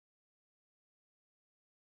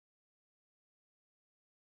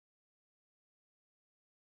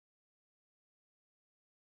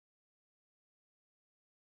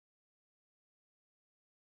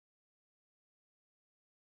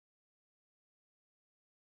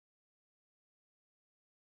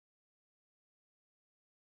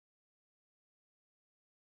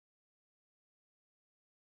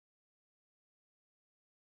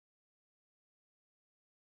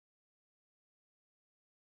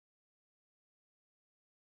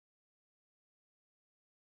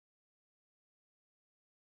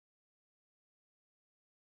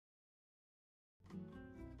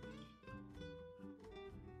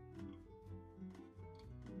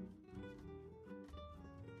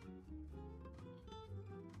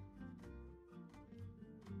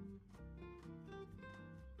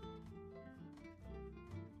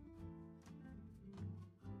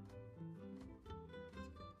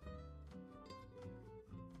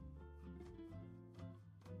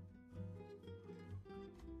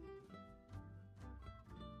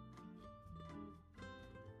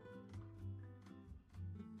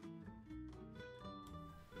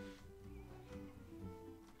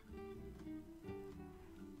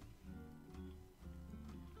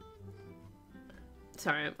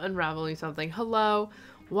Sorry, I'm unraveling something. Hello,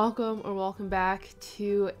 welcome or welcome back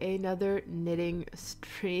to another knitting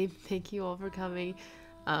stream. Thank you all for coming.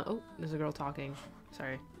 Oh, there's a girl talking.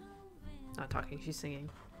 Sorry. Not talking, she's singing.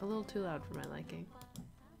 A little too loud for my liking.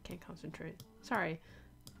 Can't concentrate. Sorry.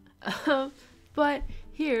 But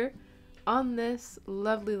here, on this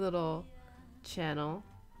lovely little channel,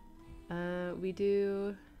 we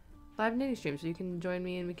do live knitting streams. So you can join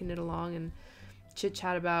me and we can knit along and chit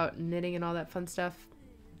chat about knitting and all that fun stuff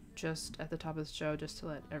just at the top of the show, just to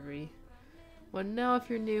let everyone know if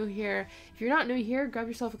you're new here. If you're not new here, grab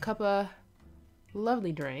yourself a cup of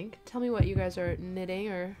lovely drink. Tell me what you guys are knitting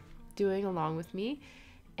or doing along with me.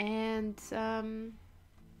 And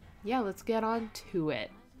yeah, let's get on to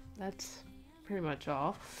it. That's pretty much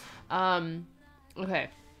all. Okay.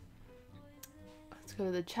 Let's go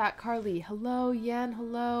to the chat. Carly, hello. Yan,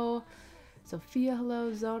 hello. Sophia,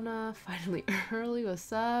 hello. Zona, finally early.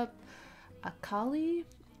 What's up? Akali,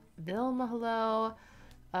 Vilma, hello.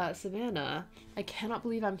 Savannah, I cannot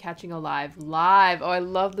believe I'm catching a live. Oh, I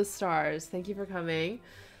love the stars. Thank you for coming.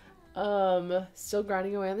 Still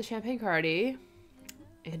grinding away on the champagne cardi.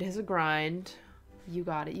 It is a grind. You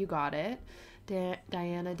got it. You got it.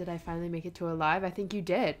 Diana, did I finally make it to a live? I think you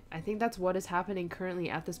did. I think that's what is happening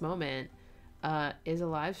currently at this moment. Is a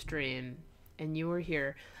live stream, and you were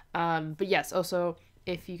here. But yes, also,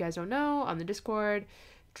 if you guys don't know, on the Discord,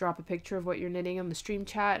 drop a picture of what you're knitting on the stream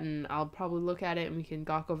chat, and I'll probably look at it and we can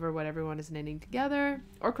gawk over what everyone is knitting together,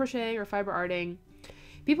 or crocheting, or fiber arting.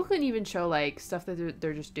 People can even show, like, stuff that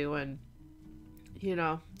they're just doing. You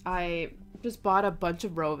know, I just bought a bunch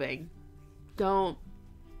of roving.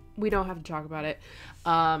 We don't have to talk about it.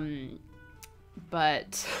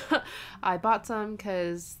 But I bought some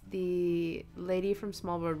because the lady from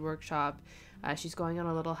Smallboard Workshop, she's going on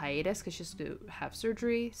a little hiatus because she's to have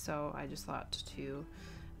surgery. So I just thought to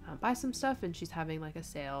buy some stuff, and she's having like a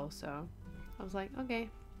sale. So I was like, okay,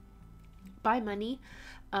 buy money.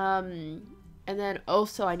 And then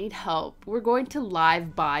also I need help. We're going to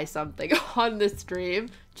live buy something on the stream.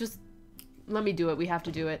 Just let me do it. We have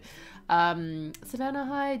to do it. Savannah,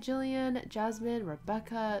 hi. Jillian, Jasmine,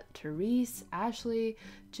 Rebecca, Therese, Ashley,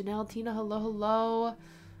 Janelle, Tina, hello.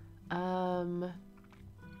 I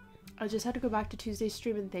just had to go back to Tuesday's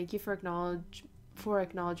stream, and thank you for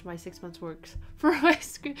acknowledge my 6 months works for my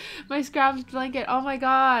scraps blanket. Oh my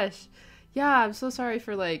gosh. Yeah, I'm so sorry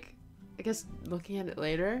for, like, I guess looking at it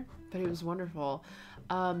later, but it was wonderful.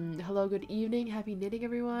 Hello, good evening. Happy knitting,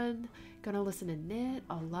 everyone. Gonna listen and knit.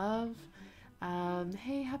 All love.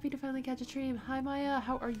 Hey, happy to finally catch a stream. Hi, Maya.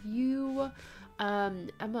 How are you?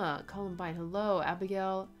 Emma, Columbine, hello.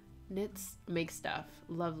 Abigail, knits, make stuff.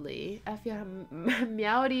 Lovely. Effia,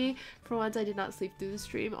 meowdy. For once, I did not sleep through the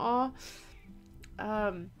stream. Aw.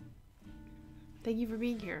 Thank you for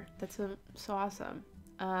being here. That's so awesome.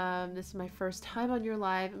 This is my first time on your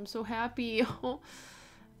live. I'm so happy.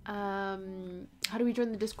 How do we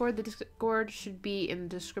join the Discord? The Discord should be in the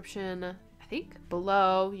description, I think,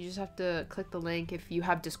 below. You just have to click the link if you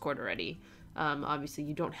have Discord already. Obviously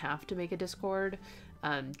you don't have to make a Discord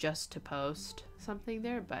just to post something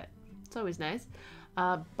there, but it's always nice.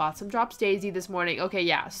 Bought some Drops Daisy this morning. Okay,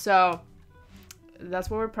 yeah, so that's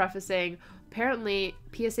what we're prefacing. Apparently,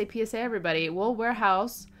 PSA everybody, Wool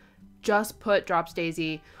Warehouse just put Drops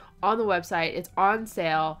Daisy on the website. It's on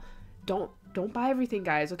sale. Don't buy everything,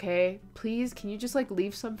 guys, okay? Please, can you just, like,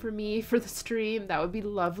 leave some for me for the stream? That would be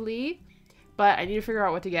lovely. But I need to figure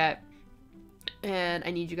out what to get, and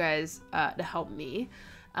I need you guys to help me.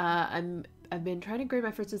 I've been trying to grade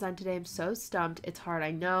my first design today. I'm so stumped. It's hard,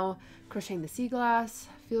 I know. Crocheting the sea glass.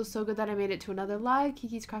 Feels so good that I made it to another live.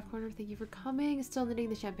 Kiki's Craft Corner, thank you for coming. Still knitting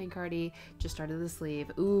the champagne cardi. Just started the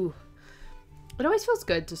sleeve. Ooh. It always feels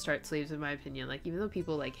good to start sleeves, in my opinion. Like, even though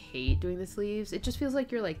people, like, hate doing the sleeves, it just feels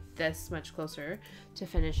like you're, like, this much closer to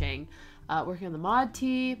finishing. Working on the mod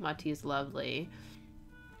tee. Mod tee is lovely.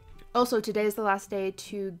 Also, today is the last day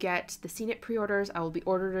to get the CNIT pre-orders. I will be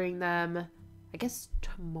ordering them, I guess,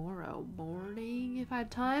 tomorrow morning if I have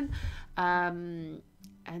time.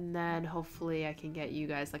 And then hopefully I can get you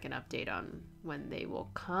guys, like, an update on when they will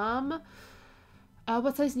come.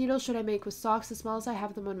 What size needles should I make with socks? The smallest I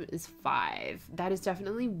have at the moment is 5. That is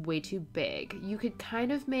definitely way too big. You could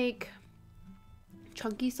kind of make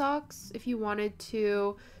chunky socks if you wanted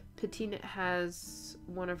to. Petite has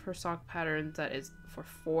one of her sock patterns that is for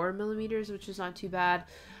 4 millimeters, which is not too bad.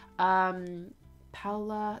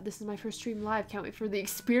 Paula, this is my first stream live. Can't wait for the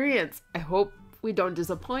experience. I hope we don't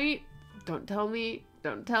disappoint. Don't tell me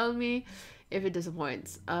if it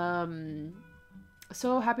disappoints.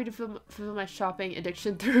 So happy to fulfill my shopping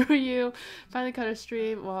addiction through you. Finally caught a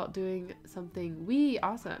stream while doing something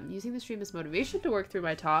awesome. Using the stream as motivation to work through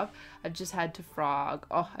my top. I've just had to frog.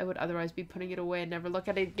 Oh, I would otherwise be putting it away and never look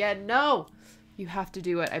at it again. No! You have to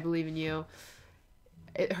do it. I believe in you.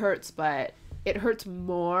 It hurts, but it hurts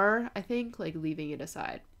more, I think, like leaving it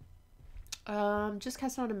aside. Just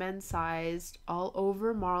cast on a men's sized all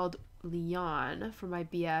over marled Leon for my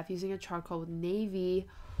BF using a charcoal with navy.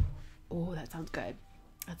 Oh, that sounds good.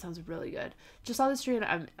 That sounds really good. Just saw the stream.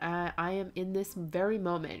 I am in this very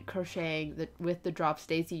moment crocheting with the Drops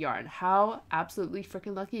Daisy yarn. How absolutely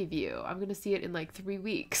freaking lucky of you. I'm gonna see it in like 3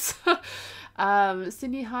 weeks.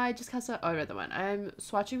 Sydney, hi. Just cast out. Oh, I read the one. I'm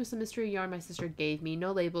swatching with some mystery yarn my sister gave me.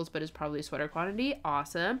 No labels, but is probably a sweater quantity.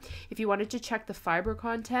 Awesome. If you wanted to check the fiber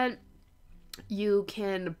content, you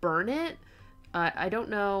can burn it. I don't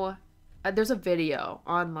know. There's a video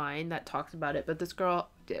online that talks about it, but this girl,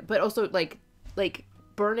 but also like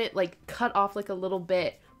burn it, like cut off like a little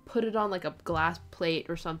bit, put it on like a glass plate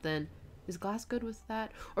or something. Is glass good with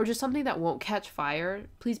that? Or just something that won't catch fire.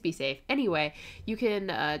 Please be safe. Anyway, you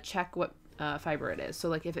can check what fiber it is. So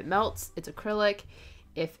like if it melts, it's acrylic.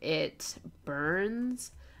 If it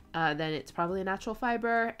burns, then it's probably a natural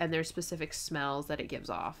fiber, and there's specific smells that it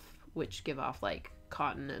gives off, which give off like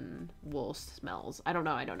cotton and wool smells. I don't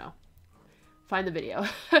know. Find the video.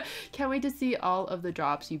 Can't wait to see all of the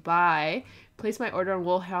drops you buy. Placed my order on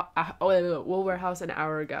Wool Warehouse an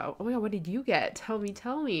hour ago. Oh my god, what did you get? Tell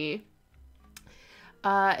me.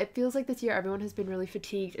 It feels like this year everyone has been really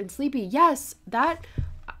fatigued and sleepy. Yes, that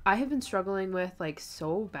I have been struggling with like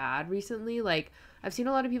so bad recently. Like I've seen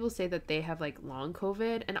a lot of people say that they have like long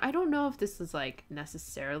COVID, and I don't know if this is like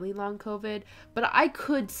necessarily long COVID, but I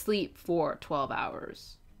could sleep for 12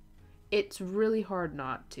 hours. It's really hard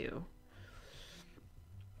not to.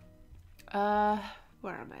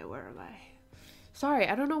 Where am I? Sorry,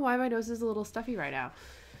 I don't know why my nose is a little stuffy right now.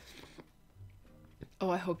 Oh,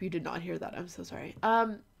 I hope you did not hear that. I'm so sorry.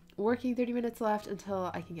 Working 30 minutes left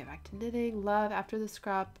until I can get back to knitting. Love, after the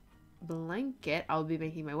scrap blanket, I'll be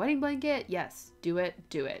making my wedding blanket. Yes, do it.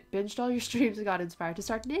 Binged all your streams and got inspired to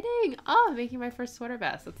start knitting. Oh, I'm making my first sweater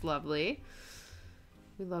vest. That's lovely.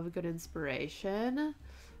 We love a good inspiration.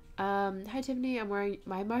 Hi Tiffany, I'm wearing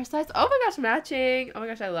my Mars size. Oh my gosh, matching. Oh my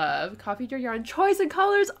gosh, I love copied your yarn choice and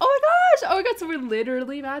colors. Oh my god, so we're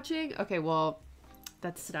literally matching. Okay, well,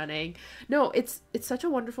 that's stunning. No, it's such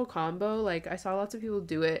a wonderful combo. Like I saw lots of people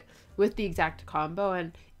do it with the exact combo,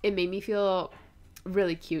 and it made me feel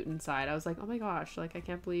really cute inside. I was like, oh my gosh, like I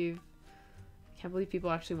can't believe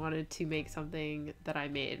people actually wanted to make something that I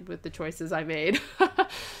made with the choices I made.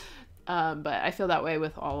 But I feel that way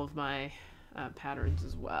with all of my patterns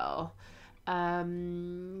as well.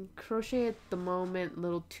 Crochet at the moment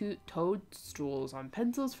little toadstools on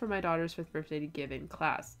pencils for my daughter's 5th birthday to give in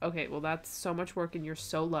class. Okay, well that's so much work and you're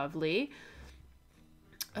so lovely.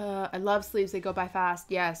 I love sleeves, they go by fast.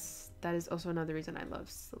 Yes, that is also another reason I love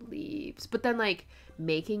sleeves. But then like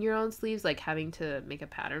making your own sleeves, like having to make a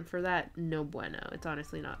pattern for that, no bueno. It's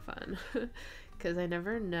honestly not fun because I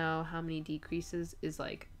never know how many decreases is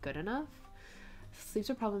like good enough. Sleeves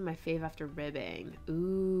are probably my fave after ribbing.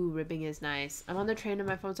 Ooh, ribbing is nice. I'm on the train and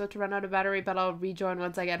my phone's about to run out of battery, but I'll rejoin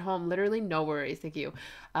once I get home. Literally no worries. Thank you.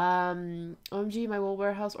 OMG, my Wool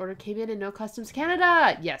Warehouse order came in and no customs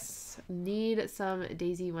Canada. Yes. Need some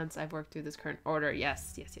daisy once I've worked through this current order.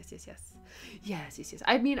 Yes.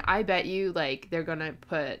 I mean, I bet you like they're gonna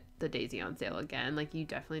put the daisy on sale again. Like you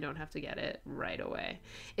definitely don't have to get it right away.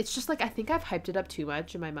 It's just like I think I've hyped it up too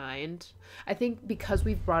much in my mind. I think because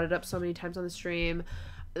we've brought it up so many times on the stream,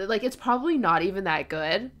 like it's probably not even that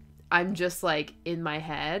good. I'm just like in my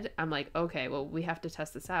head I'm like, okay, well we have to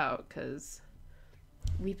test this out because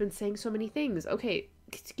we've been saying so many things. Okay,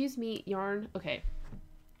 excuse me, yarn. Okay,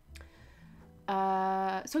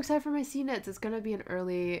 so excited for my C-knits. It's gonna be an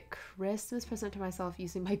early Christmas present to myself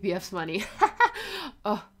using my BF's money.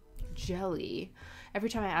 Oh, jelly. Every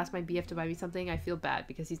time I ask my BF to buy me something, I feel bad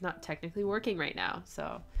because he's not technically working right now,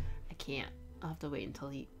 so I can't. I'll have to wait until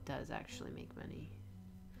he does actually make money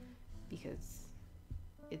because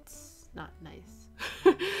it's not nice.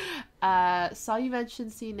 Saw you mention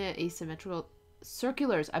C-knit asymmetrical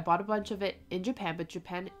circulars. I bought a bunch of it in Japan, but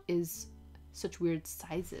Japan is such weird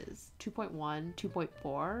sizes. 2.1,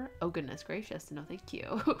 2.4. Oh goodness gracious. No, thank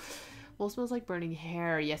you. Wool smells like burning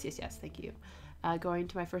hair. Yes, thank you. Going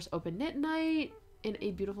to my first open knit night in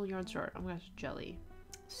a beautiful yarn store. Oh my gosh, jelly.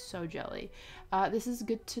 So jelly. This is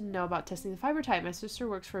good to know about testing the fiber type. My sister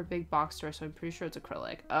works for a big box store, so I'm pretty sure it's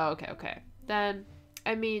acrylic. Oh, okay. Then,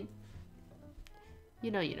 I mean,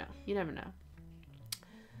 you never know.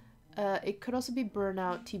 It could also be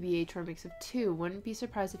burnout, TBH, or a mix of two. Wouldn't be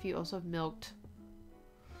surprised if you also have milked.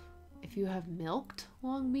 If you have milked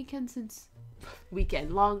long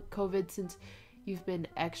long COVID since you've been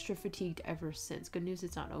extra fatigued ever since. Good news,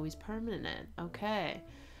 it's not always permanent. Okay.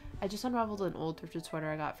 I just unraveled an old thrifted sweater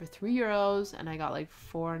I got for €3, and I got like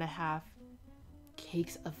 4.5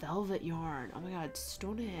 cakes of velvet yarn. Oh my god,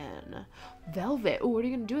 stunning. Velvet. Oh, what are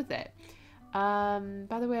you gonna do with it?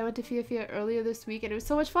 By the way, I went to Fia earlier this week and it was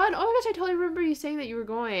so much fun. Oh my gosh, I totally remember you saying that you were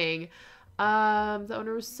going. The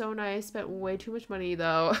owner was so nice, spent way too much money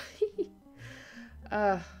though.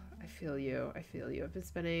 I feel you.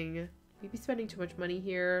 We'd be spending too much money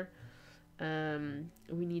here.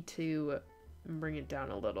 We need to bring it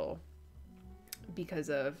down a little because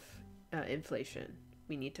of inflation.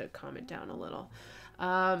 We need to calm it down a little.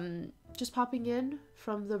 Just popping in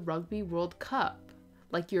from the Rugby World Cup.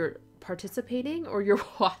 Like you're participating or you're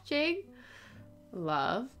watching?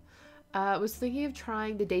 Love. Was thinking of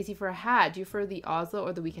trying the Daisy for a hat. Do you prefer the Oslo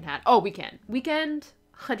or the weekend hat? Oh, weekend. Weekend,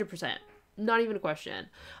 100%. Not even a question.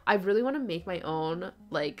 I really want to make my own,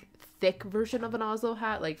 like, thick version of an Oslo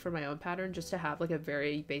hat, like, for my own pattern, just to have, like, a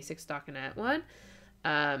very basic stockinette one,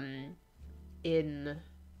 in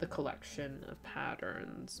the collection of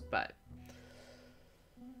patterns, but,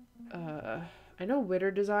 I know Witter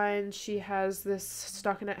Designs, she has this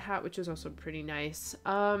stockinette hat, which is also pretty nice,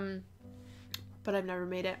 but I've never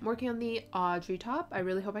made it. I'm working on the Audrey top. I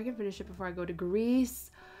really hope I can finish it before I go to Greece.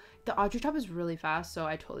 The Audrey top is really fast, so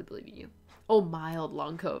I totally believe in you. Oh, mild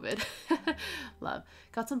long COVID. Love.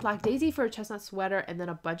 Got some Black Daisy for a chestnut sweater and then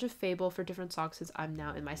a bunch of Fable for different socks since I'm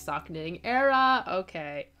now in my sock knitting era.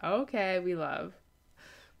 Okay. We love.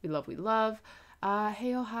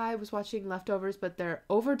 Hey, oh, hi. Was watching Leftovers, but they're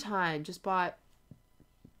overtime. Just bought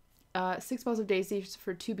 6 balls of daisies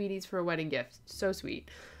for 2 beaties for a wedding gift. So sweet.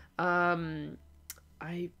 I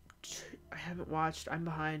haven't watched. I'm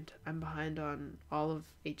behind on all of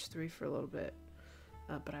H3 for a little bit.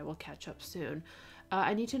 But I will catch up soon.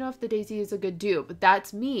 I need to know if the Daisy is a good dupe. But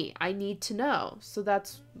that's me. I need to know. So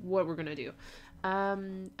that's what we're going to do.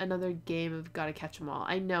 Another game of gotta catch them all.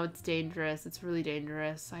 I know it's dangerous. It's really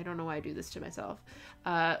dangerous. I don't know why I do this to myself.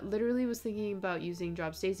 Literally was thinking about using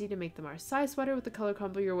Drops Daisy to make the Marseille sweater with the color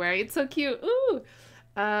combo you're wearing. It's so cute. Ooh!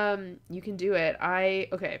 You can do it.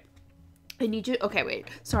 Okay. I need you. Okay, wait.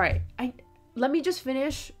 Sorry. Let me just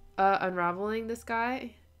finish unraveling this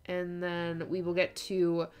guy. And then we will get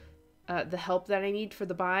to the help that I need for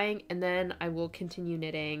the buying, and then I will continue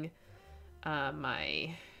knitting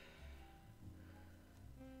my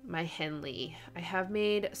Henley. I have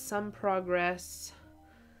made some progress.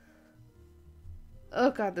 Oh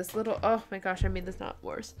god, oh my gosh, I made this not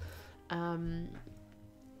worse. Do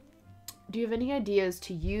you have any ideas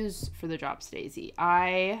to use for the Drops Daisy?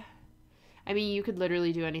 I mean, you could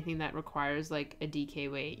literally do anything that requires like a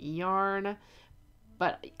DK weight yarn.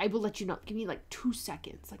 But I will let you know. Give me like 2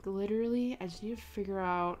 seconds. Like literally, I just need to figure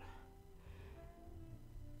out.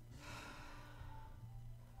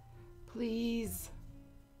 Please.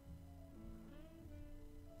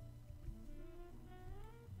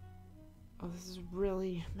 Oh, this is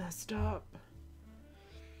really messed up.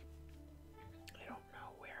 I don't know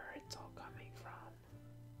where it's all coming from.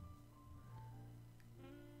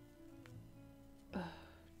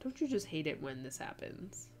 Don't you just hate it when this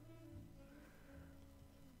happens?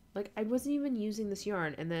 Like, I wasn't even using this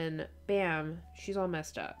yarn, and then, bam, she's all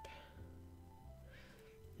messed up.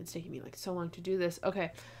 It's taking me, like, so long to do this.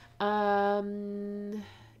 Okay.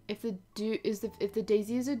 If the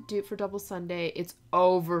Daisy is a dupe for Double Sunday, it's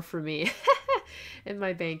over for me in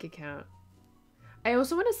my bank account. I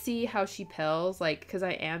also want to see how she pills, like, because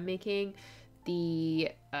I am making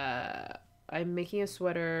I'm making a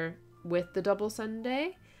sweater with the Double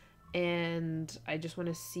Sunday, and I just want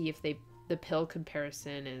to see if the pill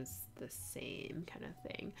comparison is the same kind of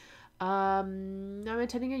thing. I'm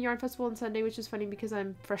attending a yarn festival on Sunday, which is funny because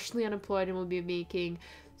I'm freshly unemployed and will be making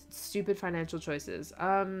stupid financial choices.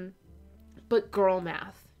 But girl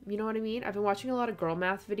math, you know what I mean? I've been watching a lot of girl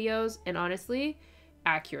math videos, and honestly,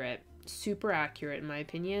 accurate. Super accurate in my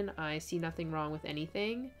opinion. I see nothing wrong with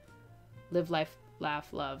anything. Live life,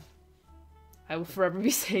 laugh, love. I will forever be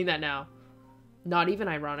saying that now. Not even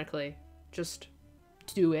ironically. Just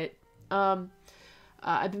do it. I've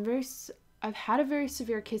had a very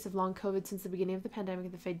severe case of long COVID since the beginning of the pandemic,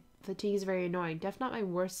 and the fatigue is very annoying. Definitely not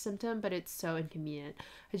my worst symptom, but it's so inconvenient.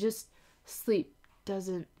 Sleep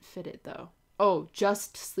doesn't fit it though. Oh,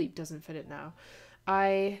 just sleep doesn't fit it now.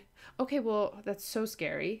 Okay, well, that's so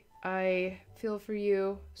scary. I feel for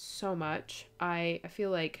you so much. I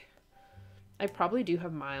feel like I probably do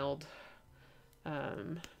have mild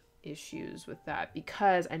issues with that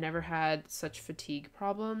because I never had such fatigue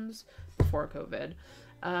problems before COVID.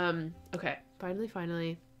 Okay,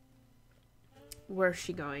 finally. Where's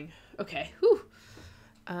she going? Okay, whew.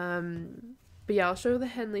 But yeah, I'll show the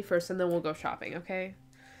Henley first and then we'll go shopping, okay?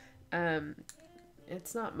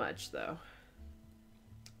 It's not much though.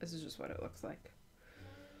 This is just what it looks like.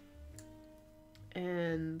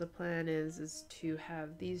 And the plan is to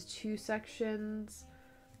have these two sections,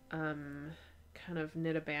 kind of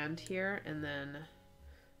knit a band here and then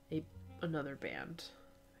another band,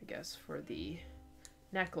 I guess, for the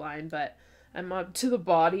neckline, but I'm up to the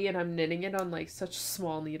body and I'm knitting it on like such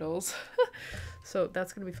small needles. So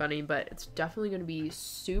that's gonna be funny, but it's definitely gonna be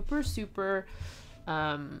super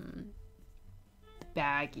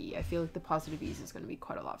baggy. I feel like the positive ease is gonna be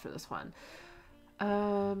quite a lot for this one.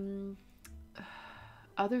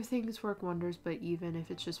 Other things work wonders, but even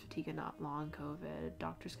if it's just fatigue and not long COVID,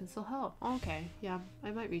 doctors can still help. Okay, yeah,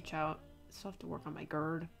 I might reach out. Still have to work on my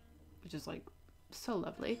GERD, which is like so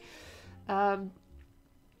lovely.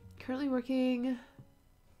 Currently working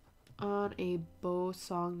on a bow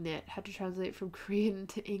song knit. Had to translate from Korean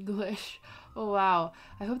to English. Oh wow,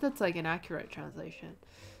 I hope that's like an accurate translation.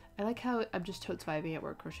 I like how I'm just totes vibing at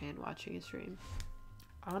work crocheting and watching a stream.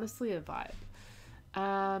 Honestly, a vibe.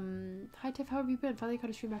 Hi Tiff, how have you been? Finally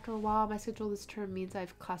got a stream after a while. My schedule this term means I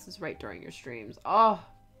have classes right during your streams. Oh,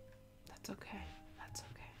 that's okay. That's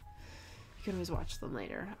okay. You can always watch them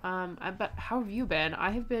later. But how have you been?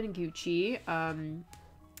 I have been Gucci.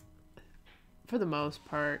 For the most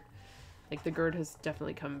part, like the GERD has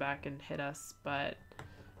definitely come back and hit us, but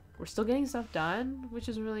we're still getting stuff done, which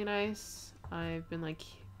is really nice. I've been like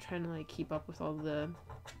trying to like keep up with all the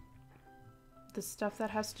stuff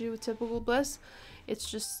that has to do with typical bliss. It's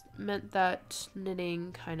just meant that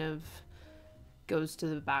knitting kind of goes to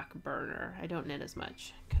the back burner. I don't knit as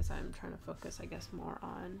much because I'm trying to focus, I guess, more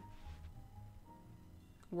on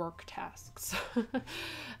work tasks.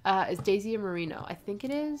 Is Daisy a merino? I think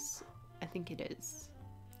it is. I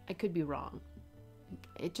could be wrong.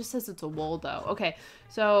 It just says it's a wool though. Okay,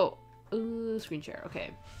 so screen share.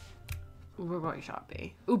 Okay, we're going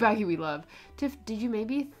shopping. Ooh, baggy we love. Tiff, did you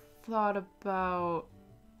maybe thought about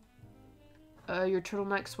your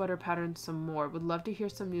turtleneck sweater pattern some more? Would love to hear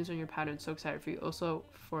some news on your pattern. So excited for you. Also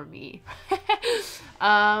for me.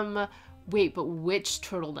 Wait, but which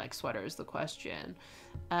turtleneck sweater is the question?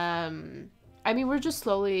 I mean, we're just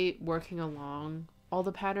slowly working along all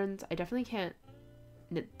the patterns. I definitely can't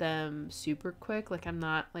knit them super quick. Like I'm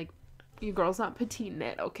not like, your girl's not petite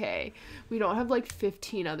knit, okay? We don't have like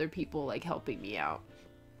 15 other people like helping me out.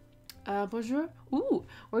 Bonjour. Ooh,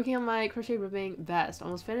 working on my crochet ribbing vest.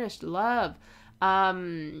 Almost finished. Love.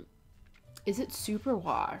 Is it super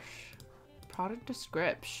wash? Product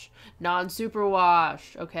description. Non-super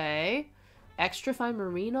wash. Okay. Extra fine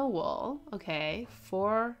merino wool. Okay.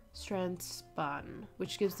 4 strand spun,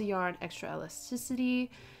 which gives the yarn extra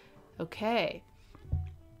elasticity. Okay.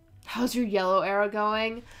 How's your yellow era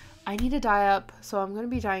going? I need to dye up, so I'm going to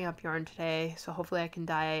be dyeing up yarn today. So hopefully I can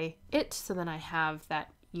dye it so then I have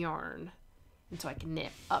that yarn and so I can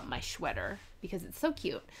knit up my sweater because it's so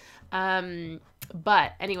cute.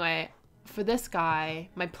 But anyway, for this guy,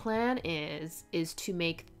 my plan is to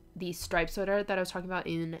make the striped sweater that I was talking about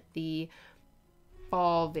in the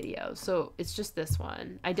fall video. So it's just this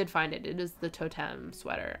one. I did find it. It is the totem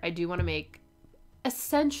sweater. I do want to make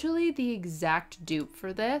essentially the exact dupe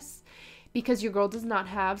for this because your girl does not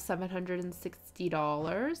have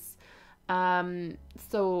 $760.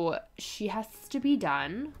 So she has to be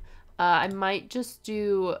done. I might just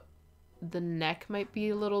do, the neck might be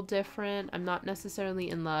a little different. I'm not necessarily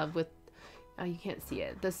in love with, you can't see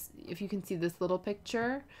it. This, if you can see this little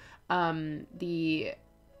picture, the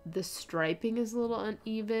striping is a little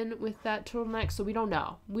uneven with that turtleneck. So we don't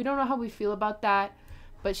know. We don't know how we feel about that,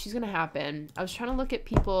 but she's going to happen. I was trying to look at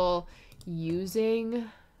people using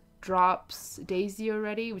drops Daisy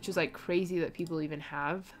already, which is like crazy that people even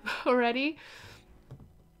have already.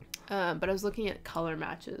 But I was looking at color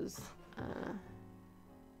matches.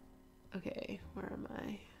 Okay, where am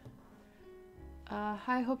I?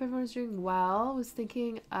 Hi, hope everyone's doing well. Was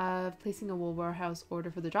thinking of placing a Wool Warehouse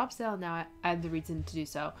order for the drop sale. Now I have the reason to do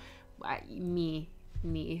so. Me.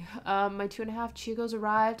 My 2.5 Chigos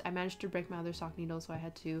arrived. I managed to break my other sock needle, so I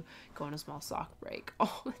had to go on a small sock break.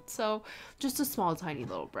 Oh, it's so, just a small, tiny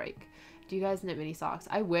little break. Do you guys knit mini socks?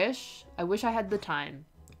 I wish I had the time.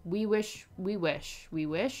 We wish. But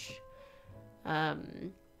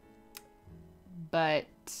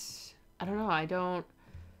I don't know. I don't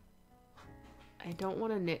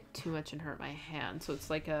want to knit too much and hurt my hand. So it's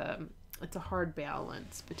like a it's a hard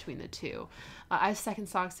balance between the two. I have second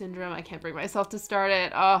sock syndrome. I can't bring myself to start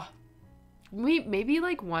it. Oh, maybe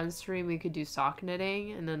like one stream we could do sock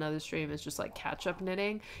knitting and another stream is just like catch up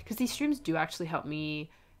knitting, because these streams do actually help me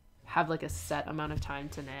have like a set amount of time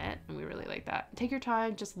to knit, and we really like that. Take your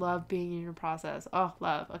time, just love being in your process. Oh,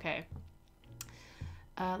 love. Okay.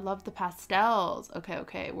 Love the pastels.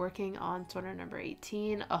 Okay. Working on sweater number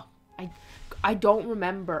 18. Oh, I don't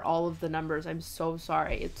remember all of the numbers. I'm so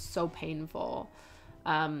sorry. It's so painful.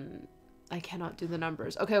 I cannot do the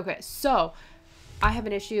numbers. Okay. So I have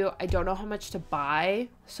an issue. I don't know how much to buy.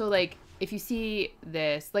 So like if you see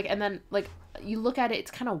this, like, and then like you look at it,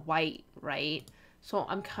 it's kind of white, right? So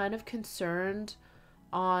I'm kind of concerned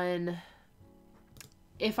on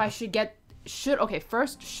if I should get,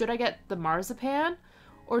 first, should I get the marzipan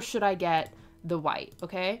or should I get the white?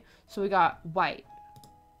 Okay. So we got white.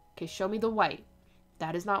 Okay. Show me the white.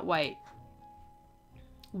 That is not white.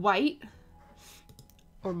 White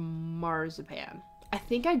or marzipan? I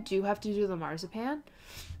think I do have to do the marzipan.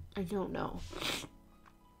 I don't know.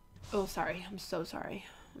 Oh, sorry. I'm so sorry.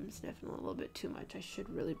 I'm sniffing a little bit too much. I should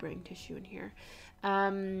really bring tissue in here.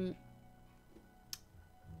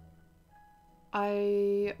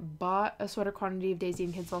 I bought a sweater quantity of Daisy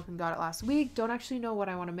and Kinsilk and got it last week. Don't actually know what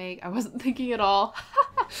I want to make. I wasn't thinking at all.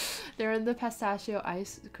 They're in the pistachio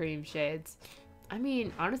ice cream shades. I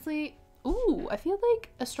mean, honestly, ooh, I feel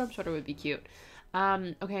like a storm sweater would be cute.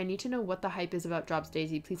 Okay, I need to know what the hype is about Drops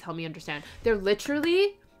Daisy. Please help me understand. There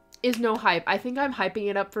literally is no hype. I think I'm hyping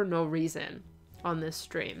it up for no reason on this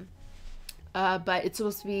stream. But it's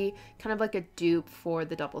supposed to be kind of like a dupe for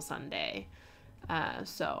the double Sunday.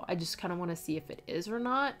 So I just kind of want to see if it is or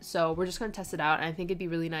not. So we're just going to test it out. And I think it'd be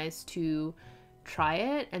really nice to try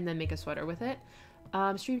it and then make a sweater with it.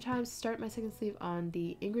 Stream time, start my second sleeve on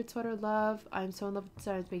the Ingrid sweater. Love. I'm so in love with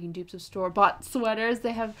designers making dupes of store-bought sweaters.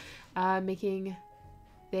 They have making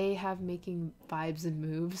vibes and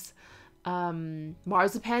moves.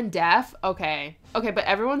 Marzipan def. Okay, but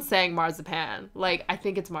everyone's saying marzipan. Like, I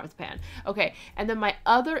think it's marzipan. Okay, and then my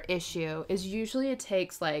other issue is usually it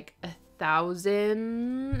takes like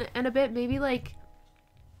 1,000 and a bit, maybe like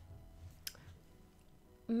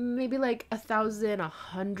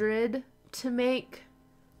 1,100 to make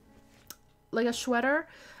like a sweater.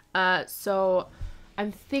 So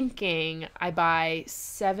I'm thinking I buy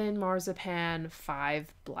 7 marzipan,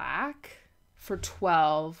 5 black for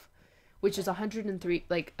 12, which is 103,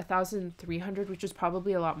 like 1,300, which is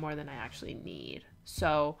probably a lot more than I actually need.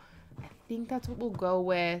 So I think that's what we'll go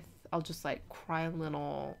with. I'll just like cry a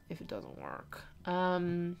little if it doesn't work.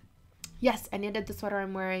 Yes, I knitted the sweater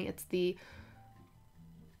I'm wearing. It's the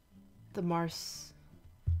Marseille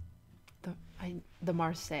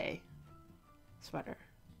sweater.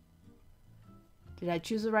 Did I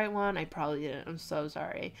choose the right one? I probably didn't. I'm so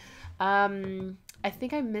sorry. I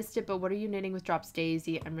think I missed it, but what are you knitting with Drops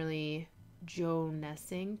Daisy? I'm really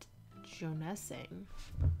Jonesing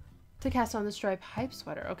to cast on the stripe hype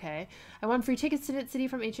sweater. Okay. I won free tickets to Knit City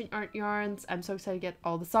from Ancient Art Yarns. I'm so excited to get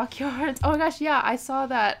all the sock yarns. Oh my gosh, yeah, I saw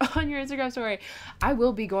that on your Instagram story. I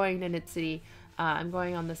will be going to Knit City. I'm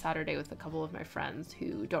going on the Saturday with a couple of my friends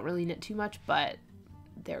who don't really knit too much, but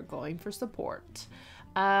they're going for support.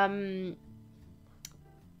 OMG,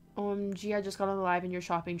 I just got on the live and your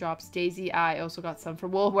shopping Drops Daisy. I also got some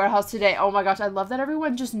from Wool Warehouse today. Oh my gosh, I love that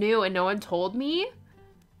everyone just knew and no one told me.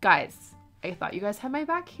 Guys, I thought you guys had my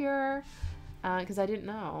back here because I didn't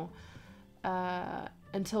know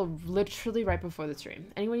until literally right before the stream.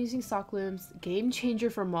 Anyone using sock looms? Game changer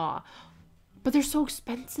for Ma. But they're so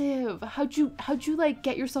expensive. How'd you like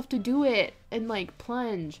get yourself to do it and like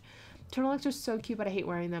plunge? Turtlenecks are so cute, but I hate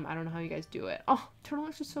wearing them. I don't know how you guys do it. Oh,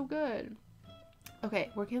 turtlenecks are so good.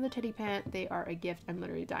 Okay, working on the teddy pant. They are a gift. I'm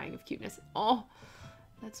literally dying of cuteness. Oh,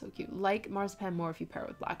 that's so cute. Like marzipan more if you pair it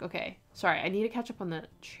with black. Okay, sorry. I need to catch up on the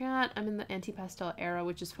chat. I'm in the anti-pastel era,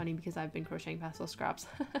 which is funny because I've been crocheting pastel scraps.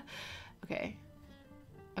 Okay.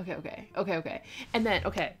 And then,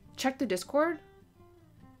 okay, check the Discord.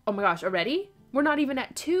 Oh my gosh, already? We're not even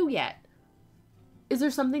at 2 yet. Is there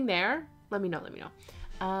something there? Let me know.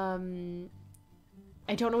 I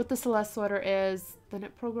don't know what the Celeste sweater is. The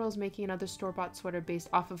Knit Pro Girl is making another store-bought sweater based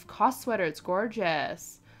off of Cost Sweater. It's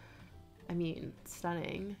gorgeous. I mean,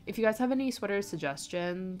 stunning. If you guys have any sweater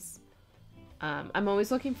suggestions, I'm always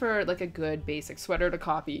looking for like a good basic sweater to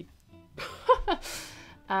copy.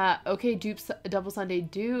 Okay, dupes, Double Sunday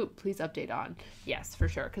dupe. Please update on. Yes, for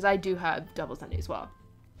sure, because I do have Double Sunday as well.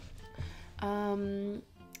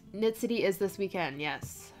 Knit City is this weekend.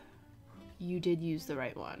 Yes, you did use the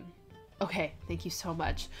right one. Okay, thank you so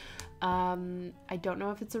much. I don't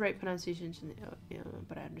know if it's the right pronunciation,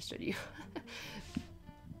 but I understood you.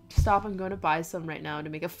 Stop, I'm going to buy some right now to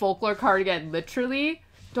make a folklore cardigan. Literally?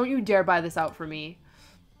 Don't you dare buy this out for me.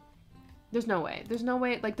 There's no way. There's no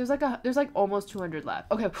way. Like, there's like almost 200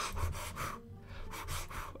 left. Okay.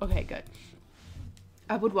 Okay, good.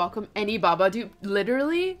 I would welcome any Baba dupe.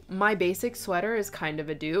 Literally, my basic sweater is kind of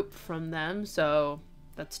a dupe from them, so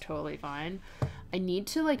that's totally fine. I need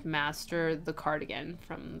to, like, master the cardigan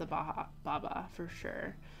from the Baba for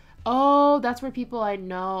sure. Oh, that's where people I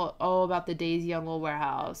know. Oh, about the Daisy Young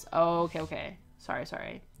warehouse. Oh, okay.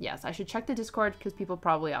 Sorry. Yes, I should check the Discord because people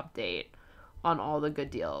probably update on all the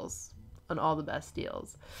good deals, on all the best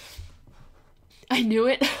deals. I knew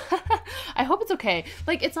it. I hope it's okay.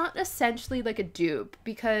 Like, it's not essentially like a dupe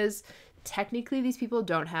because technically these people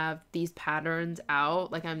don't have these patterns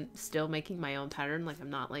out. Like, I'm still making my own pattern. Like,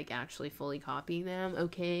 I'm not like actually fully copying them.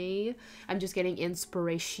 Okay. I'm just getting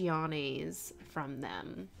inspirationes from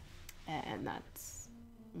them. And that's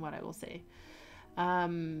what I will say.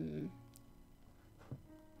 I'm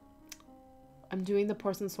doing the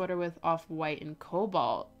porcelain sweater with off-white and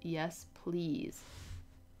cobalt. Yes, please.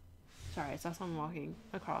 Sorry, I saw someone walking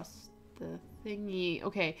across the thingy.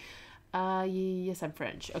 Okay. Yes, I'm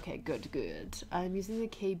French. Okay, good. I'm using the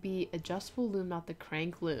KB adjustable loom, not the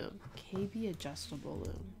crank loom. KB adjustable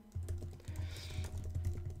loom.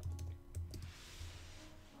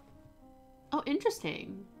 Oh,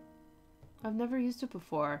 interesting. I've never used it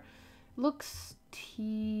before. Looks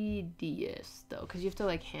tedious though, because you have to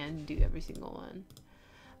like hand do every single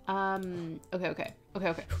one.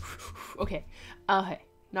 Okay.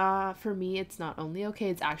 Nah, for me, it's not only okay,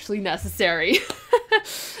 it's actually necessary.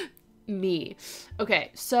 Me. Okay,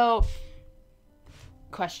 so,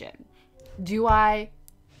 question. Do I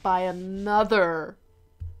buy another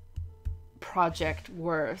project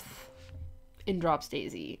worth in Drops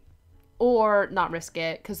Daisy? Or not risk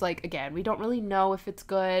it? Because, like, again, we don't really know if it's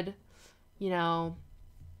good. You know,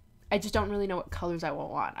 I just don't really know what colors I will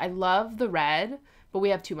want. I love the red, but we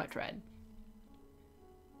have too much red.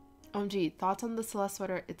 OMG, thoughts on the Celeste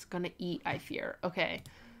sweater? It's gonna eat, I fear. Okay,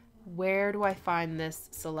 where do I find this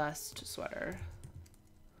Celeste sweater?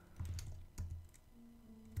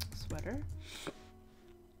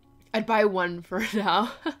 I'd buy one for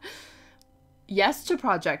now. Yes to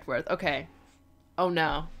project worth. Okay. Oh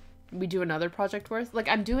no. We do another project worth? Like,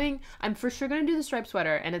 I'm for sure gonna do the striped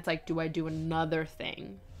sweater, and it's like, do I do another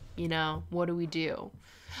thing? You know, what do we do?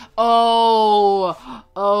 Oh,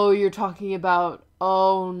 you're talking about,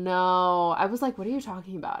 oh no. I was like, what are you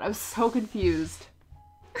talking about? I was so confused.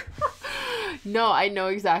 No, I know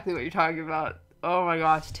exactly what you're talking about. Oh my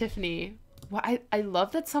gosh, Tiffany. Well, I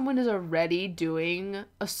love that someone is already doing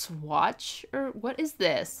a swatch, or what is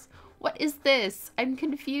this? What is this? I'm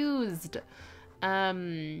confused.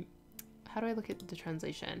 How do I look at the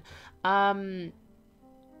translation?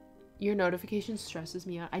 Your notification stresses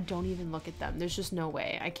me out. I don't even look at them. There's just no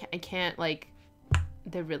way. I can't like,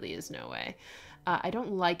 there really is no way. I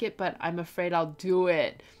don't like it, but I'm afraid I'll do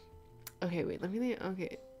it. Okay, wait,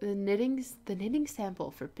 okay. The knitting sample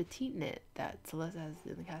for Petite Knit that Celeste has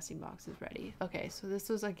in the casting box is ready. Okay, so this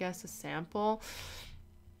was, I guess, a sample.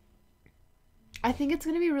 I think it's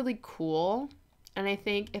gonna be really cool. And I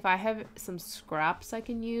think if I have some scraps I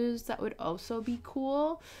can use, that would also be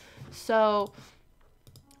cool. So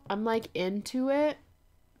I'm like into it.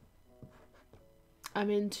 I'm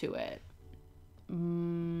into it.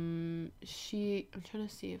 I'm trying to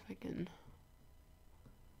see if I can.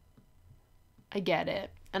 I get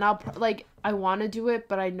it. And I want to do it,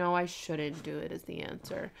 but I know I shouldn't do it is the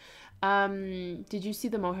answer. Did you see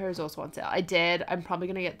the mohair is also on sale? I did. I'm probably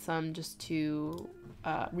going to get some just to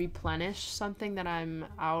replenish something that I'm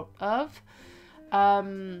out of.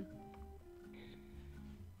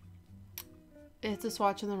 It's a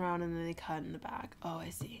swatch in the round and then they cut in the back. Oh, I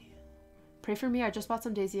see. Pray for me. I just bought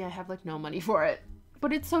some Daisy. I have like no money for it.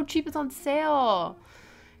 But it's so cheap. It's on sale.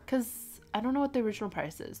 Because I don't know what the original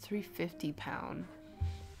price is. £3.50 pound.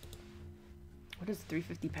 What is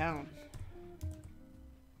 £3.50 pound?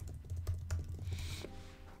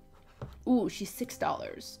 Ooh, she's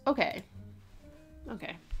 $6. Okay.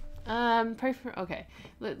 Okay. Pray for. Okay.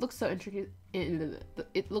 It looks so intricate.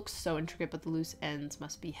 It looks so intricate, but the loose ends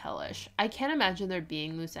must be hellish. I can't imagine there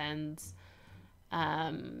being loose ends.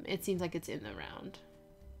 It seems like it's in the round.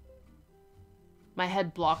 My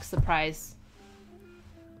head blocks the price.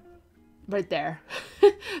 Right there.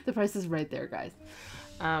 The price is right there, guys.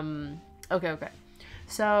 Okay.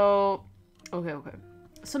 So, okay.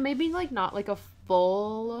 So maybe like not like a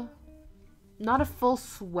full, not a full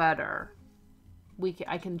sweater.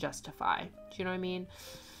 I can justify. Do you know what I mean?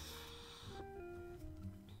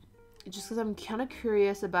 Just because I'm kind of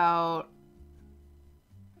curious about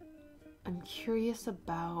I'm curious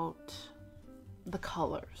about the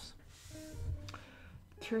colors.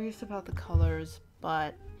 Curious about the colors,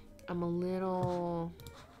 but I'm a little...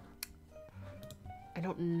 I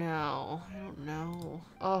don't know.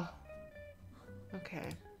 Oh, okay.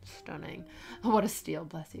 Stunning. What a steal,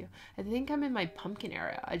 bless you. I think I'm in my pumpkin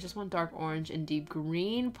area. I just want dark orange and deep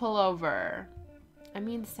green pullover. I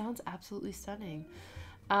mean, sounds absolutely stunning.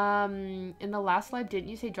 In the last live, didn't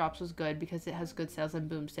you say drops was good because it has good sales and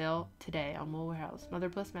boom sale today on Mule Warehouse? Mother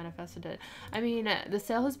Bliss manifested it. I mean, the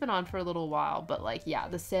sale has been on for a little while, but like, yeah,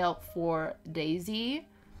 the sale for Daisy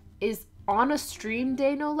is on a stream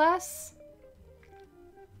day, no less.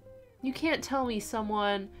 You can't tell me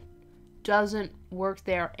someone doesn't work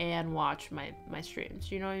there and watch my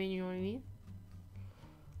streams. You know what I mean? You know what I mean?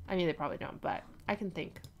 I mean, they probably don't, but I can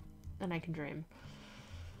think and I can dream.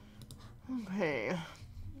 Okay.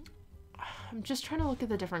 I'm just trying to look at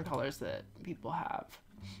the different colors that people have.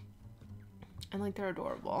 And like, they're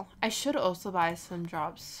adorable. I should also buy some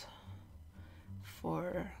drops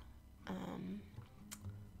for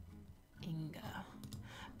Inga.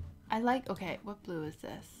 I like, okay, what blue is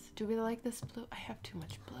this? Do we like this blue? I have too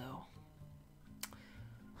much blue.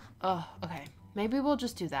 Oh, okay. Maybe we'll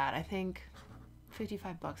just do that. I think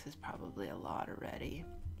 55 bucks is probably a lot already.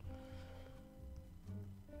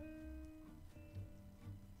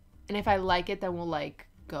 And if I like it, then we'll like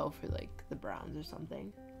go for like the browns or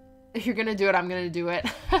something. If you're gonna do it, I'm gonna do it.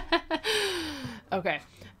 Okay.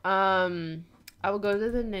 I will go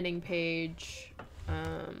to the knitting page.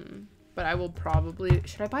 But I will probably,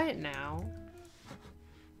 should I buy it now?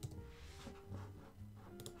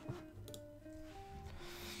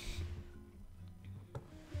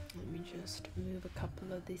 Let me just move a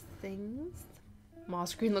couple of these things.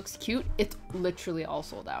 Moss green looks cute. It's literally all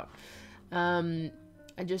sold out.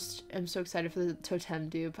 I just am so excited for the totem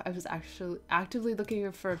dupe. I was actually actively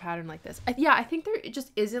looking for a pattern like this. Yeah, I think there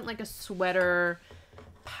just isn't like a sweater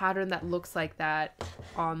pattern that looks like that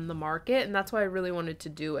on the market, and that's why I really wanted to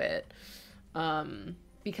do it.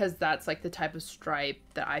 Because that's like the type of stripe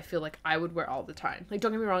that I feel like I would wear all the time. Like,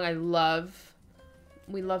 don't get me wrong,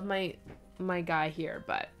 we love my guy here,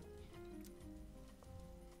 but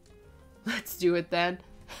let's do it then.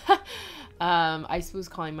 Ice was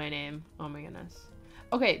calling my name. Oh my goodness.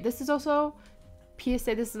 Okay, this is also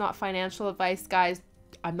PSA. This is not financial advice, guys.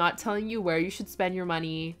 I'm not telling you where you should spend your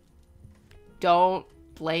money. Don't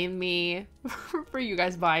blame me for you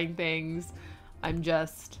guys buying things. I'm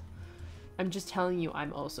just telling you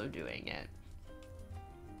I'm also doing it.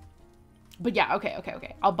 But yeah,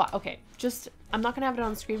 okay. I'll buy, okay. Just, I'm not gonna have it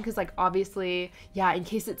on screen because like, obviously, yeah, in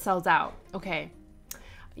case it sells out. Okay.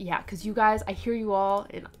 Yeah, because you guys, I hear you all,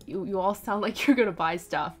 and you all sound like you're gonna buy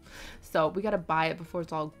stuff. So we gotta buy it before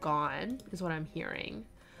it's all gone, is what I'm hearing.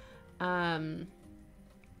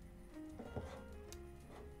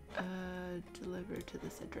 Deliver to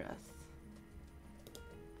this address.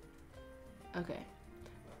 Okay.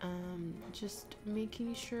 Just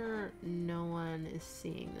making sure no one is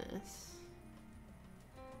seeing this.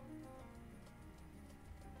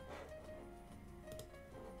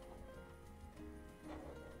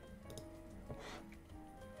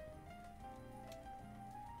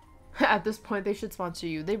 At this point, they should sponsor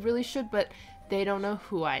you. They really should, but they don't know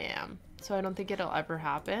who I am. So I don't think it'll ever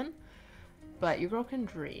happen. But your girl can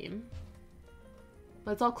dream.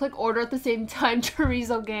 Let's all click order at the same time,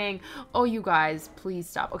 Chorizo gang. Oh, you guys, please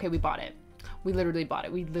stop. Okay, we bought it. We literally bought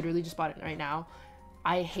it. We literally just bought it right now.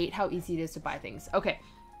 I hate how easy it is to buy things. Okay,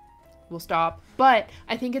 we'll stop. But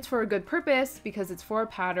I think it's for a good purpose because it's for a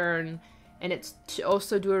pattern and it's to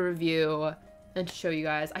also do a review and to show you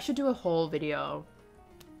guys. I should do a whole video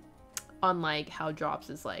on like how drops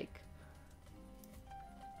is like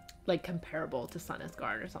comparable to Sun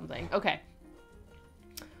Garden or something. Okay.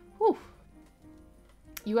 Whew.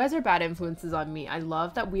 You guys are bad influences on me. I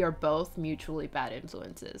love that we are both mutually bad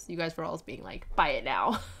influences. You guys were always being like, buy it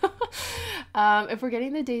now. If we're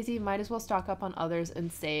getting the Daisy, might as well stock up on others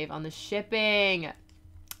and save on the shipping.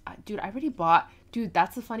 Dude, I already bought. Dude,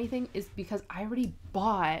 that's the funny thing is because I already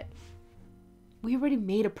bought. We already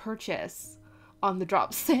made a purchase on the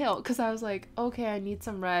drop sale because I was like, okay, I need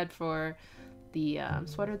some red for the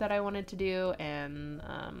sweater that I wanted to do, and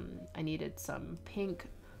I needed some pink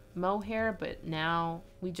mohair, but now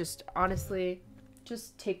we just honestly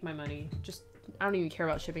just take my money. Just, I don't even care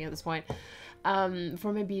about shipping at this point.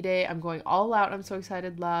 For my b-day, I'm going all out. I'm so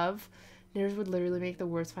excited. Love. Knitters would literally make the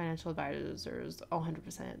worst financial advisors.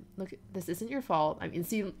 100%. Look, this isn't your fault. I'm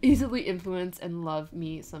easily influenced and love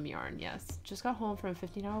me some yarn. Yes. Just got home from a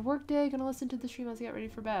 15-hour work day. Gonna listen to the stream as I get ready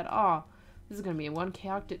for bed. Aw, this is gonna be one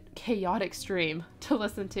chaotic stream to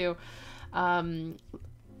listen to.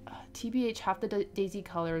 TBH, half the daisy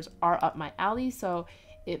colors are up my alley, so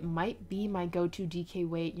it might be my go-to DK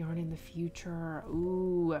weight yarn in the future.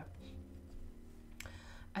 Ooh.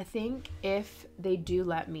 I think if they do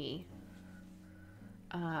let me,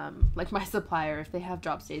 like my supplier, if they have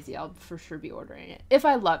Drops Daisy, I'll for sure be ordering it. If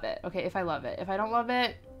I love it. Okay, if I love it. If I don't love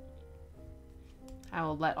it, I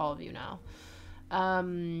will let all of you know.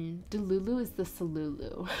 Delulu is the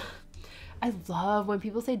Salulu. I love when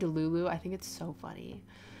people say Delulu. I think it's so funny.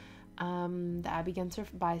 The Abby Genser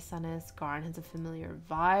by Sunnis Garn has a familiar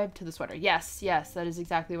vibe to the sweater. Yes, that is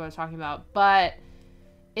exactly what I was talking about. But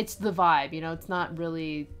it's the vibe, you know, it's not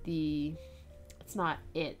really it's not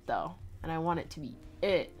it though. And I want it to be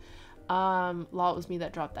it. Law, it was me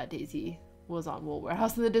that dropped that daisy. Was on Wool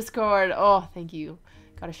Warehouse in the Discord. Oh, thank you.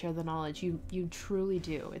 Gotta share the knowledge. You truly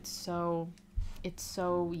do. It's so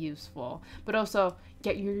useful. But also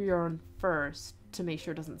get your yarn first to make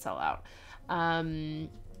sure it doesn't sell out.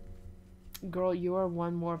 Girl, you are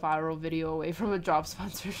one more viral video away from a drop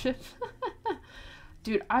sponsorship.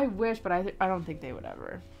 Dude, I wish, but I don't think they would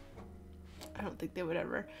ever. I don't think they would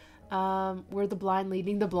ever. We're the blind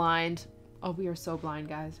leading the blind. Oh, we are so blind,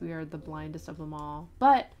 guys. We are the blindest of them all.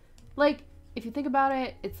 But, like, if you think about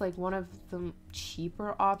it, it's like one of the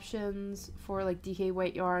cheaper options for like DK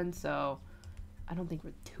weight yarn. So I don't think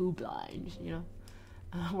we're too blind, you know.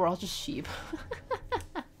 We're all just sheep.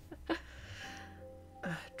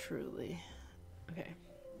 Truly. Okay.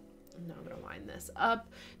 Now I'm gonna line this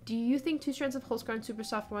up. Do you think 2 strands of Holst Garn super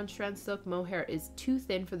soft 1 strand silk mohair is too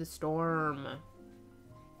thin for the storm?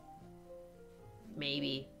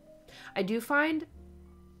 Maybe. I do find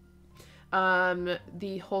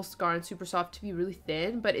the Holst Garn super soft to be really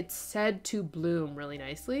thin, but it's said to bloom really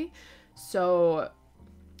nicely, so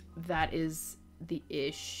that is the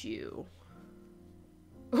issue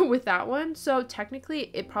with that one. So technically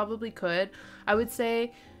it probably could. I would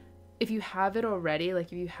say if you have it already, like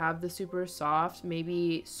if you have the super soft,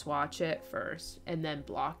 maybe swatch it first and then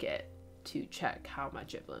block it to check how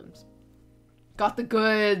much it blooms. Got the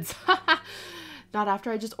goods. Not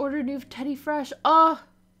after I just ordered new Teddy Fresh. Oh,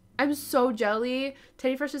 I'm so jelly.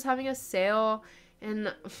 Teddy Fresh is having a sale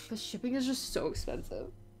and the shipping is just so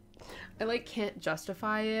expensive. I like can't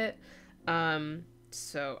justify it.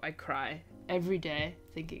 So I cry every day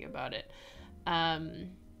thinking about it.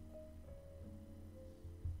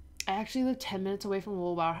 I actually live 10 minutes away from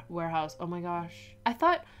Wool Warehouse. Oh my gosh.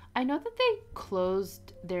 I know that they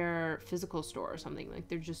closed their physical store or something. Like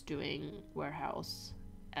they're just doing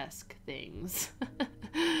warehouse-esque things.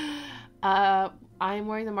 I'm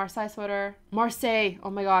wearing the Marseille sweater. Marseille!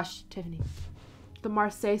 Oh my gosh, Tiffany. The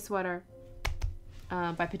Marseille sweater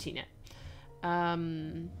by Petite.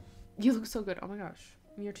 You look so good. Oh my gosh.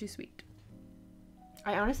 You're too sweet.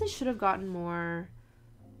 I honestly should have gotten more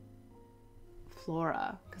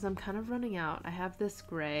Flora because I'm kind of running out. I have this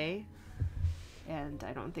gray and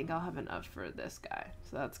I don't think I'll have enough for this guy.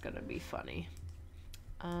 So that's going to be funny.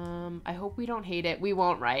 I hope we don't hate it. We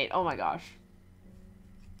won't, right? Oh my gosh.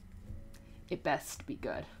 It best be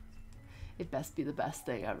good. It best be the best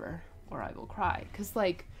thing ever or I will cry. Because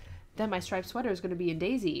like then my striped sweater is going to be in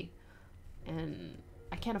Daisy and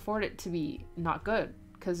I can't afford it to be not good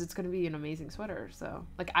because it's going to be an amazing sweater. So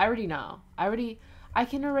like I already know. I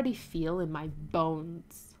can already feel in my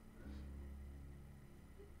bones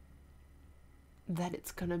that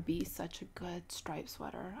it's going to be such a good striped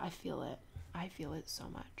sweater. I feel it. I feel it so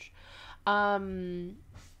much.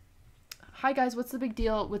 Hi guys, what's the big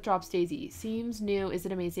deal with Drops Daisy? Seems new. Is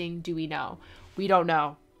it amazing? Do we know? We don't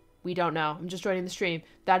know. We don't know. I'm just joining the stream.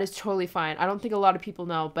 That is totally fine. I don't think a lot of people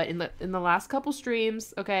know, but in the last couple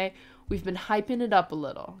streams, okay, we've been hyping it up a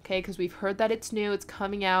little, okay, because we've heard that it's new, it's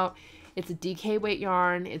coming out, it's a DK weight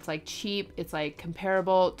yarn, it's like cheap, it's like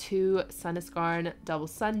comparable to Sunnis Garn Double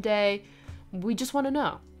Sunday. We just want to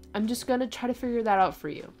know. I'm just gonna try to figure that out for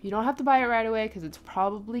you. You don't have to buy it right away because it's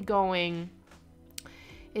probably going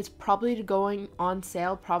on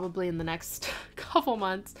sale probably in the next couple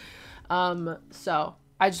months. So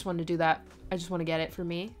I just want to do that. I just want to get it for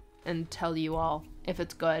me and tell you all if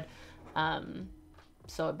it's good.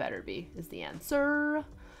 So it better be is the answer.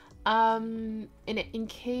 In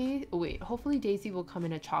case, oh wait, hopefully Daisy will come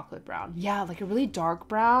in a chocolate brown. Yeah, like a really dark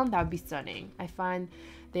brown. That would be stunning. I find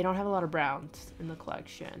they don't have a lot of browns in the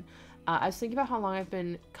collection. I was thinking about how long I've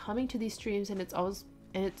been coming to these streams and it's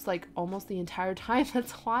like almost the entire time.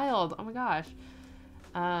 That's wild. Oh my gosh.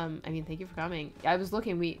 I mean, thank you for coming. I was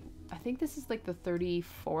looking, I think this is like the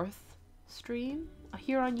 34th stream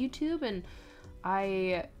here on YouTube, and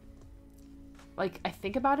I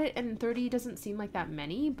think about it and 30 doesn't seem like that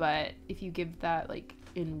many, but if you give that like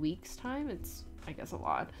in weeks time, it's I guess a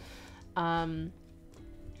lot.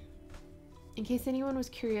 In case anyone was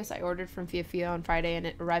curious, I ordered from Fia on Friday and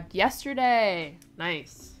it arrived yesterday.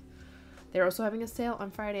 Nice. They're also having a sale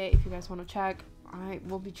on Friday if you guys want to check. I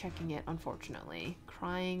will be checking it, unfortunately.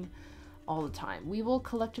 Crying all the time. We will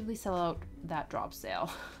collectively sell out that drop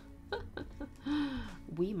sale.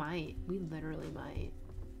 We might. We literally might.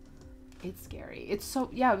 It's scary. It's so,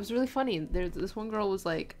 yeah, it was really funny. There's this one girl was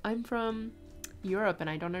like, I'm from Europe and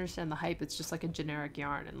I don't understand the hype. It's just like a generic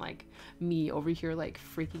yarn. And like me over here like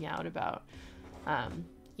freaking out about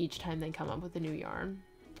each time they come up with a new yarn.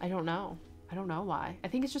 I don't know why. I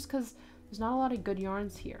think it's just because there's not a lot of good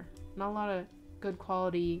yarns here. Not a lot of good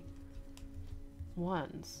quality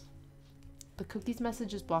ones. The cookies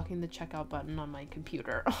message is blocking the checkout button on my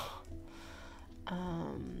computer.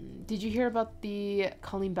 Did you hear about the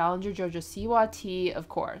Colleen Ballinger Jojo Siwa tea? Of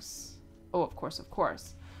course. Oh, of course.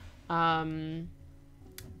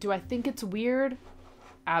 Do I think it's weird?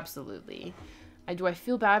 Absolutely. Do I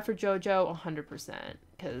feel bad for JoJo? 100%.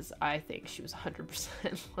 Because I think she was 100%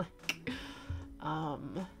 like,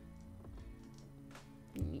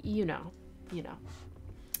 you know.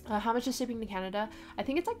 How much is shipping to Canada? I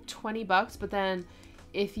think it's like $20, but then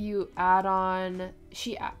if you add on,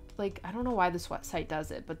 like, I don't know why this site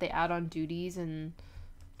does it, but they add on duties and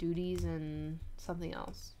something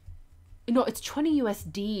else. No, it's 20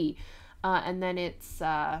 USD. And then it's,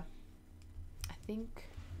 I think,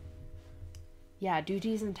 yeah,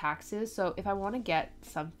 duties and taxes. So if I want to get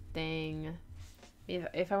something,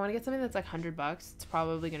 if I want to get something that's like $100, it's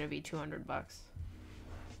probably going to be $200.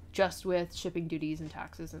 Just with shipping, duties, and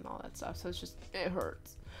taxes and all that stuff. So it's just, it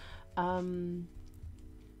hurts.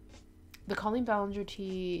 The Colleen Ballinger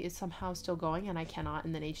tea is somehow still going and I cannot.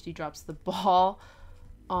 And then HD drops the ball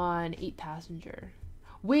on 8 Passenger.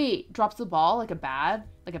 Wait, drops the ball like a bad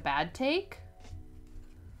take?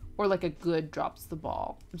 Or like a good drops the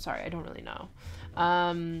ball? I'm sorry, I don't really know.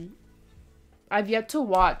 I've yet to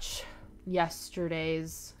watch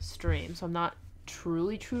yesterday's stream, so I'm not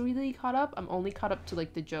truly caught up. I'm only caught up to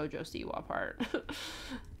like the JoJo Siwa part.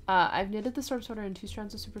 I've knitted the storm sweater in 2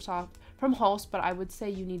 strands of super soft from Hulse, but I would say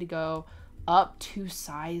you need to go up 2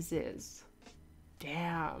 sizes.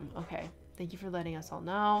 Damn. Okay. Thank you for letting us all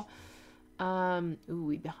know. Ooh,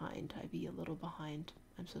 we behind. I be a little behind.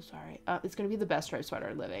 I'm so sorry. It's gonna be the best striped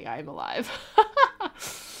sweater living. I am alive.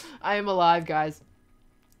 I am alive, guys.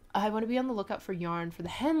 I want to be on the lookout for yarn for the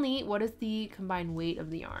Henley. What is the combined weight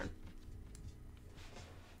of the yarn?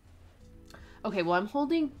 Okay, well, I'm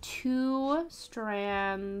holding 2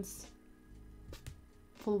 strands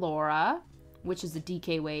Flora, which is a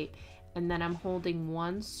DK weight, and then I'm holding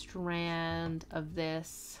 1 strand of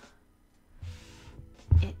this.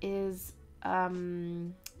 It is,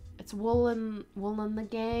 it's Wool and the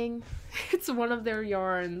Gang. It's one of their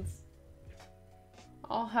yarns.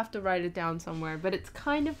 I'll have to write it down somewhere, but it's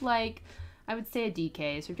kind of like, I would say a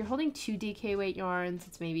DK. So if you're holding 2 DK weight yarns,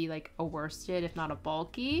 it's maybe like a worsted, if not a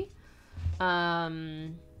bulky.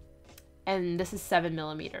 And this is 7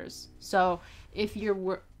 millimeters. So if you're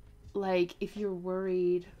worried,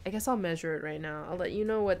 I guess I'll measure it right now. I'll let you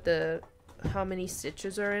know what how many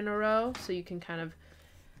stitches are in a row, so you can kind of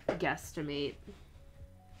guesstimate.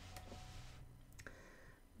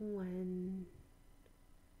 1,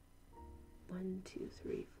 2,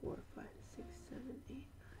 3, 4, 5, 6, 7, 8, 9,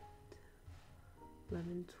 10,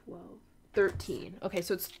 11, 12, 13. Okay,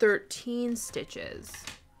 so it's 13 stitches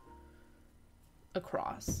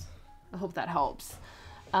across. I hope that helps.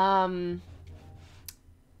 The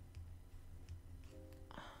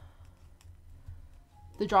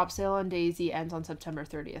drop sale on Daisy ends on September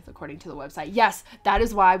 30th, according to the website. Yes, that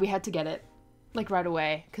is why we had to get it like right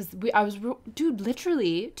away. Because dude,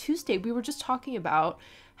 literally Tuesday, we were just talking about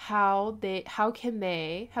how can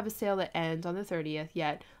they have a sale that ends on the 30th,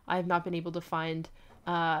 yet I have not been able to find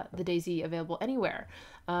the Daisy available anywhere.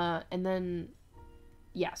 And then,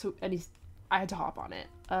 yeah, so I had to hop on it.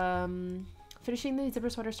 Finishing the zipper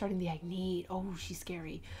sweater, starting the Agnete. Oh, she's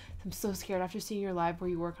scary. I'm so scared after seeing your live where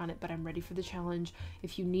you work on it, but I'm ready for the challenge.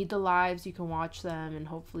 If you need the lives, you can watch them, and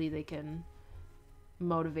hopefully they can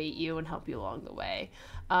motivate you and help you along the way.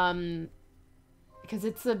 Because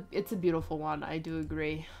it's a beautiful one. I do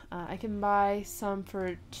agree. I can buy some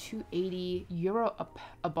for €280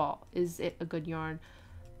 a ball. Is it a good yarn?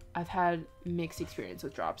 I've had mixed experience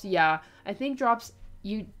with drops. Yeah, I think drops,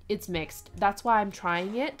 it's mixed. That's why I'm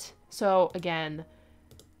trying it. So again,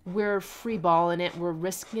 we're free balling it. We're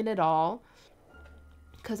risking it all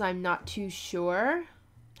because I'm not too sure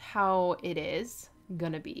how it is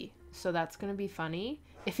gonna be. So that's gonna be funny.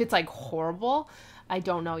 If it's like horrible, I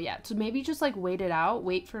don't know yet. So maybe just like wait it out.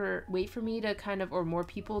 Wait for me to kind of, or more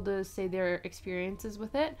people to say their experiences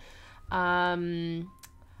with it. I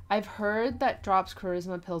I've heard that drops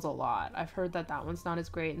charisma pills a lot. I've heard that that one's not as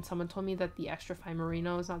great, and someone told me that the extra fine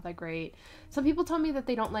merino is not that great. Some people tell me that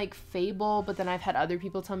they don't like Fable, but then I've had other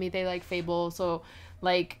people tell me they like Fable. So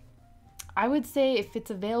like, I would say if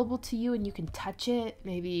it's available to you and you can touch it,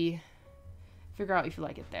 maybe figure out if you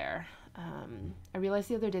like it there. I realized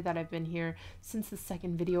the other day that I've been here since the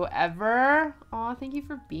second video ever. Aw, thank you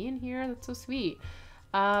for being here. That's so sweet.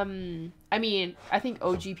 I mean, I think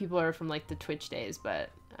OG people are from like the Twitch days, but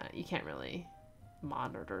you can't really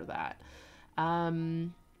monitor that.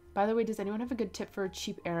 By the way, does anyone have a good tip for a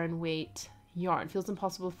cheap Aran weight yarn? Feels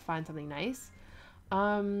impossible to find something nice.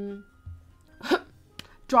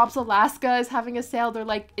 Drops Alaska is having a sale. They're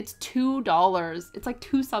like, it's $2. It's like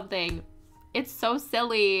 2 something. It's so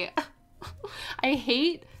silly. I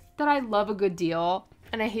hate that I love a good deal,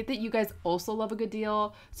 and I hate that you guys also love a good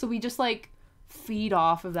deal. So we just like feed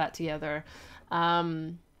off of that together.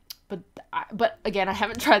 But again, I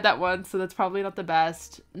haven't tried that one, so that's probably not the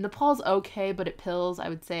best. Nepal's okay, but it pills. I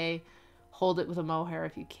would say hold it with a mohair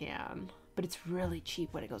if you can, but it's really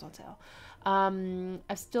cheap when it goes on sale.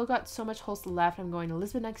 I've still got so much Hulst left. I'm going to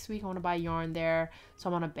Lisbon next week. I want to buy yarn there, so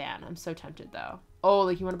I'm on a ban. I'm so tempted though. Oh,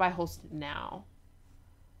 like you want to buy Hulst now?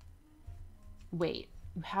 Wait,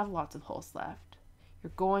 you have lots of Hulst left.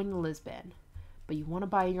 You're going to Lisbon, but you want to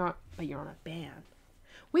buy yarn, but you're on a ban.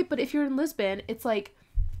 Wait, but if you're in Lisbon, it's like,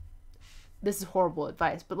 this is horrible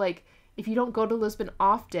advice, but like, if you don't go to Lisbon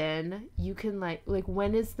often, you can like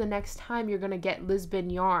when is the next time you're gonna get Lisbon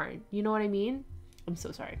yarn? You know what I mean? I'm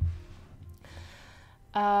so sorry.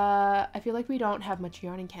 I feel like we don't have much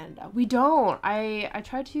yarn in Canada. We don't. I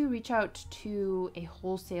tried to reach out to a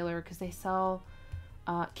wholesaler because they sell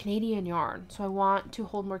Canadian yarn. So I want to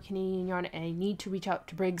hold more Canadian yarn, and I need to reach out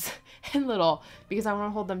to Briggs and Little because I want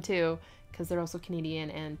to hold them too because they're also Canadian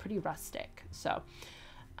and pretty rustic. So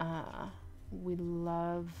we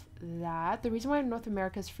love that. The reason why North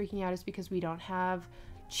America is freaking out is because we don't have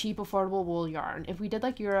cheap, affordable wool yarn. If we did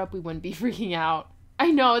like Europe, we wouldn't be freaking out.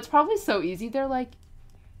 I know, it's probably so easy. They're like,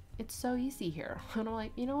 it's so easy here. And I'm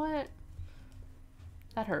like, you know what?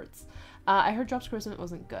 That hurts. I heard Drops Charisma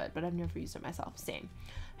wasn't good, but I've never used it myself. Same.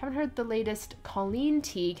 Haven't heard the latest Colleen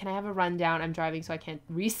tea. Can I have a rundown? I'm driving, so I can't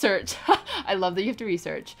research. I love that you have to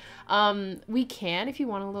research. We can, if you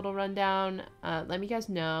want a little rundown. Let me guys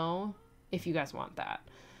know if you guys want that.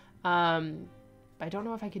 But I don't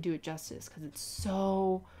know if I could do it justice because it's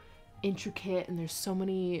so intricate and there's so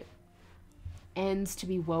many ends to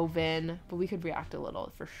be woven, but we could react a little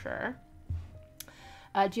for sure.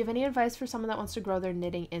 Do you have any advice for someone that wants to grow their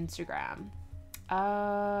knitting Instagram?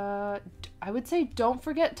 I would say don't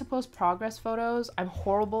forget to post progress photos. I'm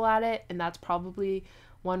horrible at it, and that's probably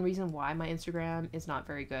one reason why my Instagram is not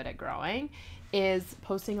very good at growing, is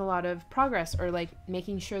posting a lot of progress or like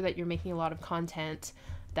making sure that you're making a lot of content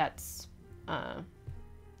that's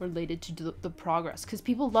related to the progress, because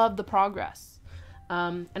people love the progress.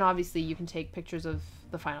 And obviously you can take pictures of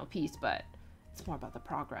the final piece, but it's more about the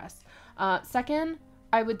progress. Second,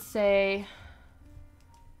 I would say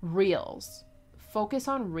reels. Focus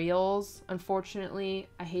on reels. Unfortunately,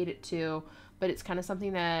 I hate it too, but it's kind of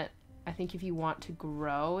something that I think if you want to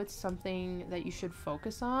grow, it's something that you should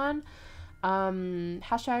focus on.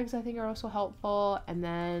 Hashtags I think are also helpful, and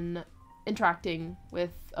then interacting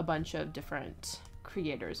with a bunch of different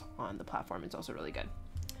creators on the platform is also really good.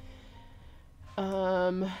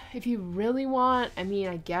 If you really want, I mean,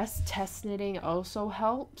 I guess test knitting also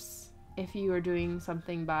helps if you are doing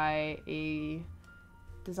something by a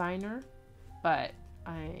designer, but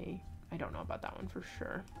I don't know about that one for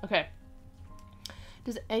sure. Okay.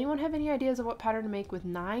 Does anyone have any ideas of what pattern to make with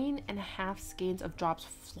 9.5 skeins of Drops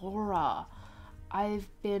Flora? I've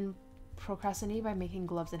been procrastinating by making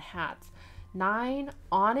gloves and hats. 9,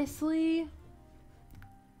 honestly.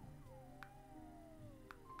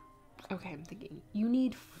 Okay, I'm thinking you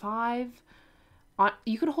need 5.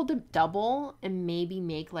 You could hold it double and maybe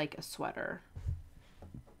make like a sweater.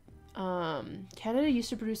 Canada used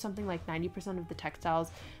to produce something like 90% of the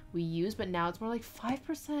textiles we use, but now it's more like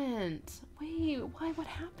 5%. Wait, why? What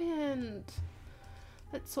happened?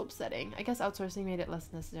 That's so upsetting. I guess outsourcing made it less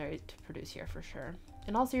necessary to produce here for sure.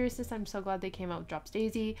 In all seriousness, I'm so glad they came out with Drops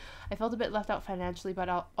Daisy. I felt a bit left out financially, but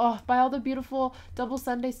by all the beautiful double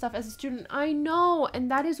Sunday stuff as a student. I know, and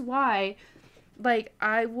that is why, like,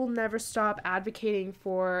 I will never stop advocating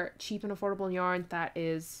for cheap and affordable yarn that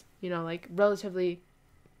is, you know, like relatively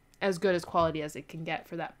as good as quality as it can get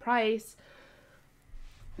for that price.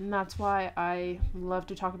 And that's why I love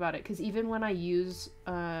to talk about it, because even when I use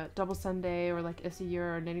Double Sunday or like Issy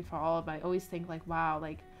or Knitting for Olive, I always think like, wow,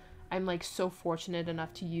 like I'm like so fortunate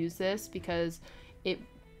enough to use this, because it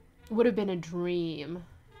would have been a dream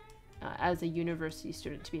as a university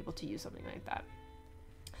student to be able to use something like that.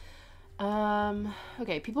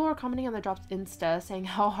 Okay, people were commenting on the drops Insta saying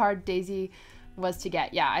how hard Daisy was to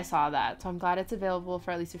get. Yeah, I saw that. So I'm glad it's available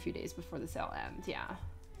for at least a few days before the sale ends. Yeah.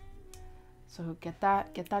 So get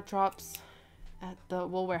that drops at the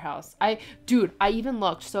Wool Warehouse. Dude, I even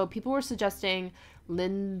looked. So people were suggesting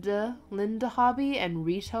Linda Hobby and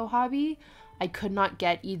Rito Hobby. I could not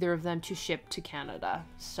get either of them to ship to Canada.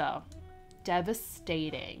 So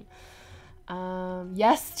devastating.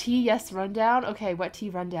 Yes, tea, yes, rundown. Okay, what tea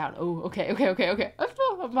rundown? Oh, okay.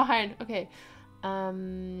 I'm behind. Okay.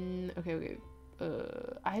 Okay.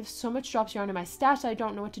 I have so much drops yarn in my stash that I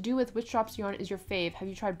don't know what to do with. Which drops yarn is your fave? Have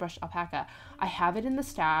you tried brushed alpaca? I have it in the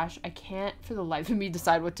stash. I can't for the life of me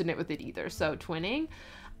decide what to knit with it either. So twinning.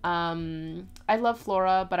 I love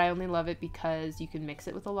Flora, but I only love it because you can mix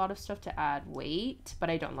it with a lot of stuff to add weight, but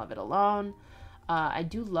I don't love it alone. I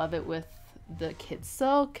do love it with the Kid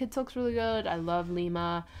Silk. Kid Silk's really good. I love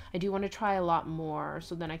Lima. I do want to try a lot more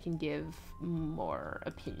so then I can give more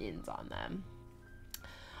opinions on them.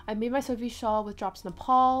 I made my Sophie shawl with drops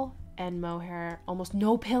Nepal and mohair. Almost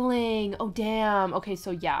no pilling. Oh, damn. Okay, so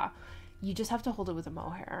yeah, you just have to hold it with a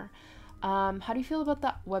mohair. How do you feel about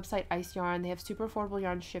the website Ice Yarn? They have super affordable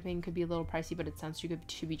yarn. Shipping could be a little pricey, but it sounds too good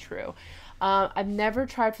to be true. I've never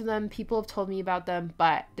tried for them. People have told me about them,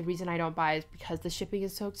 but the reason I don't buy is because the shipping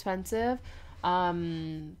is so expensive.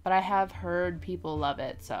 But I have heard people love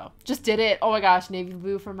it, so just did it. Oh my gosh, navy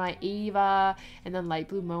blue for my Ava, and then light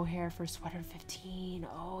blue mohair for sweater 15.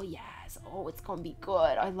 Oh yes. Oh, it's gonna be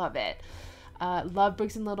good. I love it. Love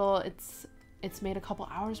Briggs & Little. It's made a couple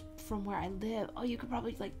hours from where I live. Oh, you could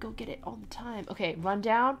probably like go get it all the time. Okay,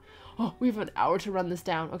 rundown. Oh, we have an hour to run this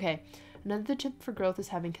down. Okay, another tip for growth is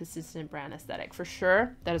having consistent brand aesthetic. For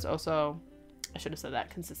sure, that is also, I should have said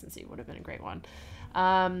that, consistency would have been a great one.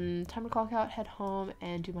 Time to clock out, head home,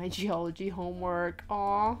 and do my geology homework.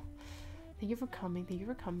 Aw, thank you for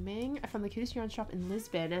coming. I found the cutest yarn shop in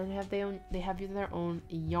Lisbon, and they have their own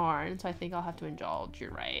yarn, so I think I'll have to indulge.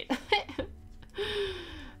 You're right.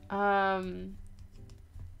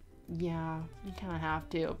 Yeah, you kind of have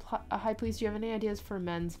to. Hi, please, do you have any ideas for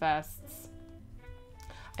men's vests?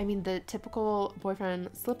 I mean, the typical boyfriend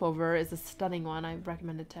slipover is a stunning one. I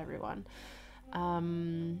recommend it to everyone.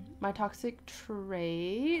 My toxic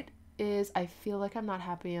trait is I feel like I'm not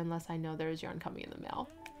happy unless I know there's yarn coming in the mail.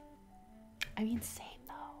 I mean, same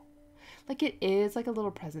though. Like, it is like a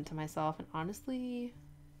little present to myself, and honestly,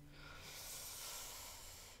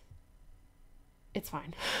 it's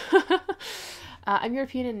fine. I'm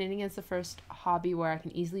European, and knitting is the first hobby where I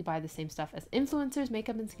can easily buy the same stuff as influencers.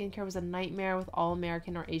 Makeup and skincare was a nightmare with all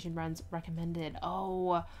American or Asian brands recommended.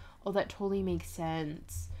 Oh, that totally makes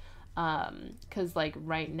sense. Because like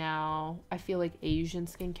right now I feel like Asian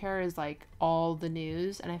skincare is like all the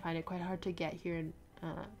news, and I find it quite hard to get here in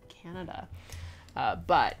Canada.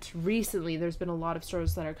 But recently there's been a lot of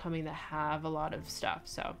stores that are coming that have a lot of stuff,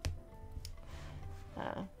 so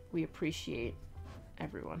we appreciate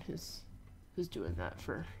everyone who's doing that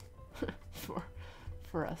for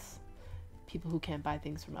for us people who can't buy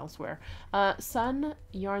things from elsewhere. Sun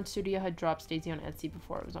Yarn Studio had dropped Daisy on Etsy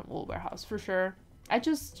before it was on Wool Warehouse for sure. I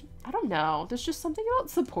don't know, there's just something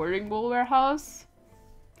about supporting Wool Warehouse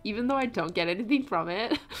even though I don't get anything from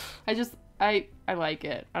it. I like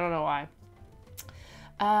it. I don't know why.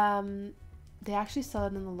 They actually sell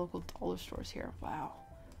it in the local dollar stores here. Wow.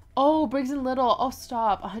 Oh, Briggs & Little. Oh,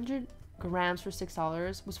 stop. 100 grams for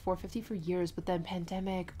 $6 was $4.50 for years, but then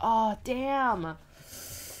pandemic. Oh, damn.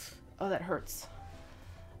 Oh, that hurts.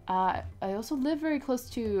 I also live very close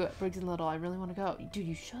to Briggs & Little. I really want to go. Dude,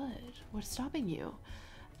 you should. What's stopping you?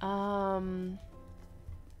 I'm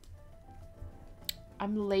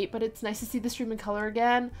late, but it's nice to see the stream in color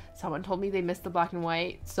again. Someone told me they missed the black and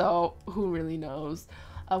white, so who really knows?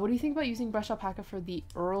 What do you think about using brush alpaca for the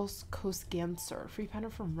Earl's Coast Ganser? Free pattern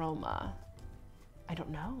from Roma. I don't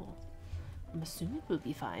know. I'm assuming it will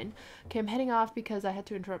be fine. Okay, I'm heading off because I had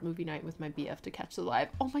to interrupt movie night with my BF to catch the live.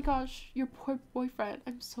 Oh my gosh, your poor boyfriend.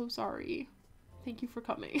 I'm so sorry. Thank you for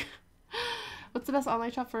coming. What's the best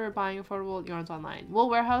online shop for buying affordable yarns online? Wool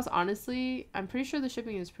Warehouse, honestly, I'm pretty sure the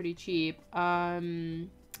shipping is pretty cheap. I'm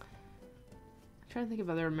trying to think of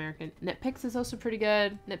other American. KnitPicks is also pretty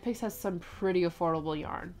good. KnitPicks has some pretty affordable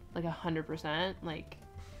yarn, like 100%. Like,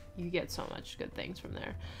 you get so much good things from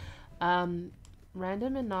there.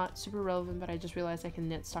 Random and not super relevant, but I just realized I can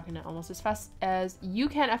knit stockinette almost as fast as you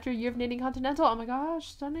can after a year of knitting continental. Oh my gosh,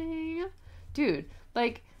 stunning. Dude,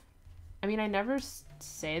 like, I mean, I never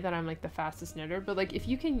say that I'm like the fastest knitter, but like if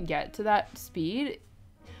you can get to that speed,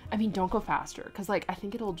 I mean, don't go faster, because like I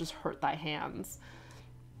think it'll just hurt thy hands.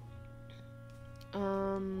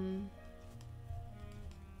 TBH,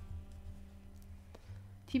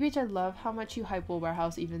 I love how much you hype Wool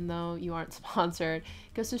Warehouse even though you aren't sponsored.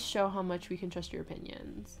 It goes to show how much we can trust your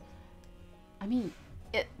opinions. I mean,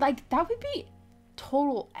 it, like, that would be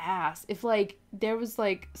total ass if, like, there was,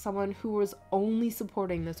 like, someone who was only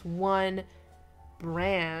supporting this one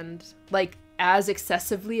brand, like, as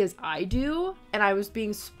excessively as I do, and I was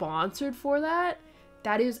being sponsored for that.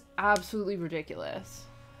 That is absolutely ridiculous.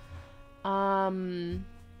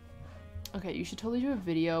 Okay, you should totally do a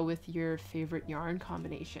video with your favorite yarn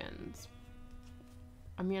combinations.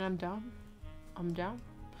 I mean, I'm down. I'm down.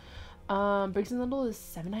 Briggs & Little is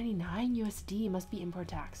 $7.99 USD. Must be import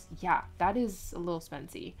tax. Yeah, that is a little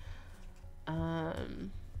spency. The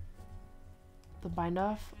bind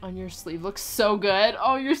off on your sleeve looks so good.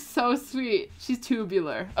 Oh, you're so sweet. She's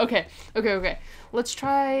tubular. Okay. Let's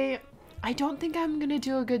try. I don't think I'm gonna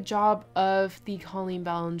do a good job of the Colleen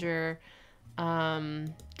Ballinger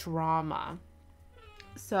drama.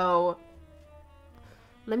 So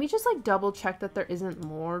let me just like double check that there isn't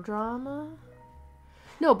more drama.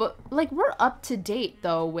 No, but like we're up to date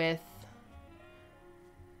though with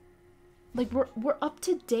like we're up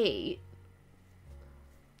to date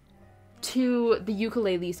to the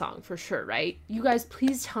ukulele song for sure, right? You guys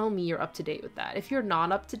please tell me you're up to date with that. If you're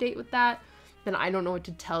not up to date with that, then I don't know what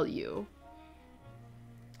to tell you.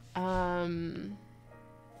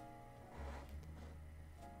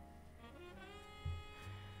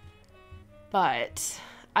 But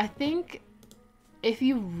I think if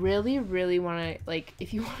you really want to, like,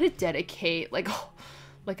 if you want to dedicate like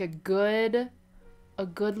a good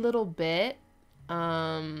little bit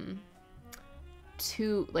to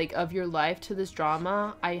like of your life to this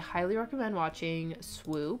drama, I highly recommend watching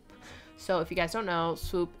Swoop. So if you guys don't know,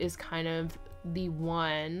 Swoop is kind of the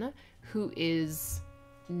one who is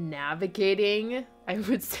navigating, I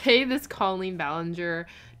would say, this Colleen Ballinger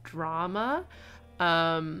drama,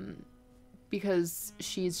 because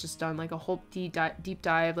she's just done like a whole deep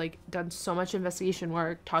dive, like done so much investigation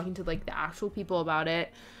work, talking to like the actual people about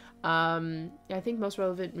it. I think most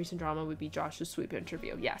relevant recent drama would be Josh's Swoop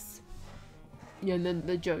interview. Yes. Yeah, and then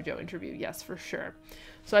the JoJo interview. Yes, for sure.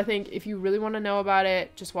 So I think if you really want to know about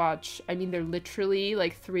it, just watch. I mean, they're literally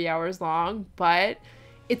like 3 hours long, but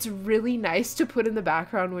it's really nice to put in the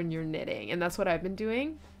background when you're knitting, and that's what I've been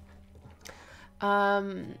doing.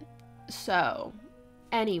 So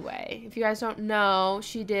anyway, if you guys don't know,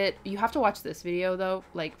 you have to watch this video though,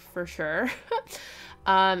 like for sure.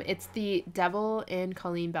 It's the Devil in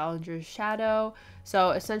Colleen Ballinger's Shadow. So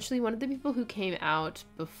essentially one of the people who came out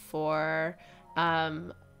before,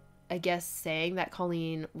 I guess saying that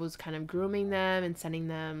Colleen was kind of grooming them and sending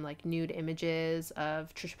them like nude images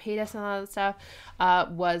of Trisha Paytas and all that stuff,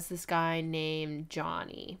 was this guy named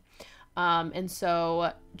Johnny. And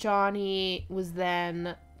so Johnny was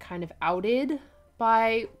then kind of outed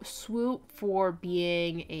by Swoop for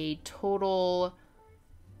being a total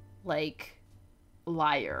like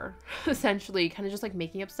liar, essentially, kind of just like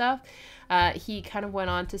making up stuff. He kind of went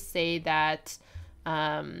on to say that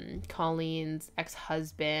Colleen's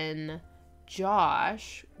ex-husband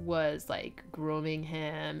Josh was like grooming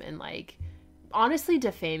him and like honestly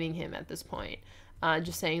defaming him at this point,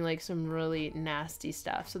 just saying like some really nasty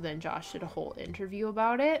stuff. So then Josh did a whole interview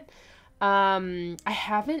about it. I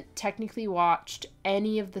haven't technically watched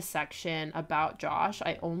any of the section about Josh.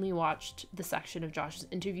 I only watched the section of Josh's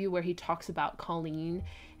interview where he talks about Colleen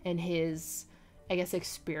and his, I guess,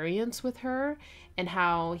 experience with her, and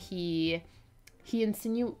how he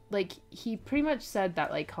pretty much said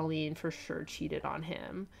that like Colleen for sure cheated on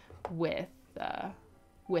him with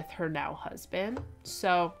her now husband.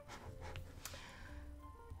 So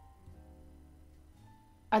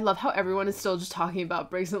I love how everyone is still just talking about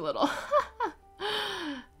Briggs & Little.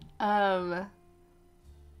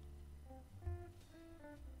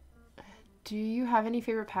 Do you have any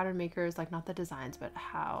favorite pattern makers? Like, not the designs, but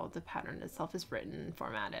how the pattern itself is written and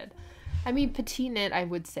formatted. I mean, Petite Knit, I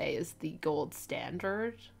would say, is the gold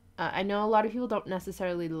standard. I know a lot of people don't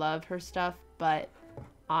necessarily love her stuff, but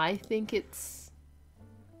I think it's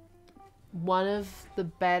one of the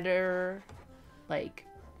better, like,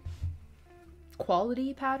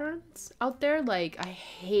 quality patterns out there. Like, I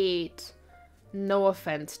hate, no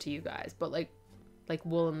offense to you guys, but like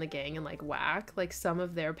Wool and the Gang and like Whack, like some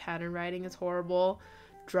of their pattern writing is horrible.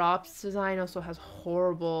 Drops Design also has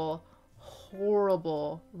horrible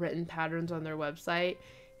written patterns on their website.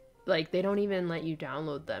 Like, they don't even let you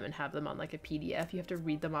download them and have them on like a PDF. You have to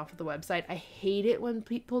read them off of the website. I hate it when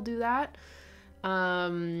people do that.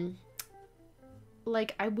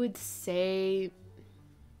 Like, I would say,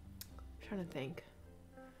 I'm trying to think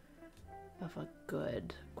of a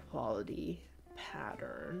good quality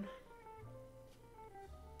pattern.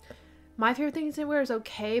 My favorite things knitwear is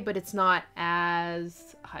okay, but it's not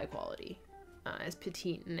as high quality as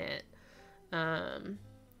petite knit.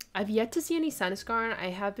 I've yet to see any Senescarn. I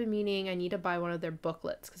have been meaning I need to buy one of their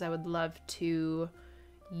booklets because I would love to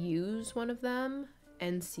use one of them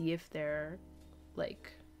and see if they're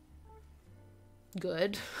like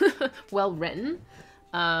good, well written.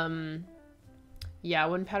 Yeah,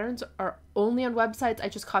 when patterns are only on websites, I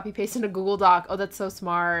just copy paste in a Google Doc. Oh, that's so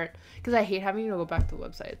smart. Because I hate having to go back to the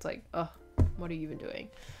website. It's like, oh, what are you even doing?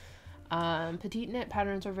 Petite knit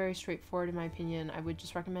patterns are very straightforward in my opinion. I would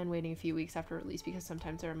just recommend waiting a few weeks after release because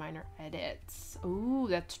sometimes there are minor edits. Ooh,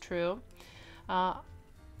 that's true. The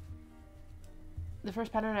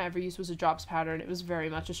first pattern I ever used was a drops pattern. It was very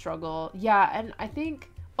much a struggle. Yeah, and I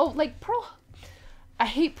think, oh, like Pearl, I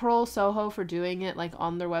hate Pearl Soho for doing it like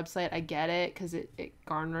on their website. I get it because it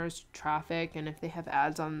garners traffic, and if they have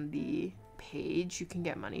ads on the page, you can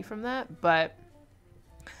get money from that. But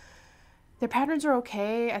their patterns are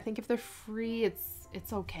okay. I think if they're free, it's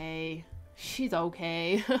okay. She's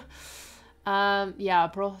okay. Yeah,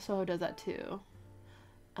 Pearl Soho does that too.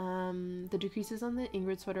 The decreases on the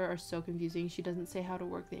Ingrid sweater are so confusing. She doesn't say how to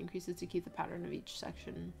work the increases to keep the pattern of each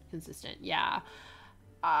section consistent. Yeah.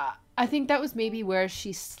 I think that was maybe where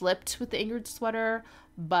she slipped with the Ingrid sweater,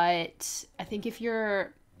 but I think if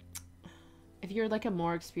you're like a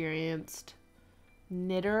more experienced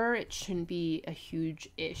knitter, it shouldn't be a huge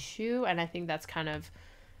issue. And I think that's kind of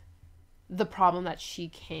the problem that she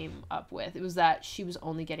came up with. It was that she was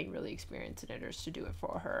only getting really experienced knitters to do it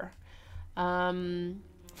for her.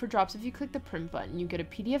 For drops, if you click the print button, you get a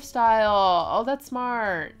PDF style. Oh, that's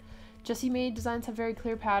smart. Jessie May designs have very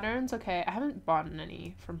clear patterns. Okay, I haven't bought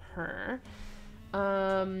any from her.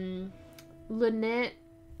 Lynn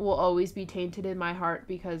will always be tainted in my heart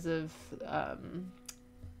because of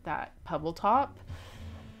that pebble top.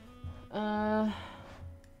 I'm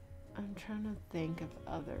trying to think of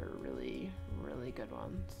other really, really good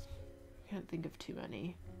ones. Can't think of too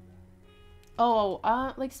many. Oh,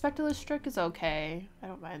 like Spectacles Strick is okay. I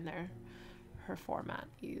don't mind her format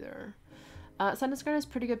either. Senescarn has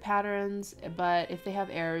pretty good patterns, but if they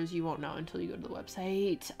have errors, you won't know until you go to the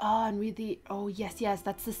website. Oh, and read the... Oh, yes.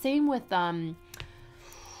 That's the same with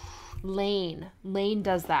Lane. Lane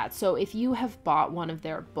does that. So if you have bought one of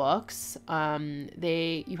their books,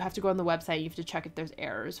 you have to go on the website. You have to check if there's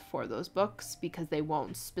errors for those books because they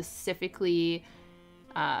won't specifically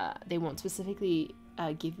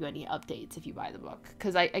give you any updates if you buy the book.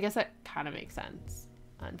 Because I guess that kind of makes sense,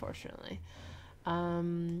 unfortunately.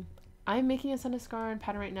 I'm making a Senescarn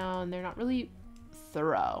pattern right now, and they're not really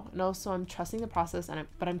thorough. And also, I'm trusting the process,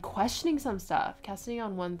 but I'm questioning some stuff. Casting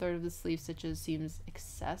on 1/3 of the sleeve stitches seems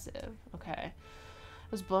excessive. Okay. I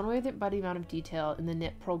was blown away by the amount of detail in the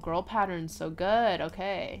Knit Pearl Girl pattern. So good.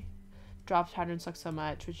 Okay. Drops pattern sucks so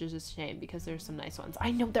much, which is a shame because there's some nice ones. I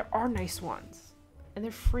know there are nice ones, and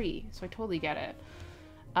they're free, so I totally get it.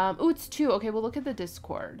 Oh, it's 2. Okay, we'll look at the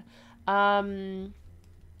Discord.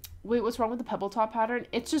 Wait, what's wrong with the pebble top pattern?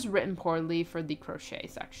 It's just written poorly for the crochet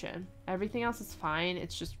section. Everything else is fine.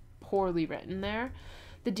 It's just poorly written there.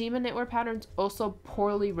 The Demon Knitwear pattern's also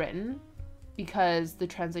poorly written because the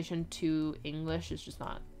translation to English is just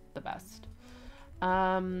not the best.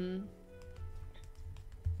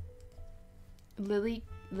 Lily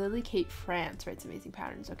Kate France writes amazing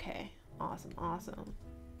patterns. Okay, awesome.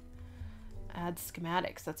 Add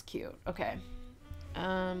schematics. That's cute. Okay.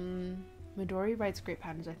 Midori writes great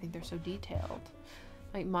patterns. I think they're so detailed.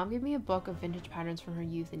 Like, mom gave me a book of vintage patterns from her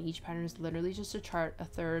youth, and each pattern is literally just a chart, a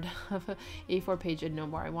third of a A4 page and no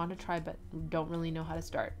more. I want to try, but don't really know how to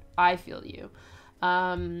start. I feel you.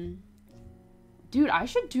 Dude, I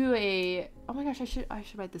should do a... Oh my gosh, I should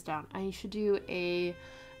write this down. I should do a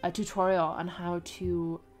tutorial on how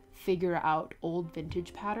to figure out old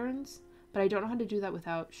vintage patterns, but I don't know how to do that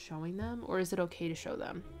without showing them, or is it okay to show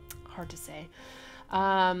them? Hard to say.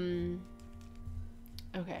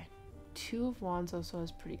 Okay. 2 of Wands also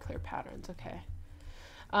has pretty clear patterns. Okay.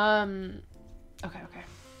 Okay.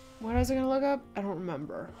 What was I gonna look up? I don't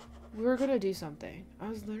remember. We were gonna do something. I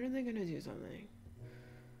was literally gonna do something.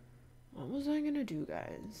 What was I gonna do,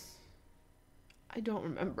 guys? I don't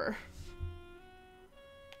remember.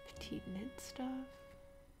 Petite knit stuff?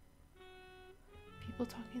 People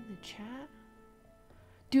talking in the chat?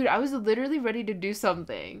 Dude, I was literally ready to do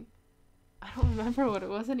something. I don't remember what it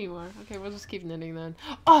was anymore. Okay, we'll just keep knitting then.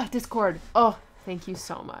 Oh, Discord. Oh, thank you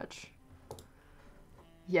so much.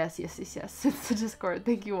 Yes. It's the Discord.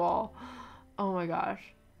 Thank you all. Oh my gosh.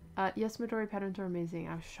 Yes, Midori patterns are amazing.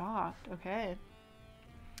 I was shocked. Okay.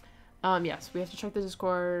 Yes, we have to check the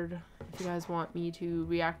Discord if you guys want me to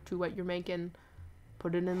react to what you're making.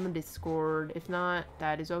 put it in the Discord. If not,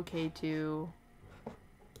 that is okay too.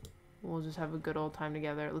 We'll just have a good old time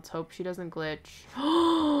together. Let's hope she doesn't glitch.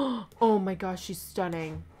 Oh my gosh, she's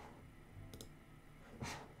stunning.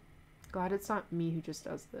 Glad it's not me who just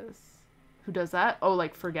does this. Who does that? Oh,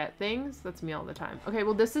 like forget things? That's me all the time. Okay,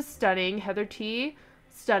 well this is stunning. Heather T,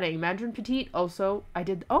 stunning. Mandarin Petite, also.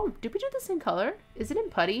 Oh, did we do the same color? Is it in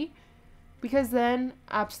putty? Because then,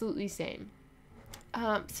 absolutely same.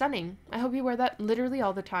 Stunning. I hope you wear that literally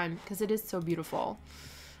all the time because it is so beautiful.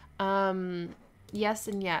 Yes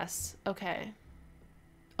and yes. Okay.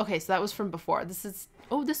 Okay, so that was from before. This is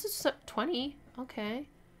 20. Okay.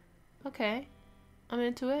 Okay. I'm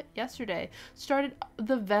into it. Yesterday. Started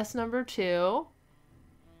the vest number 2.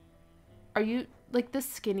 Are you like the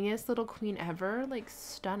skinniest little queen ever? Like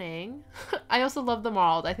stunning. I also love the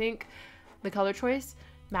marled. I think the color choice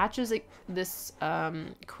matches like this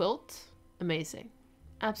quilt. Amazing.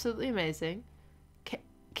 Absolutely amazing. How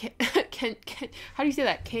do you say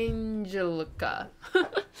that? Kangelica.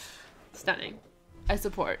 Stunning. I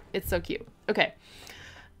support. It's so cute. Okay.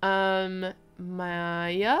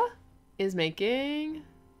 Maya is making...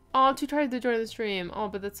 Oh, I'm too tired to join the stream. Oh,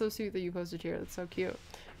 but that's so sweet that you posted here. That's so cute.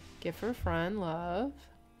 Gift for a friend. Love.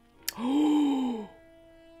 Oh!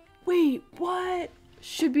 Wait, what?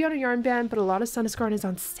 Should be on a yarn band, but a lot of Sunscarn is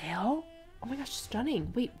on sale? Oh my gosh,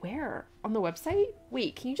 stunning. Wait, where? On the website?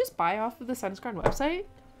 Wait, can you just buy off of the Sunscarn website?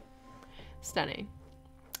 Stunning.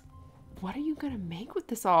 What are you gonna make with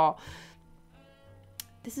this all?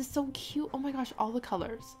 This is so cute. Oh my gosh, all the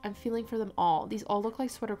colors. I'm feeling for them all. These all look like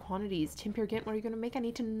sweater quantities. Tim Pure Gint, what are you gonna make? I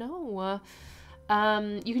need to know.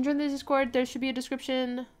 You can join the Discord. There should be a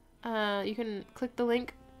description. You can click the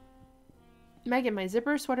link. Megan, my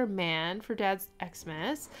zipper sweater man for Dad's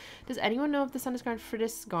Xmas. Does anyone know if the Sunscarn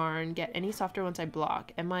Fritis Garn get any softer once I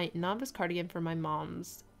block? And my novice cardigan for my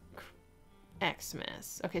mom's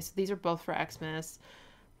Xmas. Okay, so these are both for Xmas.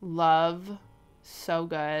 Love. So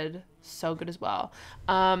good. So good as well.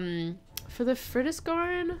 For the Fritis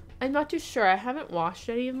Garn, I'm not too sure. I haven't washed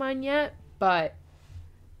any of mine yet, but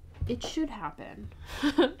it should happen.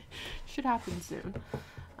 Should happen soon.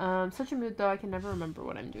 Such a mood though, I can never remember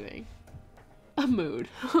what I'm doing. A mood.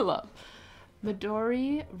 Love.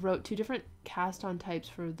 Midori wrote 2 different cast-on types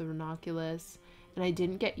for the Ranunculus, and I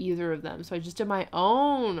didn't get either of them, so I just did my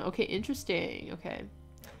own. Okay, interesting. Okay.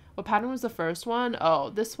 What pattern was the first one? Oh,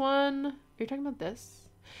 this one. Are you talking about this?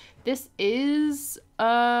 This is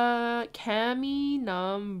cami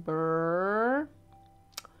number...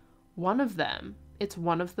 one of them. It's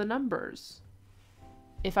one of the numbers.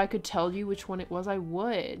 If I could tell you which one it was, I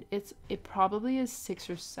would. It probably is 6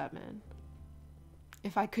 or 7.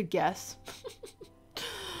 If I could guess.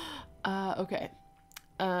 Okay.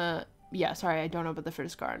 Yeah, sorry, I don't know about the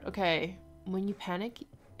Fritis Garn. Okay. When you panic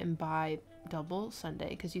and buy double Sunday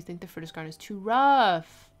because you think the Fritis Garn is too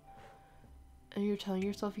rough. And you're telling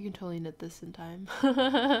yourself you can totally knit this in time.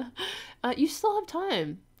 You still have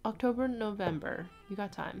time. October, November. You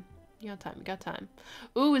got time. You got time. You got time.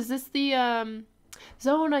 Ooh, is this the,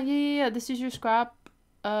 Zona? Yeah. This is your scrap,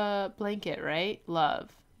 blanket, right? Love.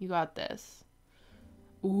 You got this.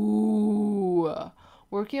 Ooh,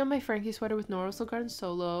 working on my Frankie sweater with Nora Silk Garden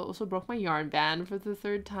solo. Also broke my yarn band for the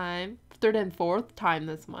third and fourth time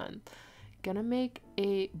this month. Gonna make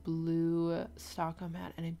a blue stocking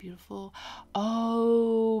mat and a beautiful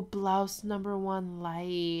blouse number 1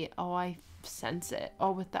 light. Oh, I sense it.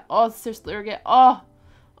 Oh, with that. Oh, seriously,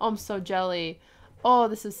 I'm so jelly. Oh,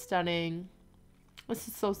 this is stunning. This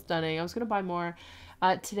is so stunning. I was gonna buy more.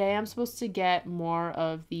 Today I'm supposed to get more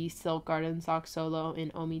of the Silk Garden sock solo in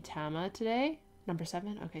Omitama today. Number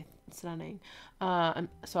 7. Okay, stunning.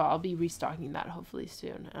 So I'll be restocking that hopefully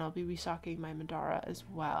soon, and I'll be restocking my Madara as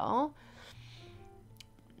well.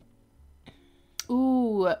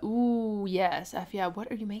 Ooh, yes. F yeah.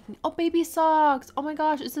 What are you making? Oh, baby socks. Oh my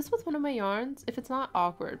gosh, is this with one of my yarns? If it's not,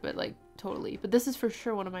 awkward, but like totally. But this is for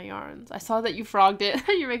sure one of my yarns. I saw that you frogged it.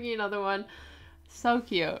 You're making another one. So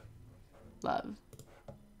cute. Love.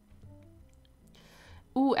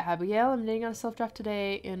 Ooh, Abigail, I'm knitting on a self-draft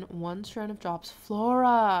today in 1 strand of Drops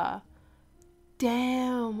Flora.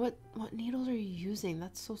 Damn, what needles are you using?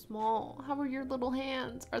 That's so small. How are your little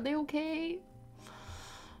hands? Are they okay?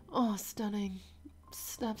 Oh, stunning.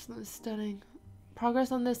 Absolutely stunning.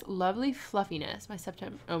 Progress on this lovely fluffiness. My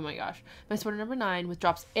September, oh my gosh. My sweater number 9 with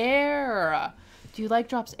Drops Air. Do you like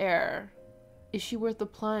Drops Air? Is she worth the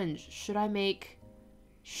plunge? Should I make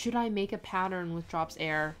a pattern with Drops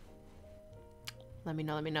Air? Let me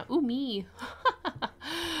know. Ooh, me.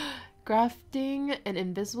 Grafting an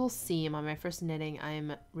invisible seam on my first knitting.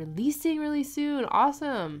 I'm releasing really soon.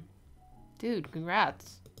 Awesome. Dude,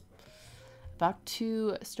 congrats. About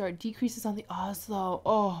to start decreases on the Oslo.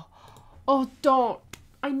 Oh, don't.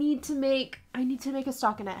 I need to make a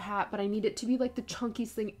stockinette hat, but I need it to be like the chunkiest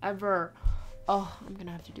thing ever. Oh, I'm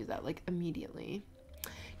gonna have to do that like immediately.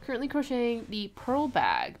 Currently crocheting the pearl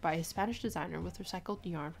bag by a Spanish designer with recycled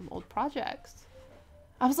yarn from old projects.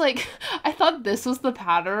 I was like, I thought this was the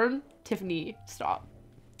pattern. Tiffany, stop.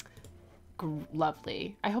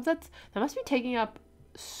 Lovely. I hope that must be taking up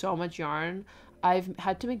so much yarn. I've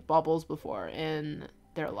had to make bubbles before and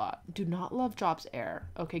they're a lot. Do not love drops air.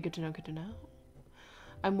 Okay, good to know, good to know.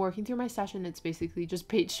 I'm working through my stash and it's basically just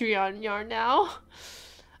Patreon yarn now.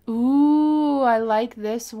 Ooh, I like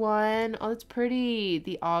this one. Oh, that's pretty.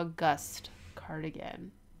 The August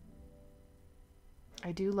cardigan.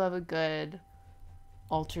 I do love a good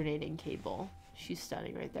alternating cable. She's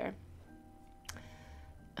stunning right there.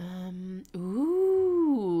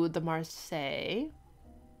 Ooh, the Marseille.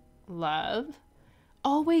 Love.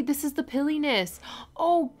 Oh, wait, this is the pilliness.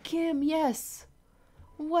 Oh, Kim, yes.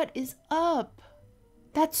 What is up?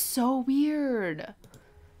 That's so weird.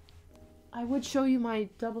 I would show you my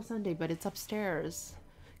double Sunday, but it's upstairs.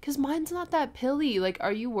 Because mine's not that pilly. Like,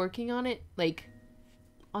 are you working on it, like,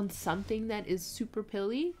 on something that is super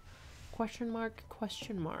pilly? Question mark,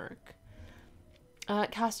 question mark.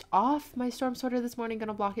 Cast off my storm sweater this morning.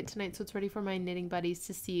 Gonna block it tonight so it's ready for my knitting buddies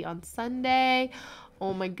to see on Sunday.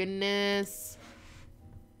 Oh my goodness.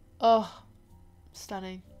 Oh,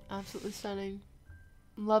 stunning. Absolutely stunning.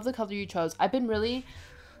 Love the color you chose. I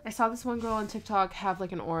saw this one girl on TikTok have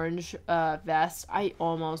like an orange vest. I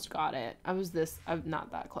almost got it. I'm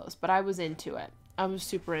not that close, but I was into it. I was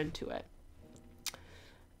super into it.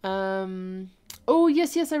 Oh,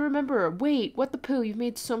 yes, I remember. Wait, what the poo? You've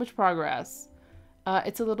made so much progress.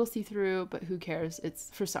 It's a little see-through, but who cares?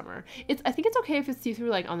 It's for summer. I think it's okay if it's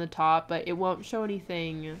see-through like on the top, but it won't show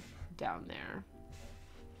anything down there.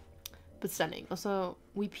 But stunning. Also,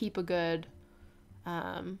 we peep a good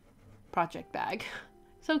project bag.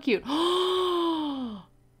 So cute.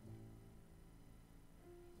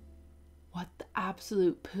 What the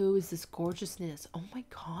absolute poo is this gorgeousness? Oh my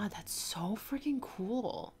god, that's so freaking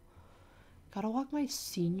cool. Gotta walk my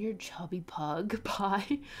senior chubby pug.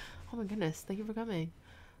 Bye. Oh my goodness, thank you for coming.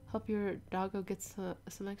 Hope your doggo gets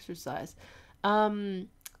some exercise.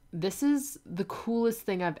 This is the coolest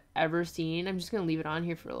thing I've ever seen. I'm just gonna leave it on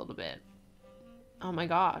here for a little bit. Oh my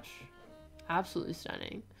gosh. Absolutely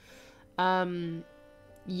stunning.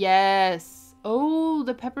 Yes. Oh,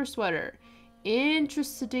 the pepper sweater.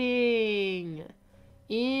 Interesting.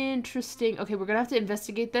 Okay, we're gonna have to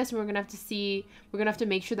investigate this and we're gonna have to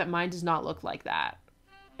make sure that mine does not look like that.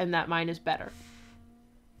 And that mine is better.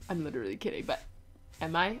 I'm literally kidding, but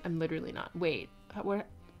am I? I'm literally not. Wait,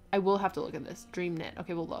 I will have to look at this. Dream knit.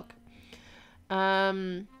 Okay, we'll look.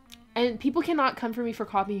 And people cannot come for me for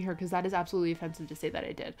copying her because that is absolutely offensive to say that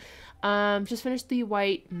I did. Just finished the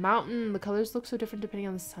white mountain. The colors look so different depending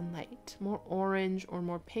on the sunlight. More orange or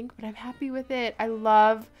more pink, but I'm happy with it. I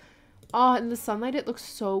love, in the sunlight it looks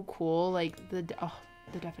so cool. Like the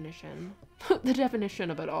definition. The definition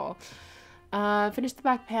of it all. Finished the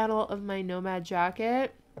back panel of my Nomad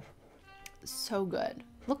jacket. So good.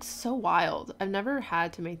 Looks so wild. I've never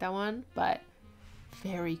had to make that one, but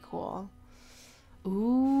very cool.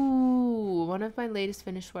 Ooh, one of my latest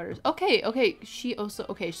finished sweaters. Okay.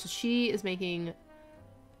 So she is making.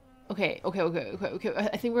 Okay. I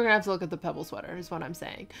think we're gonna have to look at the pebble sweater. Is what I'm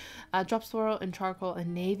saying. Drop swirl and charcoal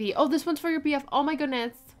and navy. Oh, this one's for your BF. Oh my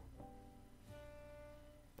goodness.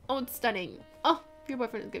 Oh, it's stunning. Oh, your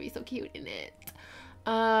boyfriend is gonna be so cute in it.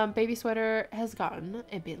 Baby sweater has gotten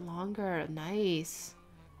a bit longer. Nice.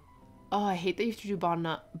 Oh, I hate that you have to do bottom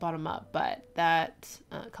up, but that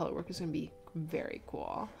color work is gonna be very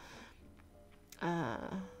cool.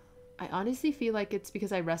 I honestly feel like it's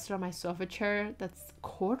because I rested on my sofa chair. That's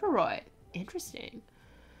corduroy. Interesting.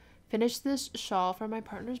 Finished this shawl for my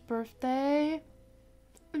partner's birthday.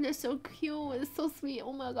 And it's so cute. It's so sweet.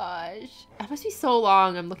 Oh my gosh. It must be so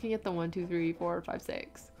long. I'm looking at the 1, 2, 3, 4, 5,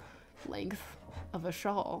 6 length of a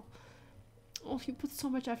shawl. Oh, you put so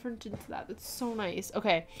much effort into that. That's so nice.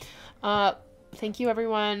 Okay. Thank you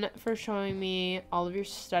everyone for showing me all of your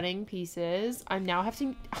stunning pieces. We're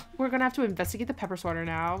gonna have to investigate the pepper sweater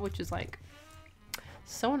now, which is like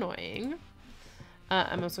so annoying.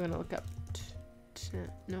 I'm also gonna look up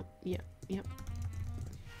yep.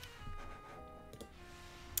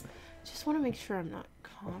 Just want to make sure I'm not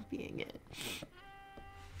copying it.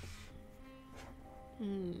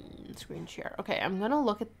 Screen share. Okay, I'm gonna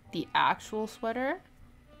look at the actual sweater.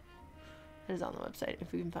 It is on the website.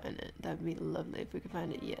 If we can find it, that would be lovely. If we could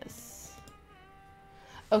find it, yes.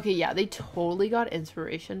 Okay, yeah, they totally got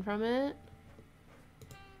inspiration from it.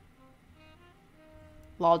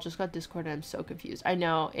 Lol, just got Discord and I'm so confused. I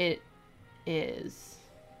know, it is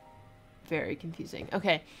very confusing.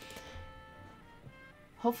 Okay.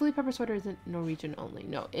 Hopefully pepper sweater isn't Norwegian only.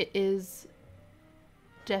 No, it is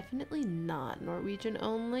definitely not Norwegian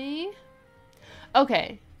only.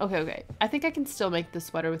 Okay. Okay. I think I can still make the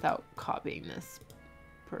sweater without copying this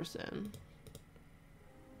person.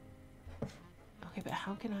 Okay, but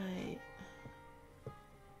how can I...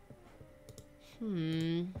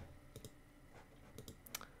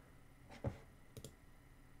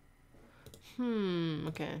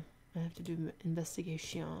 Okay. I have to do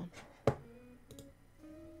investigation.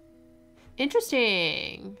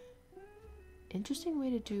 Interesting. Interesting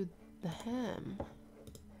way to do the hem.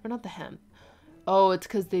 Or not the hem. Oh, it's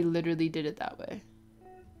because they literally did it that way.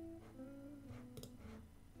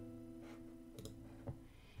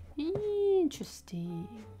 Interesting.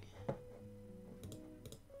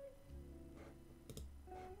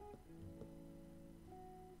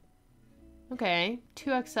 Okay,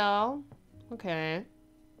 2XL. Okay.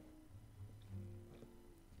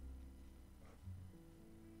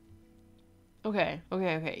 Okay.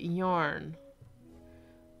 Yarn.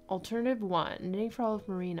 Alternative 1. Knitting for olive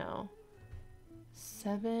merino.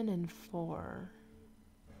 7 and 4.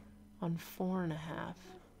 On 4.5.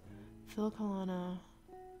 Filicolana.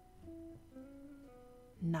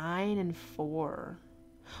 9 and 4.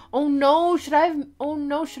 Oh no, should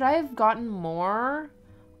I have gotten more?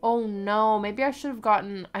 Oh no, maybe I should have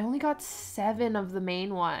gotten... I only got 7 of the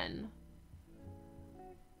main one.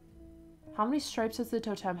 How many stripes does the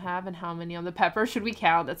totem have and how many on the pepper? Should we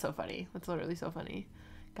count? That's so funny. That's literally so funny.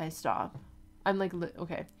 Guys, stop. I'm like...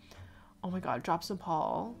 Okay. Oh my god, drops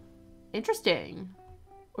Nepal. Interesting.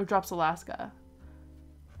 Or drops Alaska.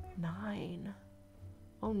 9.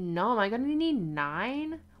 Oh no, am I gonna need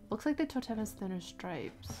 9? Looks like the totem has thinner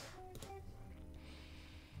stripes.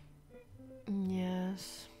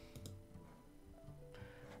 Yes.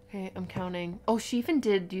 Okay, I'm counting. Oh, she even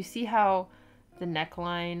did. Do you see how the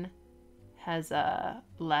neckline has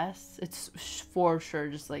less? It's for sure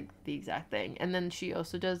just like the exact thing. And then she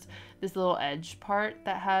also does this little edge part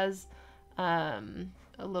that has a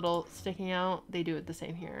little sticking out. They do it the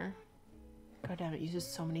same here. God damn, it uses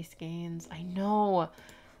so many skeins. I know.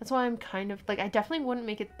 That's why I'm kind of like, I definitely wouldn't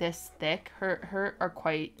make it this thick. Her are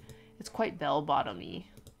quite, it's quite bell bottomy.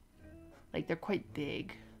 Like they're quite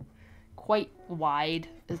big. Quite wide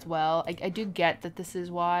as well. I do get that this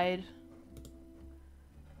is wide.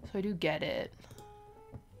 So I do get it.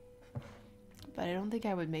 But I don't think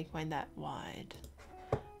I would make mine that wide.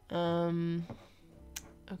 Okay.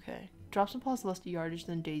 Drops and paws less yardage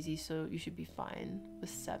than Daisy, so you should be fine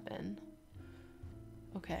with 7.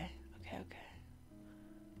 Okay.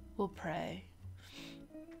 We'll pray.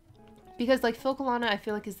 Because like Filicolana I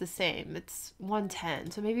feel like is the same. It's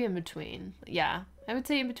 110, so maybe in between. Yeah. I would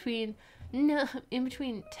say in between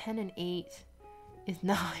 10 and 8 is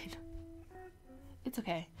 9. It's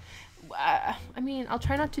okay. I mean, I'll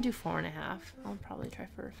try not to do 4.5. I'll probably try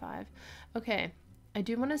for 5. Okay. I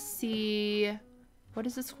do want to see... What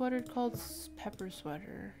is this sweater called? Pepper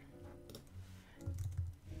sweater.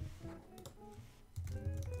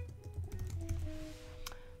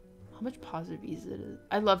 How much positive ease it is.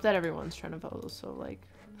 I love that everyone's trying to also like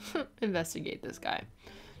investigate this guy.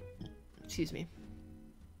 Excuse me.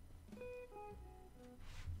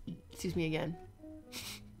 Excuse me again.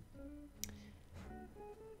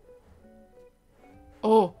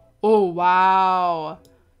 Oh, wow.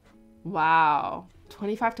 Wow.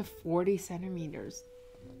 25 to 40 centimeters.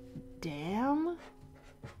 Damn.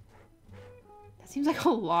 That seems like a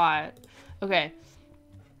lot. Okay.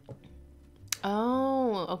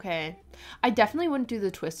 Oh, okay. I definitely wouldn't do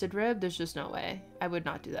the twisted rib. There's just no way. I would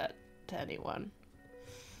not do that to anyone.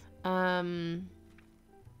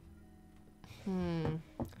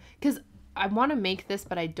 Because I want to make this,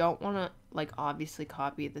 but I don't want to, like, obviously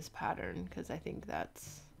copy this pattern, because I think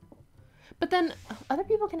that's... But then other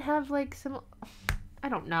people can have, like, some... I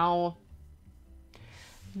don't know.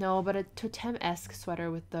 No, but a totem-esque sweater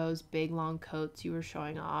with those big, long coats you were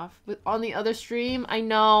showing off on the other stream. I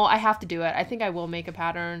know. I have to do it. I think I will make a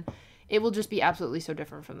pattern. It will just be absolutely so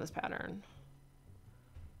different from this pattern.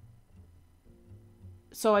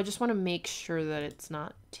 So I just want to make sure that it's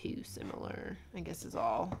not too similar, I guess is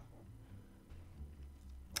all.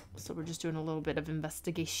 So we're just doing a little bit of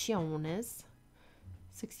investigaciones.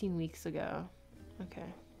 16 weeks ago.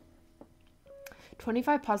 Okay.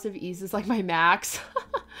 25 positive ease is like my max.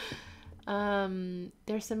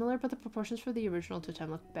 They're similar, but the proportions for the original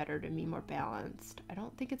totem look better to me, more balanced. I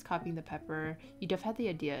don't think it's copying the pepper. You'd have had the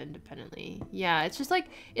idea independently. Yeah, it's just like,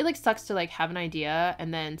 it like sucks to like have an idea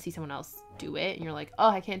and then see someone else do it and you're like, oh,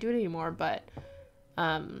 I can't do it anymore, but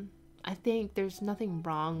I think there's nothing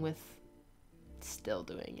wrong with still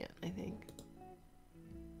doing it. I think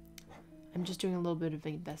I'm just doing a little bit of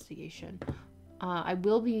investigation. I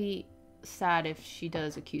will be sad if she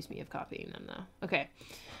does accuse me of copying them though. Okay.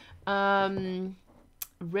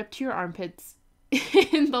 Ripped your armpits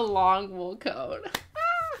in the long wool coat.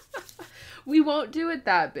 We won't do it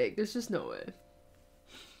that big. There's just no way.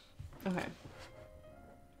 Okay.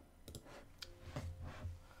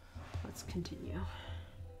 Let's continue.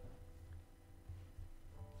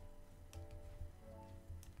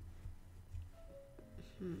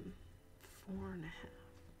 Four and a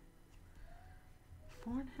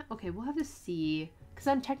half. Okay, we'll have to see. Because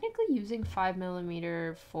I'm technically using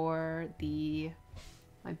 5mm for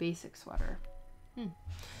my basic sweater.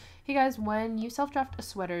 Hey guys, when you self-draft a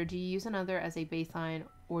sweater, do you use another as a baseline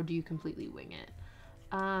or do you completely wing it?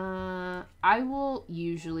 I will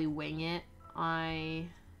usually wing it.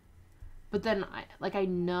 But then I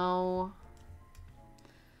know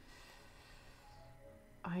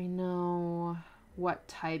what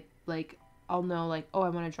type, like I'll know like, oh, I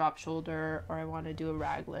want to drop shoulder or I want to do a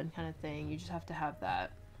raglan kind of thing. You just have to have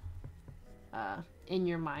that in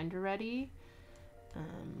your mind already.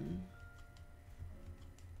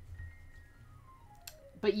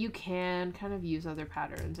 But you can kind of use other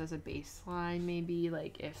patterns as a baseline, maybe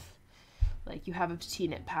like if like you have a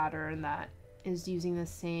T-knit pattern that is using the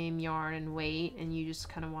same yarn and weight and you just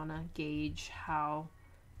kind of want to gauge how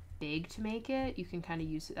big to make it, you can kind of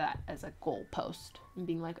use that as a goal post and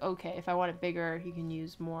being like, okay, if I want it bigger, you can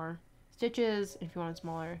use more stitches. If you want it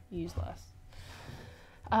smaller, use less.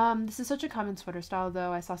 This is such a common sweater style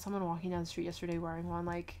though. I saw someone walking down the street yesterday wearing one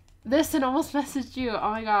like this and almost messaged you.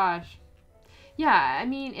 Oh my gosh. Yeah, I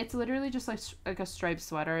mean, it's literally just like a striped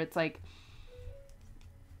sweater. It's like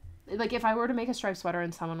if I were to make a striped sweater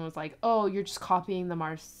and someone was like, oh, you're just copying the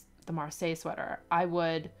Marseille sweater, I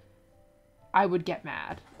would get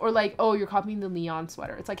mad. Or like, oh, you're copying the Leon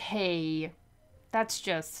sweater. It's like, hey, that's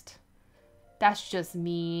just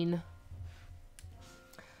mean.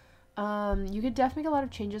 You could definitely make a lot of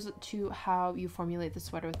changes to how you formulate the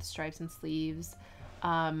sweater with the stripes and sleeves.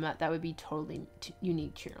 That would be totally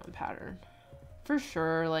unique to your own pattern. For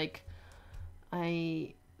sure.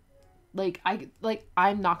 I'm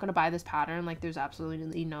not gonna buy this pattern. Like, there's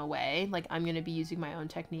absolutely no way. Like, I'm gonna be using my own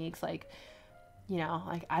techniques. Like, you know,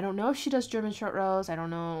 like, I don't know if she does German short rows. I don't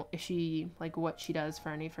know if she, like, what she does for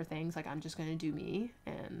any of her things. Like, I'm just gonna do me,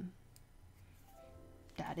 and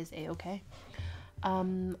that is a-okay.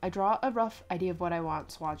 I draw a rough idea of what I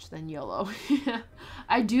want, swatch, then YOLO.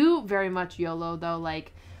 I do very much YOLO, though.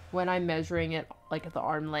 Like, when I'm measuring it, like, at the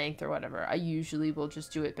arm length or whatever, I usually will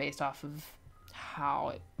just do it based off of how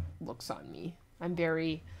it looks on me. I'm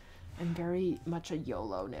very much a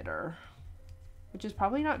YOLO knitter, which is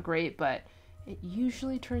probably not great, but it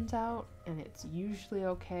usually turns out, and it's usually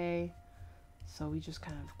okay. So we just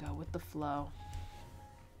kind of go with the flow.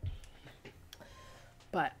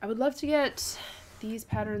 But I would love to get these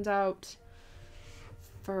patterns out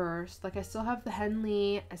first. Like, I still have the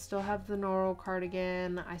Henley, I still have the Noro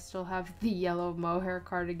cardigan, I still have the yellow mohair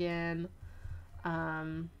cardigan.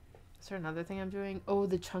 Is there another thing I'm doing? Oh,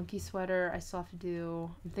 the chunky sweater I still have to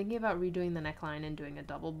do. I'm thinking about redoing the neckline and doing a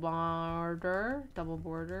double border.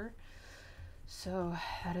 So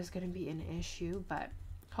that is going to be an issue, but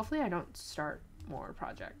hopefully I don't start more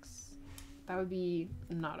projects. That would be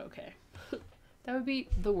not okay. That would be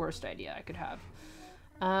the worst idea I could have.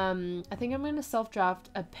 I think I'm going to self-draft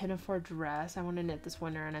a pinafore dress. I want to knit this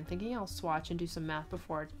winter, and I'm thinking I'll swatch and do some math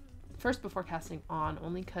before casting on,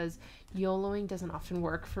 only because YOLOing doesn't often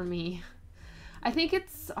work for me. I think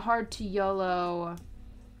it's hard to YOLO.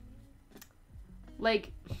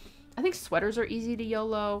 Like, I think sweaters are easy to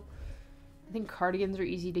YOLO. I think cardigans are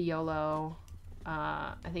easy to YOLO.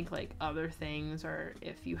 I think, like, other things are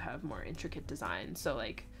if you have more intricate designs. So,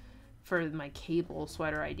 like, for my cable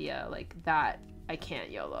sweater idea, like, that I can't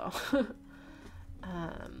YOLO.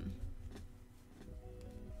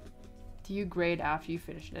 Do you grade after you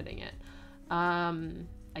finish knitting it?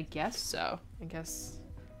 I guess so. I guess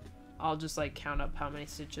I'll just, like, count up how many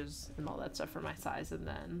stitches and all that stuff for my size and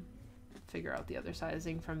then figure out the other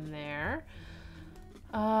sizing from there.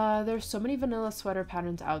 There's so many vanilla sweater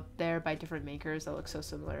patterns out there by different makers that look so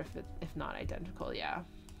similar, if not identical. Yeah.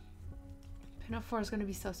 Pinafore is gonna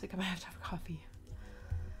be so sick. I might have to have coffee.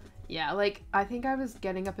 Yeah, like, I think I was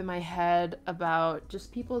getting up in my head about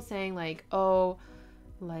just people saying, like, oh,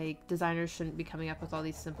 like, designers shouldn't be coming up with all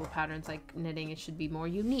these simple patterns like knitting. It should be more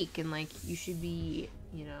unique, and, like, you should be,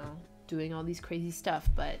 you know, doing all these crazy stuff,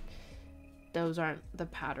 but those aren't the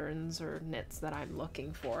patterns or knits that I'm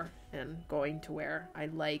looking for and going to wear. I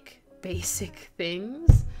like basic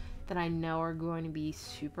things that I know are going to be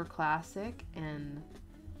super classic and,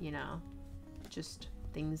 you know, just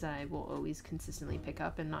things that I will always consistently pick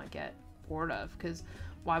up and not get bored of. Because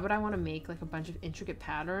why would I want to make like a bunch of intricate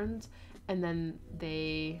patterns and then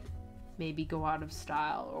they maybe go out of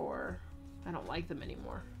style or I don't like them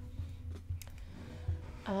anymore?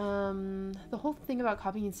 The whole thing about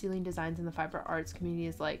copying and stealing designs in the fiber arts community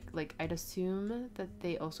is like I'd assume that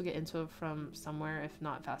they also get into it from somewhere, if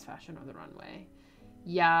not fast fashion or the runway.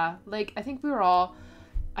 Yeah, like I think we were all,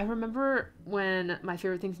 I remember when My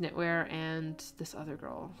Favorite Things Knitwear and this other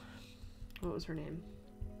girl, what was her name?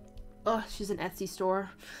 Oh, she's an Etsy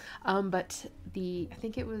store. But I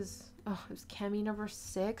think it was Cami number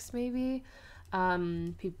 6 maybe.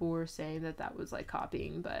 People were saying that was like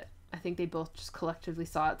copying, but I think they both just collectively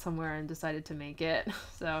saw it somewhere and decided to make it.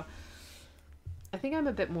 So I think I'm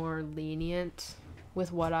a bit more lenient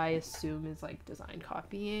with what I assume is like design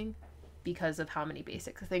copying because of how many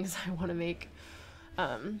basic things I want to make.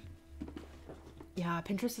 Yeah,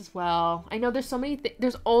 Pinterest as well. I know there's so many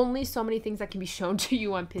there's only so many things that can be shown to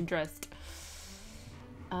you on Pinterest.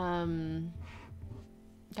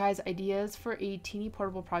 Guys, ideas for a teeny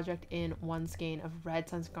portable project in one skein of red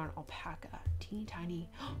sunscarf alpaca. Teeny tiny.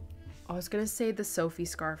 I was gonna say the Sophie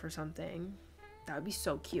scarf or something. That would be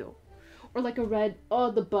so cute. Or like a red,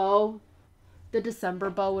 the bow. The December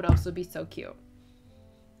bow would also be so cute.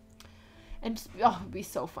 And just, it would be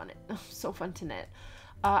so fun. So fun to knit.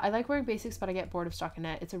 I like wearing basics, but I get bored of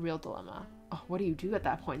stockinette. It's a real dilemma. Oh, what do you do at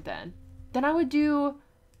that point then? Then I would do,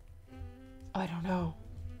 I don't know,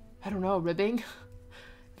 ribbing.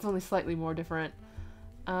 It's only slightly more different.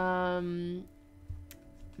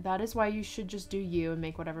 That is why you should just do you and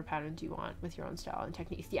make whatever patterns you want with your own style and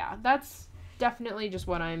techniques. Yeah, that's definitely just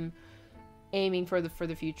what I'm aiming for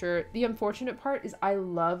the future. The unfortunate part is I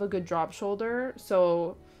love a good drop shoulder,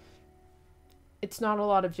 so it's not a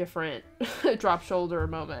lot of different drop shoulder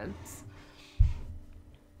moments.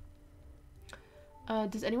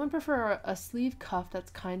 Does anyone prefer a sleeve cuff that's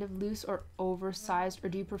kind of loose or oversized, or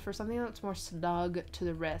do you prefer something that's more snug to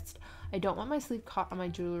the wrist? I don't want my sleeve caught on my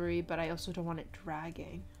jewelry, but I also don't want it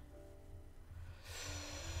dragging.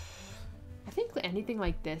 I think anything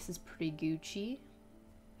like this is pretty Gucci.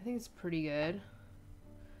 I think it's pretty good.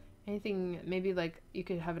 Anything, maybe like you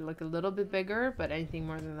could have it like a little bit bigger, but anything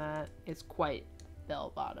more than that is quite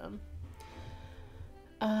bell bottom.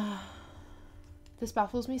 This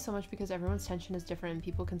baffles me so much because everyone's tension is different and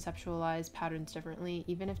people conceptualize patterns differently.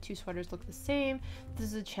 Even if two sweaters look the same,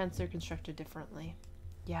 there's a chance they're constructed differently.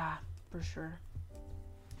 Yeah, for sure.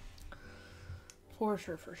 For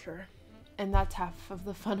sure. And that's half of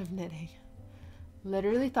the fun of knitting.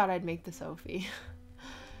 Literally thought I'd make the Sophie.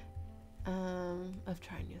 Of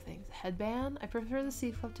trying new things. Headband. I prefer the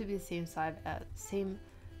sleeve cuff to be the same size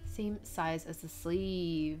as the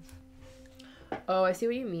sleeve. Oh, I see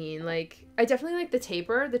what you mean. Like, I definitely like the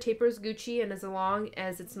taper. The taper is Gucci, and as long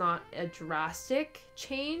as it's not a drastic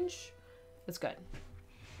change, it's good.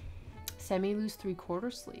 Semi-loose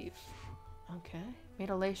 3/4 sleeve. Okay.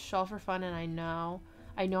 Made a lace shawl for fun, and I know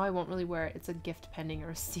I won't really wear it. It's a gift pending a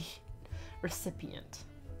recipient.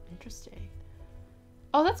 Interesting.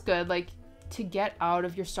 Oh, that's good. Like, to get out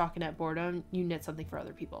of your stockinette boredom, you knit something for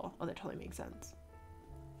other people. Oh, that totally makes sense.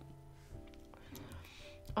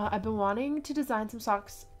 I've been wanting to design some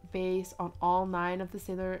socks based on all 9 of the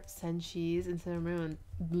Sailor Senshis in Sailor Moon.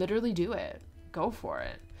 Literally do it. Go for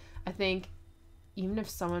it. I think even if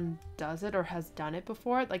someone does it or has done it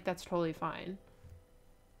before, like, that's totally fine.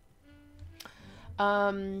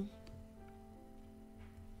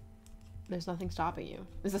 There's nothing stopping you,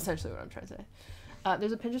 is essentially what I'm trying to say.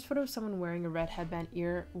 There's a Pinterest photo of someone wearing a red headband,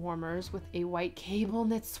 ear warmers with a white cable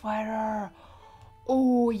knit sweater.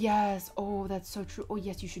 Oh, yes. Oh, that's so true. Oh,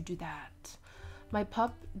 yes, you should do that. My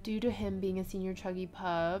pup, due to him being a senior chuggy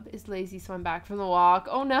pup, is lazy, so I'm back from the walk.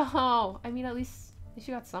 Oh, no. I mean, at least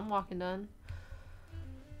you got some walking done.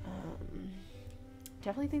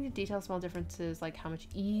 Definitely think the detail small differences, like how much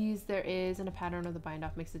ease there is in a pattern or the bind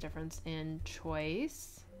off, makes a difference in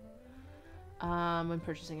choice when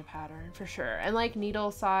purchasing a pattern, for sure. And like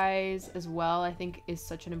needle size as well, I think is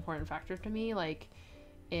such an important factor to me. Like,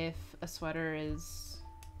 if a sweater is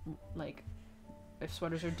like, if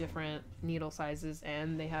sweaters are different needle sizes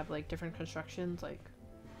and they have like different constructions, like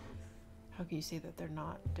how can you say that they're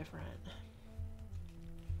not different?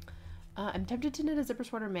 I'm tempted to knit a zipper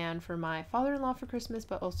sweater man for my father-in-law for Christmas,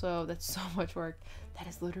 but also that's so much work. That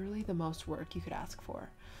is literally the most work you could ask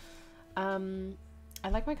for. I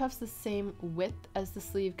like my cuffs the same width as the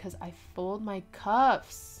sleeve because I fold my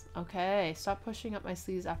cuffs. Okay, stop pushing up my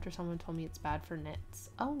sleeves after someone told me it's bad for knits.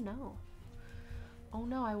 Oh no. Oh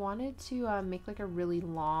no, I wanted to make like a really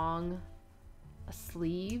long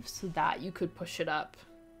sleeve so that you could push it up.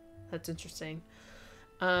 That's interesting.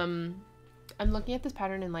 I'm looking at this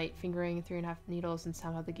pattern in light, fingering 3.5 needles, and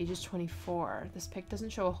somehow the gauge is 24. This pic doesn't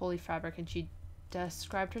show a holy fabric, and she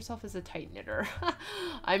described herself as a tight knitter.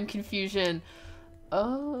 I'm confusion.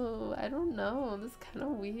 Oh, I don't know. That's kind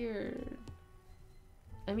of weird.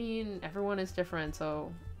 I mean, everyone is different,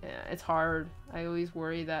 so yeah, it's hard. I always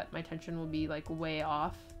worry that my tension will be like way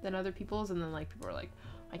off than other people's, and then like people are like,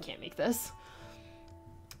 I can't make this.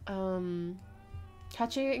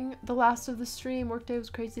 Catching the last of the stream. Workday was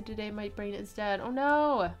crazy today. My brain is dead. Oh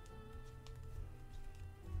no!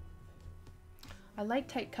 I like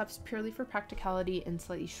tight cuffs purely for practicality and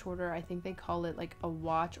slightly shorter. I think they call it like a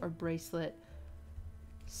watch or bracelet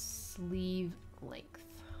sleeve length.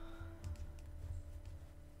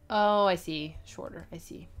 Oh, I see. Shorter. I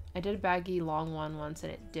see. I did a baggy long one once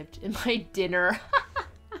and it dipped in my dinner.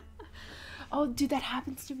 Oh, dude, that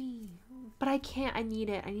happens to me. But I can't. I need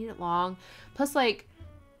it. I need it long. Plus, like,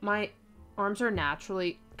 my arms are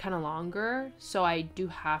naturally kind of longer, so I do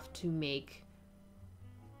have to make,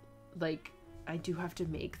 like,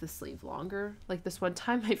 the sleeve longer. Like, this one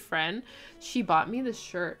time, my friend, she bought me this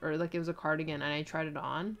shirt, or, like, it was a cardigan, and I tried it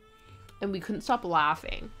on, and we couldn't stop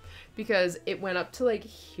laughing because it went up to, like,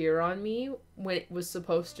 here on me when it was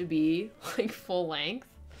supposed to be, like, full length.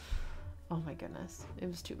 Oh, my goodness. It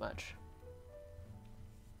was too much.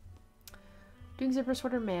 Doing zipper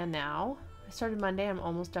sweater man now. I started Monday. I'm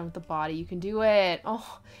almost done with the body. You can do it.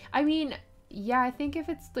 Oh, I mean, yeah, I think if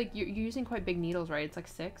it's like you're using quite big needles, right? It's like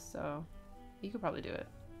 6, so you could probably do it.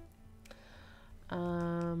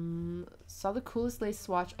 Saw the coolest lace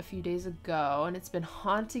swatch a few days ago, and it's been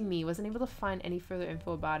haunting me. Wasn't able to find any further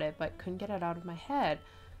info about it, but couldn't get it out of my head.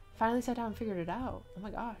 Finally sat down and figured it out. Oh my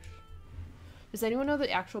gosh. Does anyone know the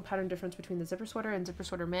actual pattern difference between the zipper sweater and zipper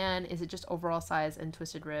sweater man? Is it just overall size and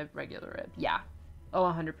twisted rib, regular rib? Yeah. Oh,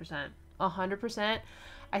 100%. 100%.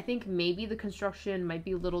 I think maybe the construction might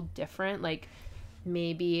be a little different. Like,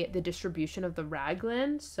 maybe the distribution of the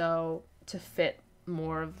raglan, so to fit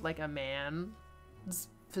more of, like, a man's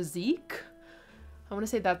physique. I want to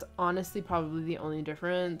say that's honestly probably the only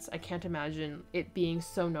difference. I can't imagine it being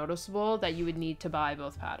so noticeable that you would need to buy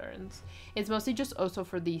both patterns. It's mostly just also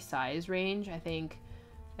for the size range. I think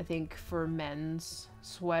for men's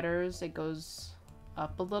sweaters it goes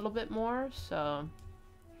up a little bit more, so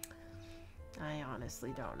I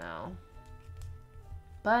honestly don't know.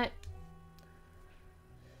 But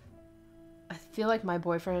I feel like my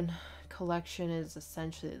boyfriend collection is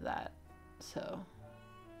essentially that, so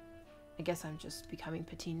I guess I'm just becoming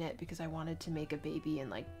petite knit because I wanted to make a baby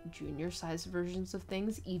in like junior size versions of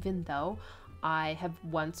things, even though I have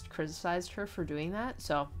once criticized her for doing that.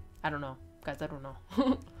 So I don't know, guys, I don't know.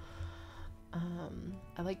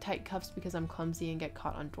 I like tight cuffs because I'm clumsy and get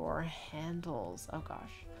caught on door handles. Oh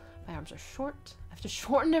gosh, my arms are short. I have to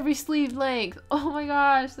shorten every sleeve length. Oh my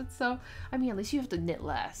gosh, that's so, I mean, at least you have to knit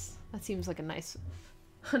less. That seems like a nice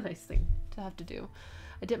thing to have to do.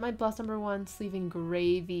 I did my blouse number 1 sleeve in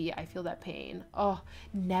gravy. I feel that pain. Oh,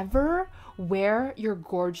 never wear your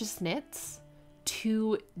gorgeous knits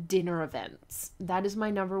to dinner events. That is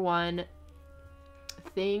my number 1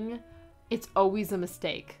 thing. It's always a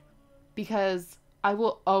mistake because I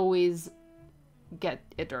will always get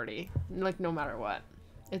it dirty, like no matter what.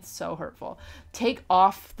 It's so hurtful. Take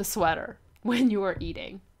off the sweater when you are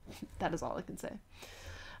eating. That is all I can say.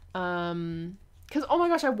 Cause oh my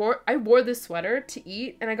gosh, I wore this sweater to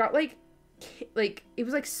eat, and I got like it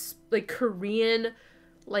was like Korean,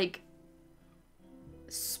 like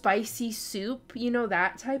spicy soup, you know,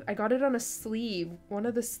 that type. I got it on a sleeve, one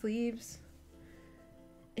of the sleeves.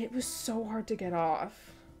 It was so hard to get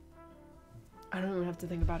off. I don't even have to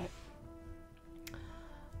think about it.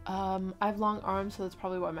 I have long arms, so that's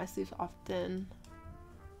probably why my sleeves often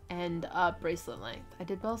end up bracelet length. I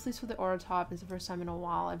did bell sleeves for the Aura top. It's the first time in a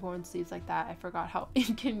while I've worn sleeves like that. I forgot how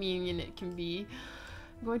inconvenient it can be.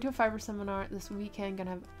 I'm going to a fiber seminar this weekend. Gonna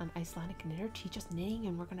have an Icelandic knitter teach us knitting,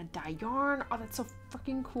 and we're gonna dye yarn. Oh, that's so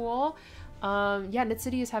freaking cool. Yeah, Knit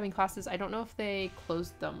City is having classes. I don't know if they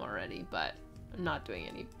closed them already, but I'm not doing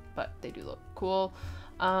any, but they do look cool.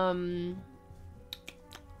 I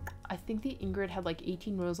think the Ingrid had like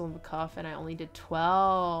 18 rows on the cuff, and I only did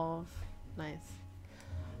 12. Nice.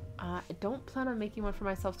 I don't plan on making one for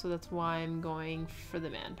myself, so that's why I'm going for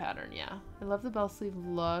the man pattern. Yeah, I love the bell sleeve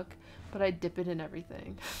look, but I dip it in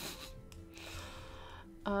everything.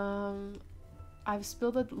 I've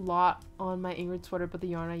spilled a lot on my Ingrid sweater, but the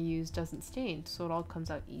yarn I use doesn't stain, so it all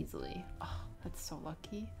comes out easily. Oh, that's so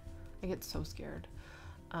lucky. I get so scared.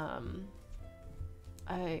 I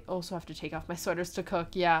I also have to take off my sweaters to cook.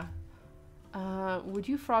 Yeah. Would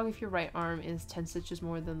you frog if your right arm is 10 stitches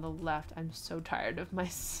more than the left? I'm so tired of my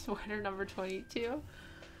sweater number 22.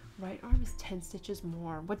 Right arm is 10 stitches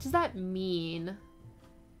more. What does that mean?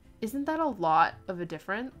 Isn't that a lot of a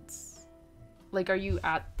difference? Like, are you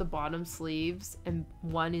at the bottom sleeves and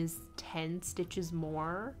one is 10 stitches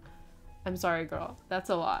more? I'm sorry, girl. That's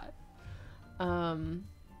a lot.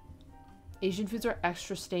 Asian foods are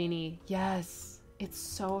extra stainy. Yes. It's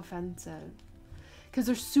so offensive. Because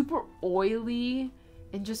they're super oily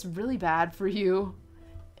and just really bad for you.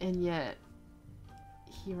 And yet,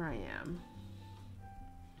 here I am.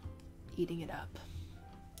 Eating it up.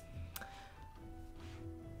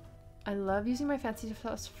 I love using my fancy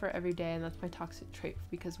stuff for every day, and that's my toxic trait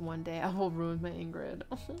because one day I will ruin my Ingrid.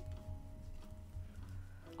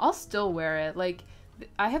 I'll still wear it. Like,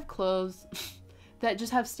 I have clothes that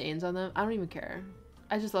just have stains on them. I don't even care.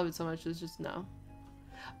 I just love it so much. It's just no.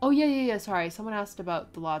 Oh, yeah. Sorry. Someone asked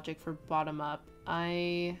about the logic for bottom up.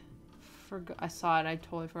 I forgot. I saw it. I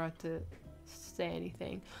totally forgot to say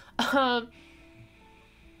anything. I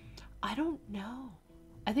don't know.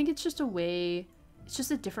 I think it's just a way. It's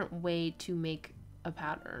just a different way to make a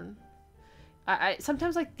pattern. I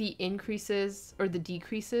sometimes like the increases or the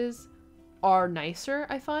decreases are nicer,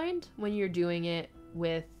 I find, when you're doing it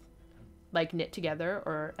with like knit together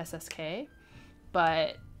or SSK,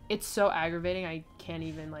 but it's so aggravating I can't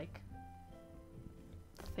even like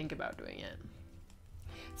think about doing it.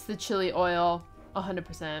 It's the chili oil,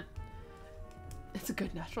 100%. It's a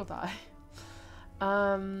good natural dye.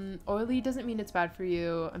 Oily doesn't mean it's bad for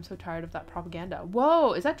you. I'm so tired of that propaganda.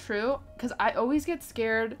 Whoa, is that true? Because I always get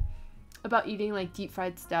scared about eating like deep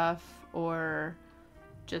fried stuff or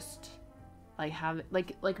just like have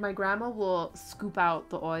like my grandma will scoop out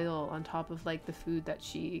the oil on top of like the food that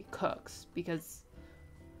she cooks because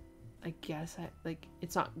I guess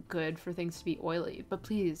it's not good for things to be oily, but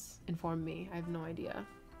please inform me. I have no idea.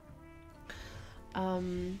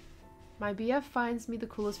 My BF finds me the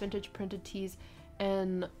coolest vintage printed tees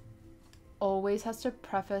and always has to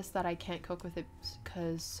preface that I can't cook with it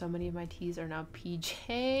because so many of my tees are now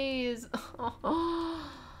PJs.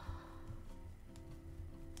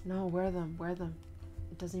 No, wear them.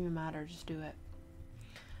 It doesn't even matter. Just do it.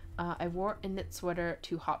 I wore a knit sweater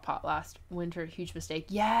to Hot Pot last winter. Huge mistake.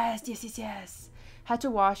 Yes. Had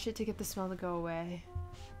to wash it to get the smell to go away.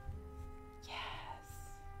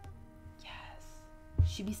 Yes.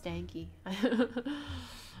 She be stanky.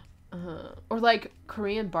 Or like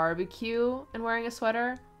Korean barbecue and wearing a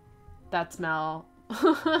sweater. That smell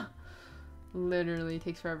literally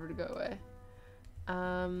takes forever to go away.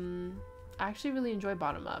 I actually really enjoy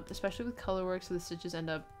bottom up, especially with color work so the stitches end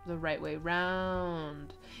up the right way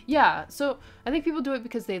round. Yeah, so I think people do it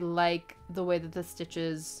because they like the way that the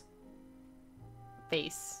stitches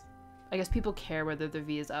face. I guess people care whether the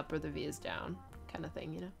V is up or the V is down kind of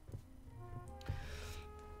thing, you know?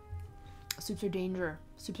 Soups are danger.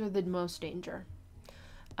 Soups are the most danger.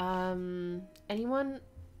 Anyone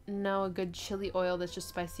know a good chili oil that's just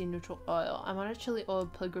spicy and neutral oil? I'm on a chili oil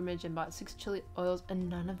pilgrimage and bought 6 chili oils and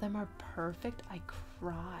none of them are perfect. I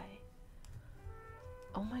cry.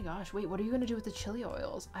 Oh my gosh, wait, what are you gonna do with the chili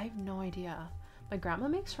oils? I have no idea. My grandma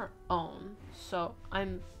makes her own, so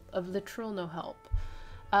I'm of literal no help.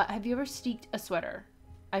 Have you ever steeked a sweater?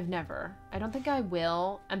 I've never. I don't think I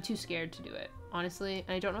will. I'm too scared to do it, honestly,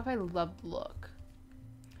 and I don't know if I love the look.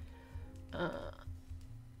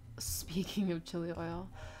 Speaking of chili oil,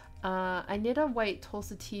 I knit a white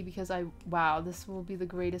Tulsa tee because wow, this will be the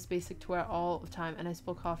greatest basic to wear all the time, and I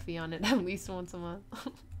spill coffee on it at least once a month.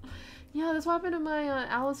 Yeah, this happened to my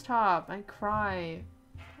Alice top. I cry.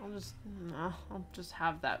 I'll just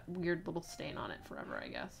have that weird little stain on it forever, I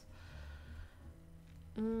guess.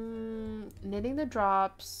 Knitting the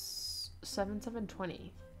drops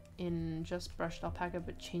 7720 in just brushed alpaca,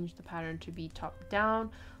 but changed the pattern to be top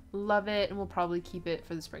down. Love it, and we'll probably keep it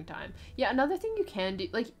for the springtime. Yeah, another thing you can do,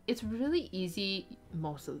 like, it's really easy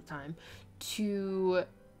most of the time to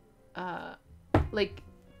like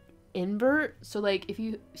invert. So like if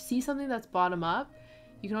you see something that's bottom up,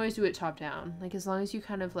 you can always do it top down, like as long as you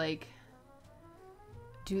kind of like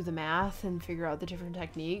do the math and figure out the different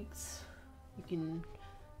techniques, you can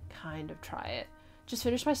kind of try it. Just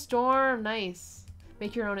finished my storm. Nice.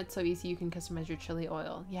 Make your own. It's so easy. You can customize your chili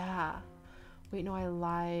oil. Yeah. Wait, no, I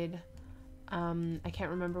lied. I can't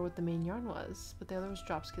remember what the main yarn was, but the other was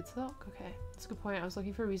drop skid silk. Okay, that's a good point. I was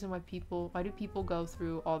looking for a reason why do people go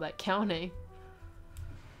through all that counting?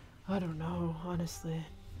 I don't know, honestly.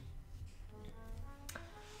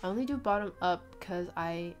 I only do bottom up because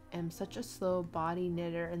I am such a slow body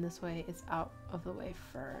knitter, and this way it's out of the way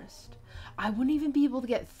first. I wouldn't even be able to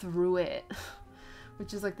get through it,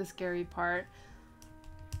 which is like the scary part.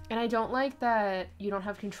 And I don't like that you don't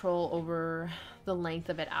have control over the length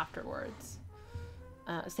of it afterwards.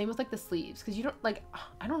 Same with like the sleeves, because you don't like,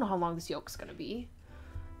 I don't know how long this yoke's gonna be.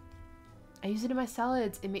 I use it in my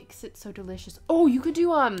salads. It makes it so delicious. Oh, you could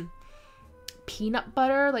do peanut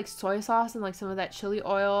butter, like soy sauce, and like some of that chili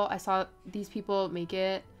oil. I saw these people make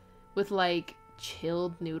it with like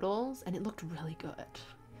chilled noodles, and it looked really good.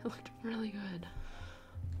 It looked really good.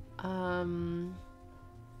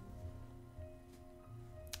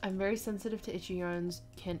 I'm very sensitive to itchy yarns.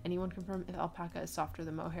 Can anyone confirm if alpaca is softer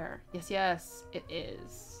than mohair? Yes, it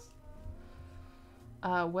is.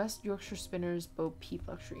 West Yorkshire Spinners Bo Peep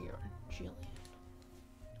Luxury Yarn. Jillian.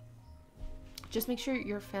 Just make sure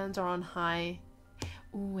your fans are on high.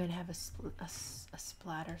 Ooh, and have a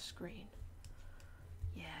splatter screen.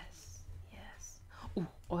 Yes. Ooh,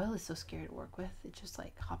 oil is so scary to work with. It just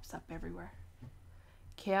like hops up everywhere.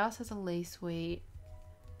 Chaos has a lace weight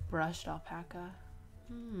brushed alpaca.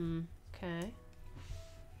 Okay.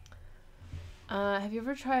 Have you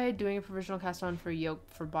ever tried doing a provisional cast on for yoke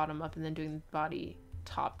for bottom up and then doing the body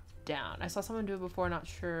top down? I saw someone do it before, not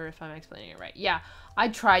sure if I'm explaining it right. Yeah, I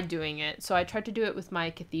tried doing it. So I tried to do it with my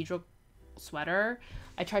cathedral sweater.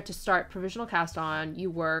 I tried to start provisional cast on.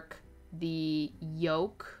 You work the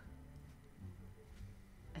yoke.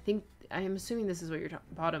 I am assuming this is what you're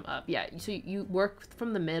talking, bottom up. Yeah, so you work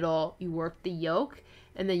from the middle, you work the yoke,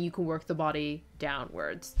 and then you can work the body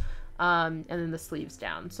downwards. And then the sleeves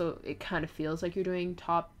down. So it kind of feels like you're doing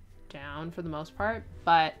top down for the most part,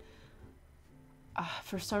 but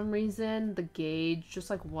for some reason the gauge just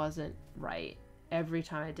like wasn't right every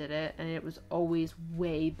time I did it, and it was always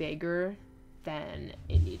way bigger than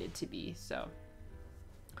it needed to be. So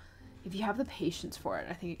if you have the patience for it,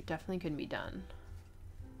 I think it definitely could be done.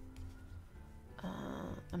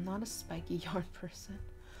 I'm not a spiky yarn person.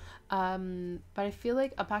 But I feel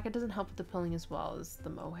like alpaca doesn't help with the pulling as well as the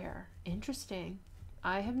mohair. Interesting.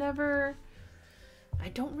 I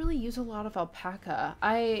don't really use a lot of alpaca.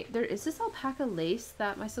 There is this alpaca lace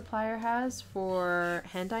that my supplier has for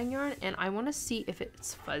hand dyeing yarn, and I want to see if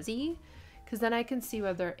it's fuzzy, because then I can see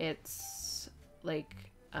whether it's like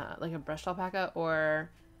a brushed alpaca or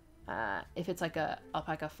if it's like a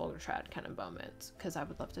alpaca full trad kind of moment, because I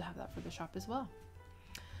would love to have that for the shop as well.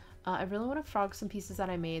 I really want to frog some pieces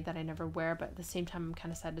that I made that I never wear, but at the same time I'm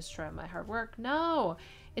kind of sad to destroy my hard work. No,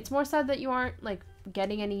 it's more sad that you aren't like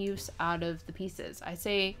getting any use out of the pieces. I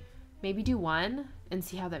say maybe do one and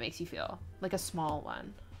see how that makes you feel, like a small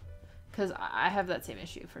one, because I have that same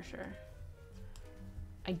issue for sure.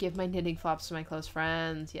 I give my knitting flops to my close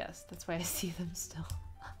friends. Yes, that's why I see them still.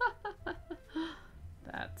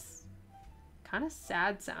 That's kind of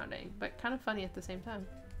sad sounding, but kind of funny at the same time.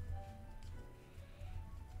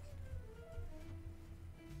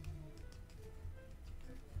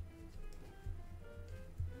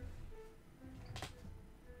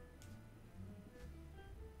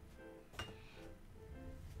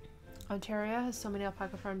 Ontario has so many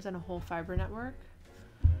alpaca farms and a whole fiber network.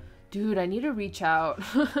 Dude, I need to reach out.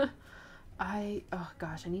 Oh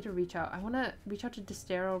gosh, I need to reach out. I want to reach out to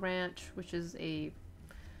Distero Ranch, which is a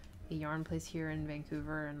yarn place here in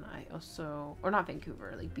Vancouver, and I also, or not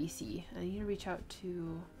Vancouver, like BC. I need to reach out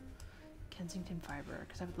to Kensington Fiber,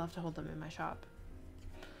 because I would love to hold them in my shop.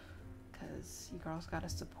 Because you girls gotta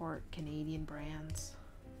support Canadian brands.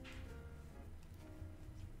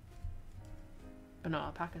 But no,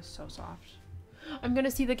 alpaca is so soft. I'm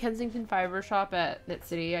gonna see the Kensington Fiber shop at Knit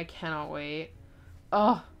City. I cannot wait.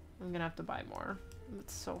 Oh, I'm gonna have to buy more.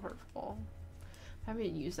 It's so hurtful. I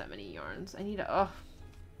haven't used that many yarns. I need to, I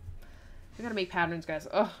gotta make patterns, guys.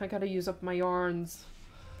 I gotta use up my yarns.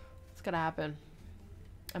 It's gonna happen.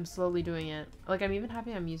 I'm slowly doing it. Like, I'm even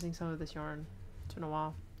happy I'm using some of this yarn. It's been a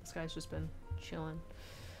while. This guy's just been chilling.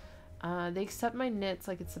 They accept my knits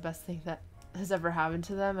like it's the best thing that has ever happened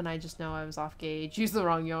to them, and I just know I was off gauge, used the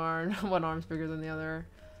wrong yarn. One arm's bigger than the other.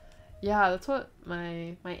 Yeah, that's what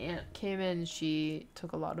my aunt came in. She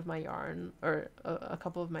took a lot of my yarn, or a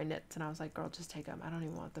couple of my knits, and I was like, girl, just take them. I don't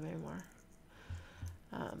even want them anymore.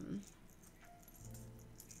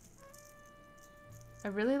 I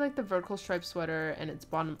really like the vertical stripe sweater, and it's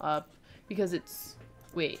bottom up because it's,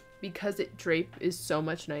 because it drape is so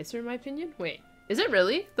much nicer in my opinion. Wait, is it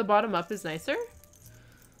really? The bottom up is nicer?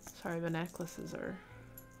 Sorry, my necklaces are...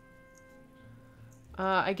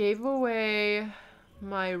 I gave away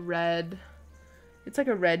my red... It's like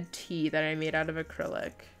a red tee that I made out of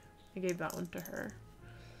acrylic. I gave that one to her.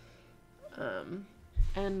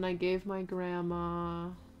 And I gave my grandma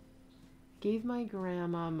Gave my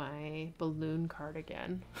grandma my balloon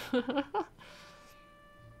cardigan.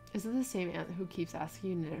 Is it the same aunt who keeps asking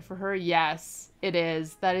you to knit it for her? Yes, it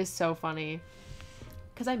is. That is so funny.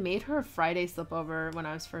 Because I made her a Friday sleepover when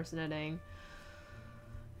I was first knitting.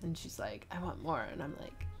 And she's like, I want more. And I'm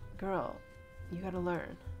like, girl, you gotta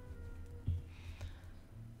learn.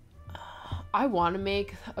 I want to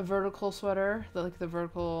make a vertical sweater, like the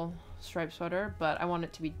vertical striped sweater, but I want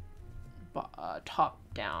it to be top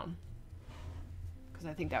down. Because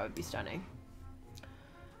I think that would be stunning.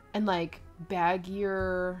 And like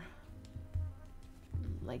baggier,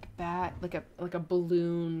 like a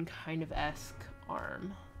balloon kind of esque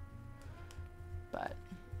arm. But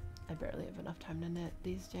I barely have enough time to knit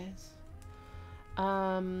these days.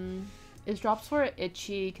 Is Drops for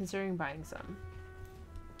itchy considering buying some?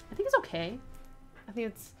 I think it's okay. I think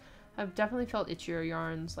it's, I've definitely felt itchier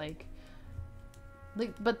yarns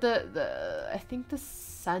but I think the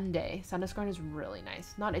Sunday yarn is really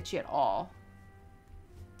nice. Not itchy at all.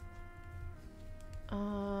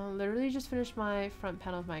 Literally just finished my front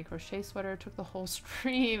panel of my crochet sweater. Took the whole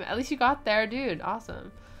stream. At least you got there, dude.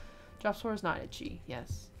 Awesome. Drops for is not itchy.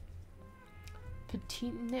 Yes.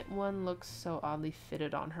 Petite knit one looks so oddly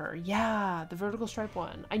fitted on her. Yeah, the vertical stripe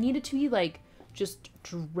one. I need it to be like just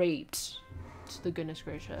draped. To the goodness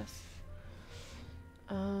gracious.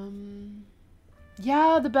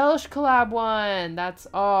 Yeah, the Bellish collab one. That's,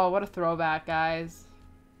 oh, what a throwback, guys.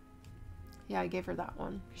 Yeah, I gave her that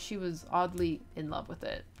one. She was oddly in love with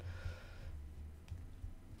it.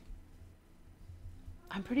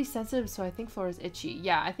 I'm pretty sensitive, so I think Flora's itchy.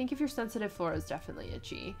 Yeah, I think if you're sensitive, Flora's definitely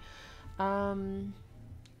itchy.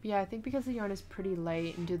 Yeah, I think because the yarn is pretty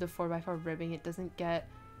light and do the 4x4 ribbing, it doesn't get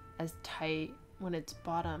as tight when it's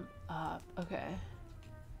bottom up. Okay.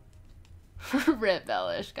 Rip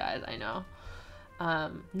Bellish, guys, I know.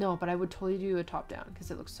 No, but I would totally do a top down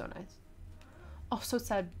because it looks so nice. Oh, so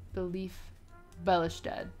sad Bellish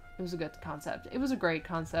dead. It was a good concept. It was a great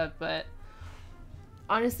concept, but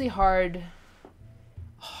honestly hard,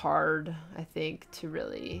 I think, to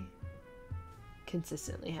really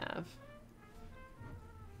consistently have.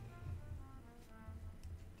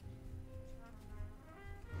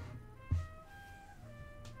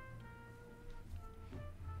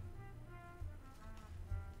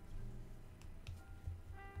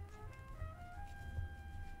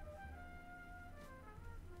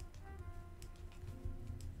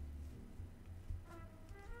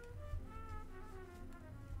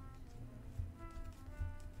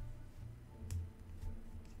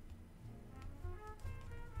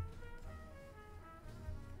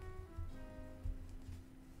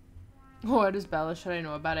 What is Bella? Should I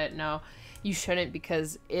know about it? No, you shouldn't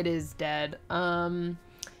because it is dead. It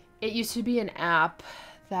used to be an app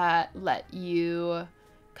that let you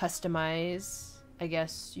customize, I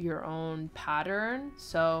guess, your own pattern.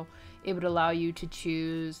 So it would allow you to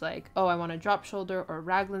choose like, oh, I want a drop shoulder or a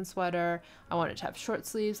raglan sweater. I want it to have short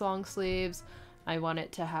sleeves, long sleeves. I want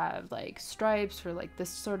it to have like stripes for like this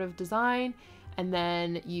sort of design. And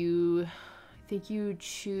then I think you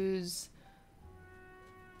choose,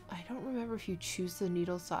 I don't remember if you choose the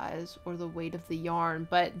needle size or the weight of the yarn,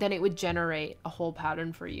 but then it would generate a whole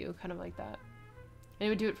pattern for you, kind of like that. And it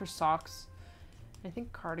would do it for socks. I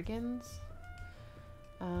think cardigans.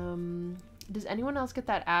 Does anyone else get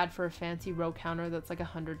that ad for a fancy row counter that's like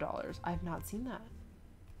 $100? I have not seen that.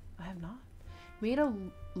 I have not. Made a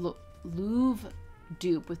Louvre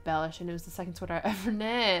dupe with Bellish, and it was the second sweater I ever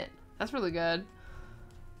knit. That's really good.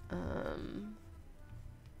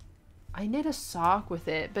 I knit a sock with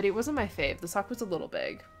it, but it wasn't my fave. The sock was a little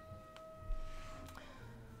big.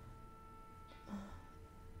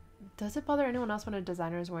 Does it bother anyone else when a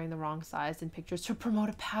designer is wearing the wrong size in pictures to promote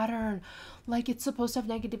a pattern? Like it's supposed to have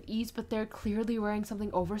negative ease, but they're clearly wearing something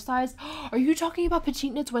oversized. Are you talking about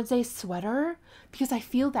Petite Knits Wednesday's sweater? Because I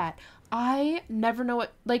feel that. I never know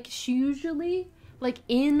what, like she usually, like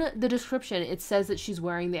in the description, it says that she's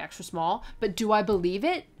wearing the extra small, but do I believe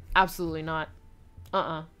it? Absolutely not.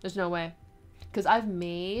 There's no way. Because I've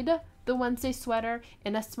made the Wednesday sweater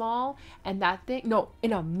in a small, and that thing, no,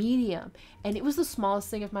 in a medium, and it was the smallest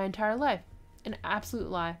thing of my entire life. An absolute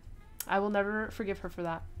lie. I will never forgive her for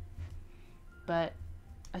that. But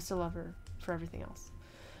I still love her for everything else.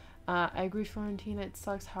 I agree, Florentina. It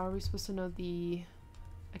sucks. How are we supposed to know the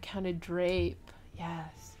accounted drape?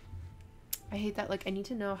 Yes. I hate that. Like, I need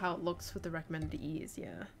to know how it looks with the recommended ease.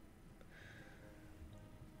 Yeah.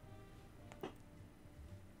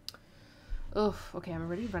 Oof, okay, I'm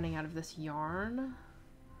already running out of this yarn.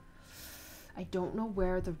 I don't know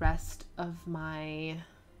where the rest of my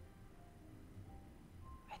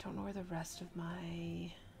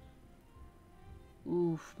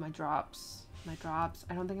Oof, my drops. My drops.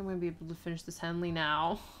 I don't think I'm going to be able to finish this Henley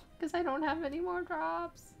now. Because I don't have any more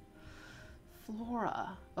drops.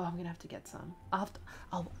 Flora. Oh, I'm going to have to get some.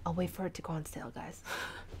 I'll wait for it to go on sale, guys.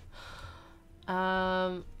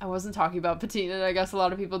 I wasn't talking about patina. I guess a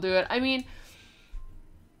lot of people do it. I mean,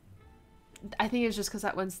 I think it's just because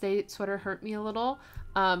that Wednesday sweater hurt me a little.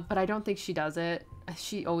 But I don't think she does it.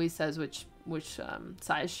 She always says which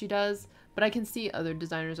size she does. But I can see other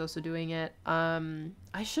designers also doing it.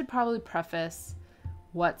 I should probably preface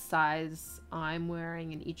what size I'm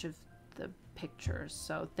wearing in each of the pictures.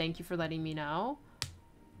 So thank you for letting me know.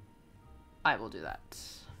 I will do that.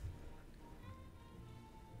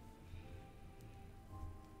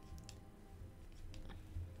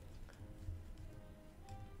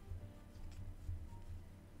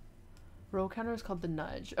 Row counter is called the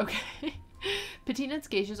nudge. Okay. Patinet's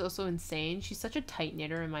geisha is also insane. She's such a tight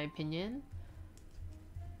knitter in my opinion.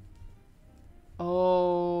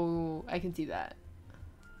 Oh, I can see that.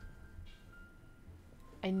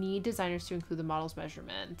 I need designers to include the model's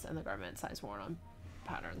measurements and the garment size worn on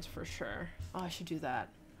patterns for sure. Oh, I should do that.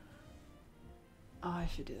 Oh, I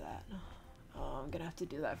should do that. Oh, I'm gonna have to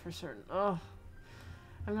do that for certain. Oh,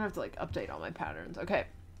 I'm gonna have to like update all my patterns. Okay.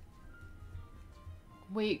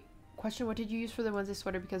 Wait. Question, what did you use for the Wednesday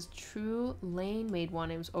sweater? Because True Lane made one.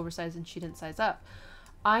 It was oversized and she didn't size up.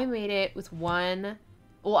 I made it with one.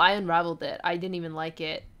 Well, I unraveled it. I didn't even like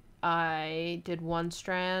it. I did one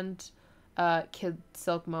strand, kid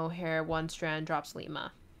silk mohair, one strand drops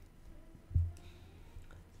Lima.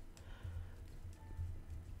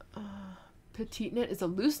 Petite knit is a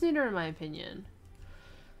loose knitter in my opinion.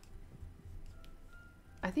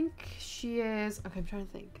 I think she is. Okay, I'm trying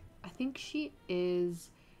to think. I think she is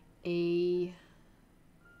she's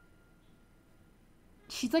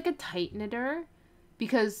like a tight knitter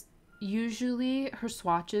because usually her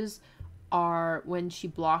swatches are when she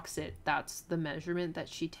blocks it, that's the measurement that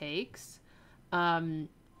she takes.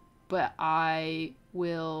 But I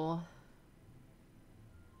will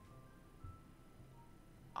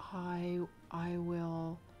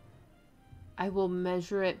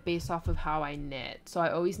measure it based off of how I knit. So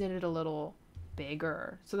I always knit it a little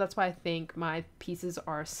bigger. So that's why I think my pieces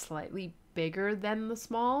are slightly bigger than the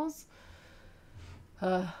smalls.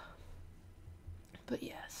 But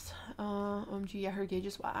yes. OMG, yeah, her gauge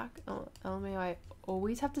is whack. LMAO, I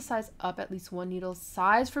always have to size up at least one needle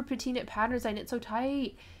size for petite knit patterns. I knit so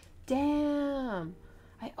tight. Damn.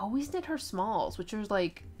 I always knit her smalls, which is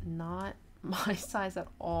like not my size at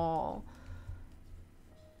all.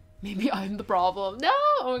 Maybe I'm the problem. No!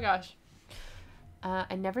 Oh my gosh.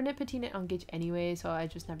 I never knit petite knit on gauge anyway, so I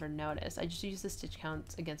just never noticed. I just use the stitch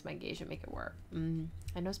counts against my gauge and make it work.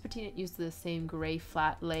 I noticed petite knit used the same gray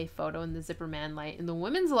flat lay photo in the zipper man light and the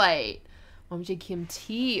women's light. OMG Kim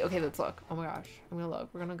T. Okay, let's look. Oh my gosh, I'm gonna look.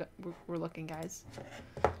 We're gonna go. We're looking, guys.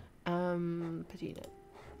 Petite knit.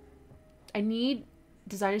 I need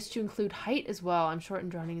designers to include height as well. I'm short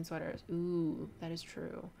and drowning in sweaters. Ooh, that is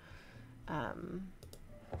true.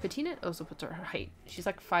 Petite knit also puts her height. She's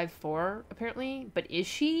like 5'4" apparently, but is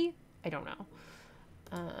she? I don't know.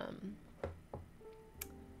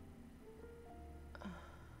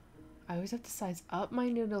 I always have to size up my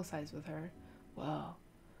noodle size with her. Whoa.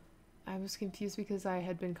 I was confused because I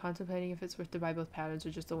had been contemplating if it's worth to buy both patterns or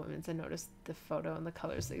just the women's and noticed the photo and the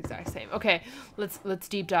colors the exact same. Okay, let's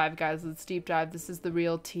deep dive, guys. Let's deep dive. This is the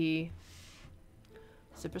real tea.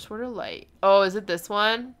 Zipper sweater light. Oh, is it this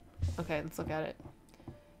one? Okay, let's look at it.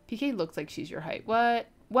 PK looks like she's your height. What?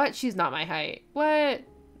 What? She's not my height. What?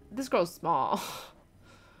 This girl's small.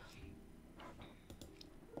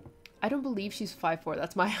 I don't believe she's 5'4".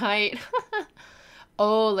 That's my height.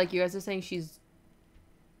 Oh, like you guys are saying she's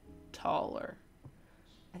taller.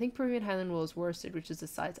 I think Peruvian Highland wool is worsted, which is a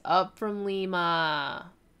size up from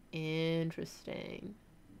Lima. Interesting.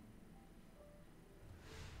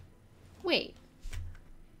 Wait.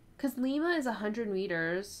 Because Lima is 100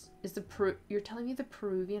 meters. Is the you're telling me the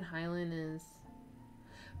Peruvian Highland is...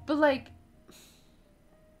 But like...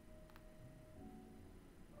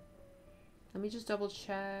 Let me just double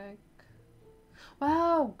check.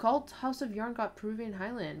 Wow, Galt House of Yarn got Peruvian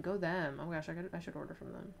Highland. Go them. Oh my gosh, I should order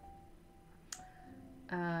from them.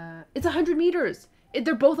 It's 100 meters.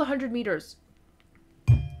 They're both 100 meters.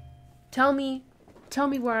 Tell me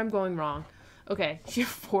where I'm going wrong. Okay, she's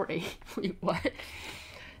 40. Wait, what?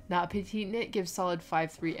 Nah, petite knit gives solid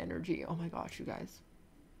 5'3" energy. Oh my gosh, you guys.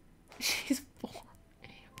 She's 4.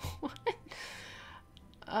 What?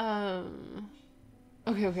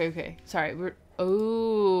 Okay. Sorry,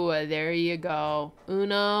 oh, there you go.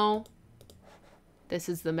 Uno. This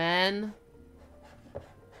is the men.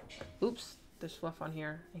 Oops. there's fluff on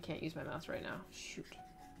here. I can't use my mouse right now. Shoot.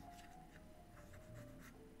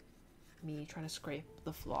 Me trying to scrape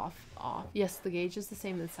the fluff off. Yes, the gauge is the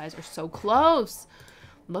same. The size are so close.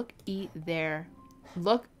 Look, there.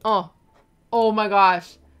 Look. Oh my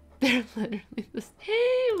gosh. They're literally the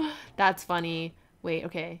same. That's funny. Wait,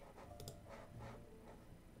 okay.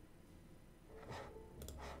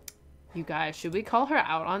 You guys, should we call her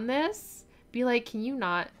out on this? Be like, can you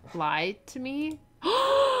not lie to me?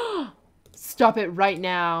 Stop it right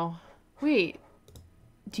now. Wait.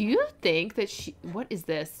 Do you think that what is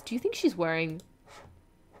this? Do you think she's wearing...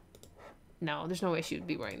 No, there's no way she would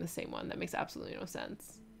be wearing the same one. That makes absolutely no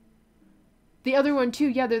sense. The other one too,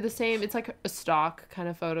 yeah, they're the same. It's like a stock kind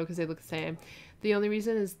of photo because they look the same. The only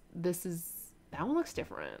reason is that one looks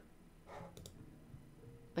different.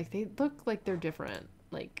 Like they look like they're different,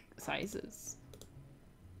 like sizes.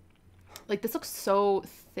 Like this looks so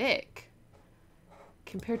thick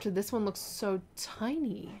compared to this one looks so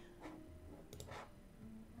tiny.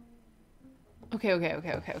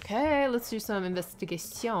 Okay. Let's do some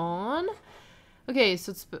investigation. Okay,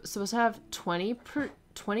 so it's supposed to have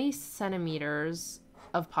 20 centimeters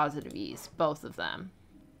of positive ease, both of them.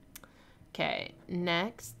 Okay,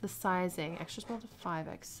 next, the sizing. Extra small to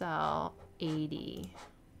 5XL, 80.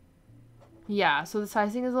 Yeah, so the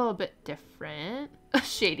sizing is a little bit different.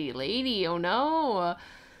 Shady lady, oh no.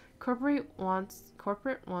 Corporate wants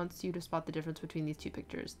you to spot the difference between these two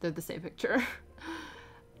pictures. They're the same picture.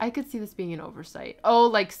 I could see this being an oversight. Oh,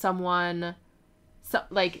 like someone,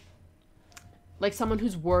 like someone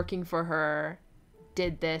who's working for her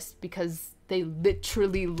did this because they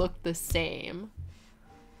literally look the same.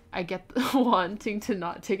 I get wanting to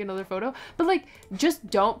not take another photo, but like, just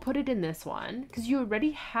don't put it in this one because you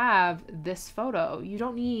already have this photo. You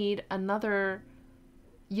don't need another,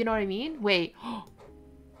 you know what I mean? Wait.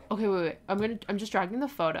 Okay, wait. I'm just dragging the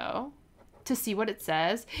photo to see what it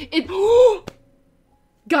says.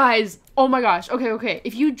 Guys, oh my gosh. Okay.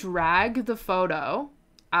 If you drag the photo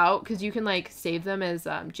out, because you can like save them as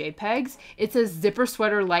JPEGs, it says zipper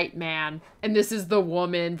sweater light man, and this is the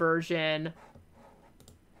woman version.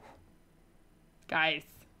 Guys,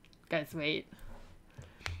 wait,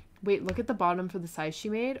 look at the bottom for the size she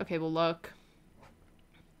made. Okay, well look,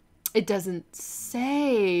 it doesn't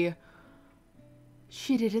say.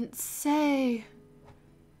 She didn't say.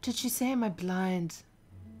 Did she say? Am I blind?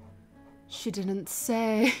 She didn't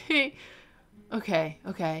say. Okay,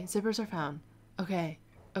 zippers are found. Okay,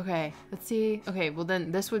 let's see. Okay, well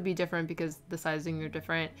then this would be different because the sizing are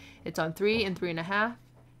different. It's on 3 and 3.5.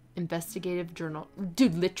 Investigative journal.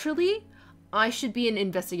 Dude, literally, I should be in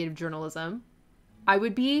investigative journalism. I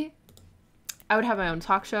would have my own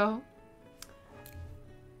talk show.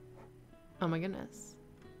 Oh my goodness.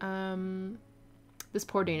 This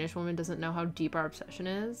poor Danish woman doesn't know how deep our obsession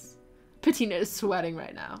is. Patina is sweating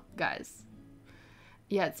right now, guys.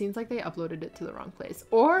 Yeah, it seems like they uploaded it to the wrong place.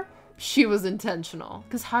 Or she was intentional.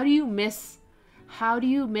 Because how do you miss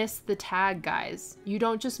the tag, guys? You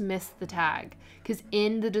don't just miss the tag. Because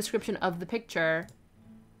in the description of the picture,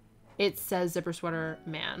 it says zipper sweater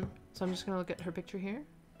man. So I'm just going to look at her picture here.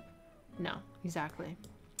 No, exactly.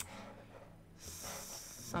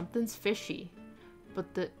 Something's fishy.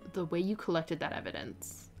 But the way you collected that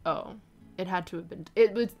evidence, it had to have been,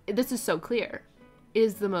 this is so clear. It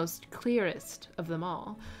is the most clearest of them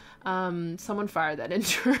all. Someone fired that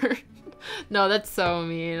intern. No, that's so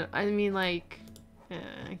mean. I mean, like,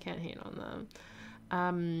 I can't hate on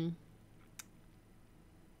them.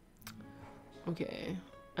 Okay.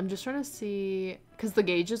 I'm just trying to see, because the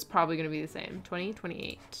gauge is probably going to be the same. 20,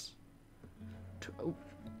 28.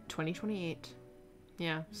 20, 28.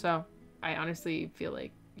 Yeah, so I honestly feel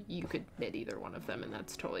like you could knit either one of them and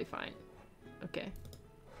that's totally fine. Okay.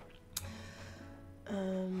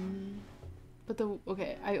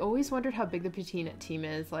 Okay, I always wondered how big the Patina team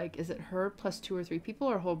is. Like, is it her plus 2 or 3 people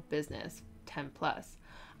or whole business? 10 plus.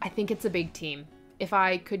 I think it's a big team. If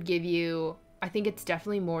I could give you, I think it's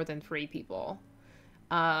definitely more than 3 people.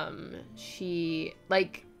 I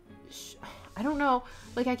don't know.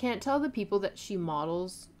 Like, I can't tell the people that she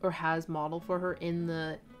models or has modeled for her in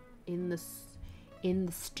the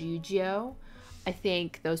studio. I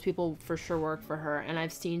think those people for sure work for her, and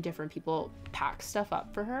I've seen different people pack stuff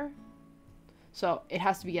up for her. So it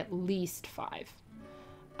has to be at least 5.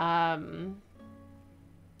 I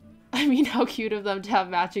mean, how cute of them to have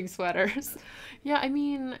matching sweaters. Yeah, I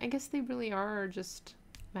mean, I guess they really are just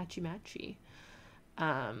matchy-matchy.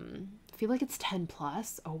 I feel like it's 10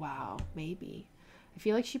 plus. Oh, wow. Maybe. I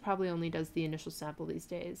feel like she probably only does the initial sample these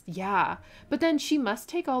days. Yeah. But then she must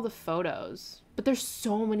take all the photos. But there's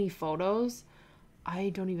so many photos. I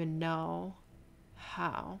don't even know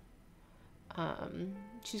how.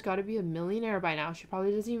 She's got to be a millionaire by now. She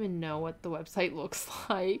probably doesn't even know what the website looks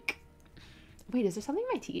like. Wait, is there something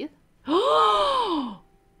in my teeth? Oh!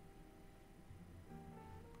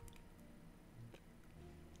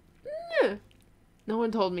 No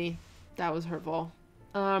one told me that was hurtful.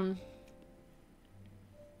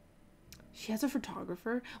 She has a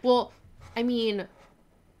photographer. Well, I mean,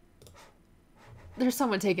 there's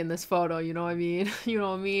someone taking this photo, you know what I mean? You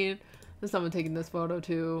know what I mean? There's someone taking this photo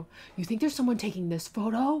too. You think there's someone taking this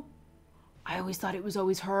photo? I always thought it was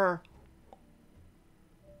always her.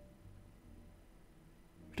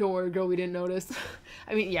 Don't worry, girl, we didn't notice.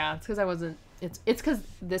 I mean, yeah, it's because I wasn't, it's because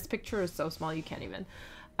this picture is so small you can't even.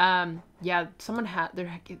 Yeah, someone had,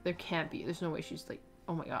 there can't be, there's no way she's like,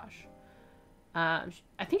 oh my gosh.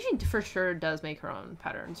 I think she for sure does make her own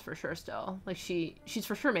patterns for sure still. Like she's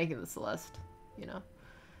for sure making this list, you know.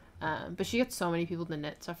 But she gets so many people to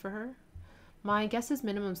knit stuff for her. My guess is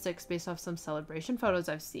minimum 6 based off some celebration photos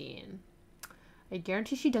I've seen. I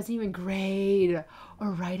guarantee she doesn't even grade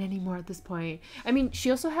or write anymore at this point. I mean,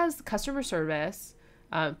 she also has customer service,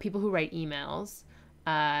 people who write emails.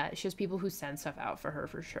 She has people who send stuff out for her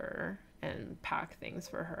for sure and pack things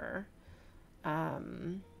for her.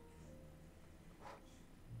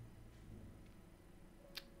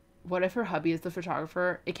 What if her hubby is the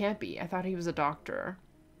photographer? It can't be. I thought he was a doctor.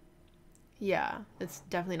 Yeah, it's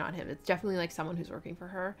definitely not him. It's definitely like someone who's working for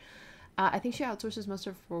her. I think she outsources most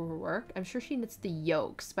of her work. I'm sure she knits the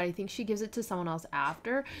yolks, but I think she gives it to someone else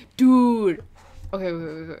after. Dude! Okay,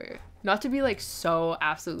 wait. Not to be like so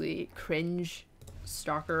absolutely cringe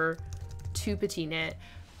stalker to petite knit,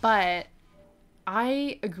 but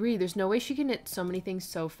I agree. There's no way she can knit so many things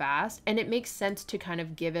so fast, and it makes sense to kind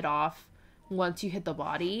of give it off once you hit the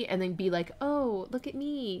body and then be like, oh, look at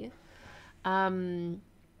me.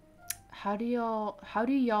 How do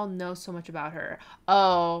y'all know so much about her?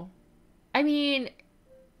 Oh, I mean,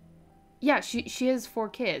 yeah, she has 4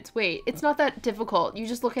 kids. Wait, it's not that difficult. You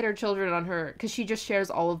just look at her children on her, because she just shares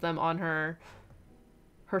all of them on her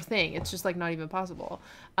thing. It's just like not even possible.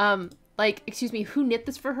 Like, excuse me, who knit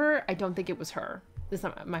this for her? I don't think it was her. This is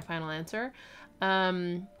not my final answer.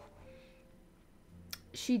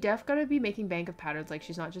 She gotta be making bank of patterns. Like,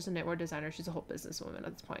 she's not just a knitwear designer, she's a whole businesswoman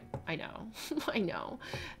at this point. I know. I know.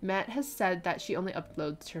 Matt has said that she only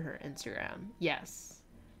uploads to her Instagram. Yes.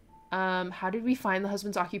 How did we find the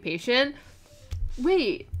husband's occupation?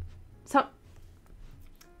 Wait.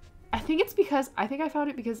 I think I found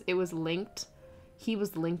it because it was linked. He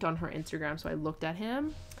was linked on her Instagram, so I looked at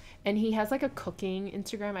him. And he has like a cooking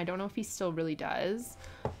Instagram. I don't know if he still really does.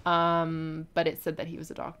 But it said that he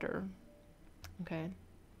was a doctor.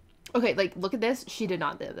 Okay, like, look at this. She did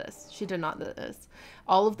not do this. She did not do this.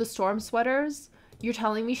 All of the storm sweaters. You're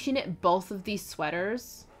telling me she knit both of these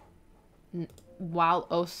sweaters while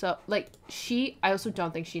also, like, I also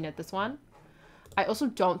don't think she knit this one. I also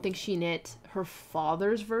don't think she knit her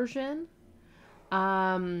father's version. Oh,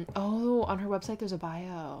 on her website there's a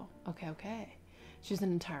bio. Okay. She's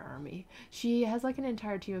an entire army. She has like an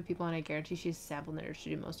entire team of people, and I guarantee she's sample knitters to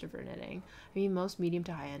do most of her knitting. I mean, most medium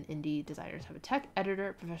to high-end indie designers have a tech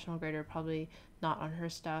editor, professional grader, probably not on her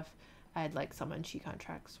stuff. I'd like someone she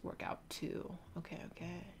contracts work out too. Okay.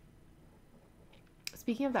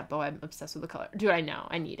 Speaking of that bow, I'm obsessed with the color. Dude, I know.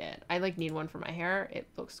 I need it. I like need one for my hair. It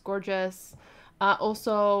looks gorgeous.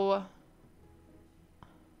 Also,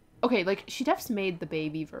 okay, like she definitely made the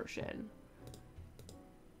baby version,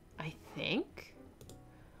 I think.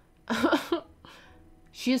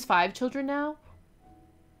 She has 5 children now.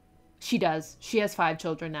 She does. She has 5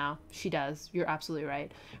 children now. She does. You're absolutely right.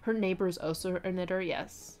 Her neighbor is also a knitter.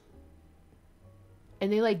 Yes. And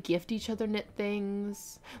they like gift each other knit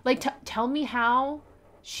things. Like, tell me how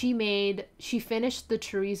she finished the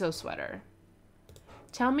chorizo sweater.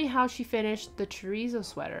 Tell me how she finished the chorizo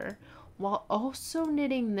sweater while also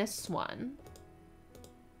knitting this one.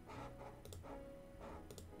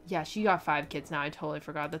 Yeah, she got 5 kids now. I totally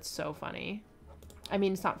forgot. That's so funny. I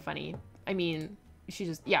mean, it's not funny. I mean,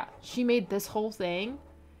 she made this whole thing.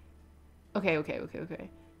 Okay.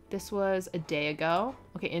 This was a day ago.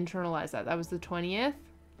 Okay, internalize that. That was the 20th.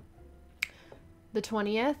 The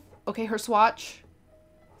 20th. Okay, her swatch,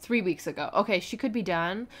 3 weeks ago. Okay, she could be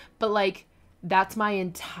done, but like, that's my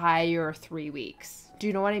entire 3 weeks. Do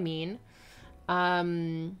you know what I mean?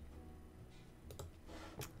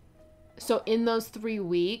 So in those 3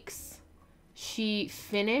 weeks, she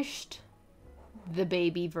finished the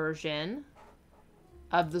baby version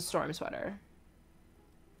of the storm sweater.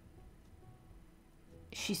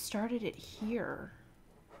 She started it here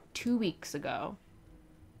 2 weeks ago.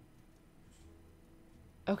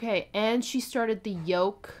 Okay, and she started the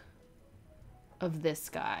yoke of this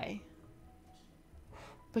guy.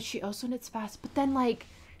 but she also knits fast. But then, like,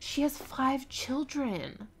 she has 5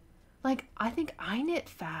 children. Like, I think I knit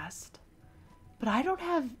fast, but I don't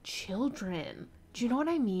have children. Do you know what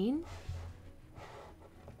I mean?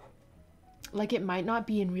 Like, it might not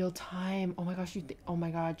be in real time. Oh my gosh, oh my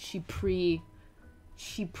god, she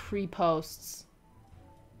pre-posts.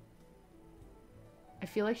 I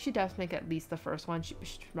feel like she does make at least the first one. She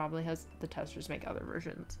probably has the testers make other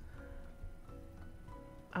versions.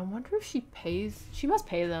 I wonder if she pays. She must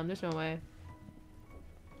pay them. There's no way.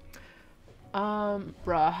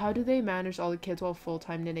 Bruh, how do they manage all the kids while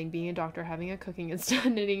full-time knitting, being a doctor, having a cooking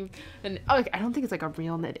Insta, knitting, and oh, like, I don't think it's like a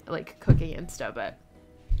real knit, like, cooking Insta, but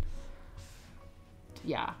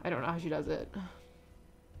yeah, I don't know how she does it.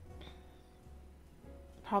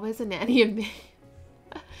 Probably as a nanny and me.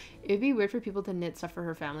 It'd be weird for people to knit stuff for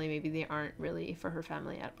her family. Maybe they aren't really for her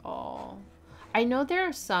family at all. I know there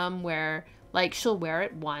are some where, like, she'll wear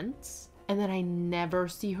it once and then I never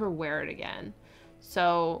see her wear it again.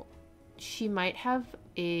 So she might have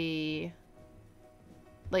a,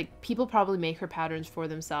 like, people probably make her patterns for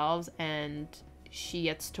themselves and she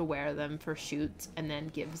gets to wear them for shoots and then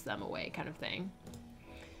gives them away, kind of thing.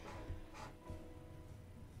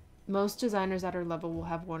 Most designers at her level will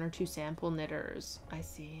have 1 or 2 sample knitters. I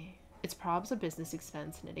see. It's probs a business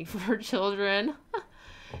expense knitting for her children.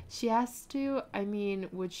 She has to, I mean,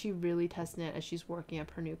 would she really test knit as she's working up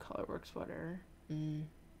her new colorwork sweater?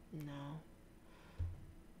 No.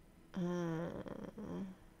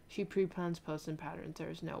 She pre-plans posts and patterns.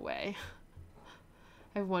 There's no way.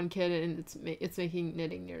 I have 1 kid and it's making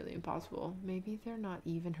knitting nearly impossible. Maybe they're not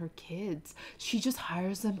even her kids. She just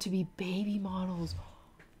hires them to be baby models.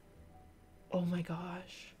 Oh my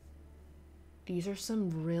gosh. These are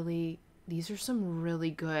some really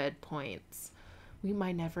good points. We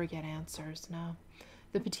might never get answers now.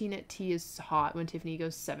 The patina tea is hot when Tiffany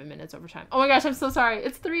goes 7 minutes over time. Oh my gosh, I'm so sorry.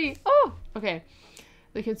 It's 3. Oh, okay.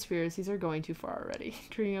 The conspiracies are going too far already.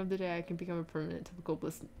 Dreaming of the day I can become a permanent typical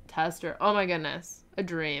bliss tester. Oh my goodness. A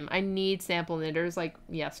dream. I need sample knitters like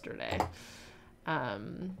yesterday.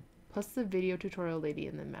 Plus the video tutorial lady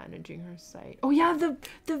and then managing her site. Oh yeah,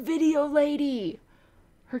 the video lady.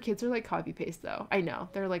 Her kids are like copy paste though. I know.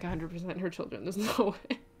 They're like 100% her children. There's no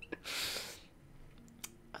way.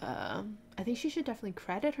 I think she should definitely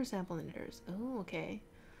credit her sample knitters. Oh, okay.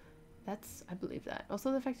 I believe that.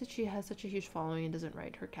 Also the fact that she has such a huge following and doesn't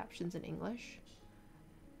write her captions in English.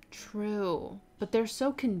 True. But they're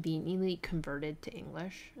so conveniently converted to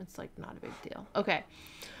English. It's like not a big deal. Okay.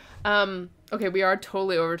 Okay, we are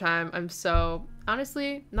totally over time. I'm so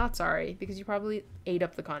honestly not sorry because you probably ate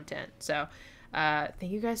up the content. So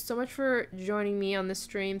thank you guys so much for joining me on this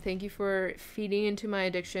stream. Thank you for feeding into my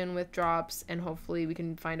addiction with drops, and hopefully we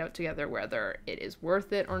can find out together whether it is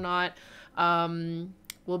worth it or not.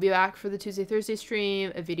 We'll be back for the Tuesday Thursday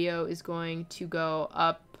stream. A video is going to go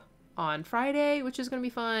up on Friday, which is going to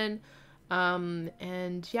be fun.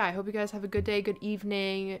 And yeah, I hope you guys have a good day, good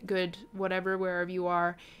evening, good whatever, wherever you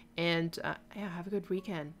are. And yeah, have a good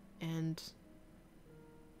weekend and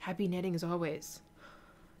happy knitting as always.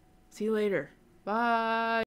 See you later. Bye.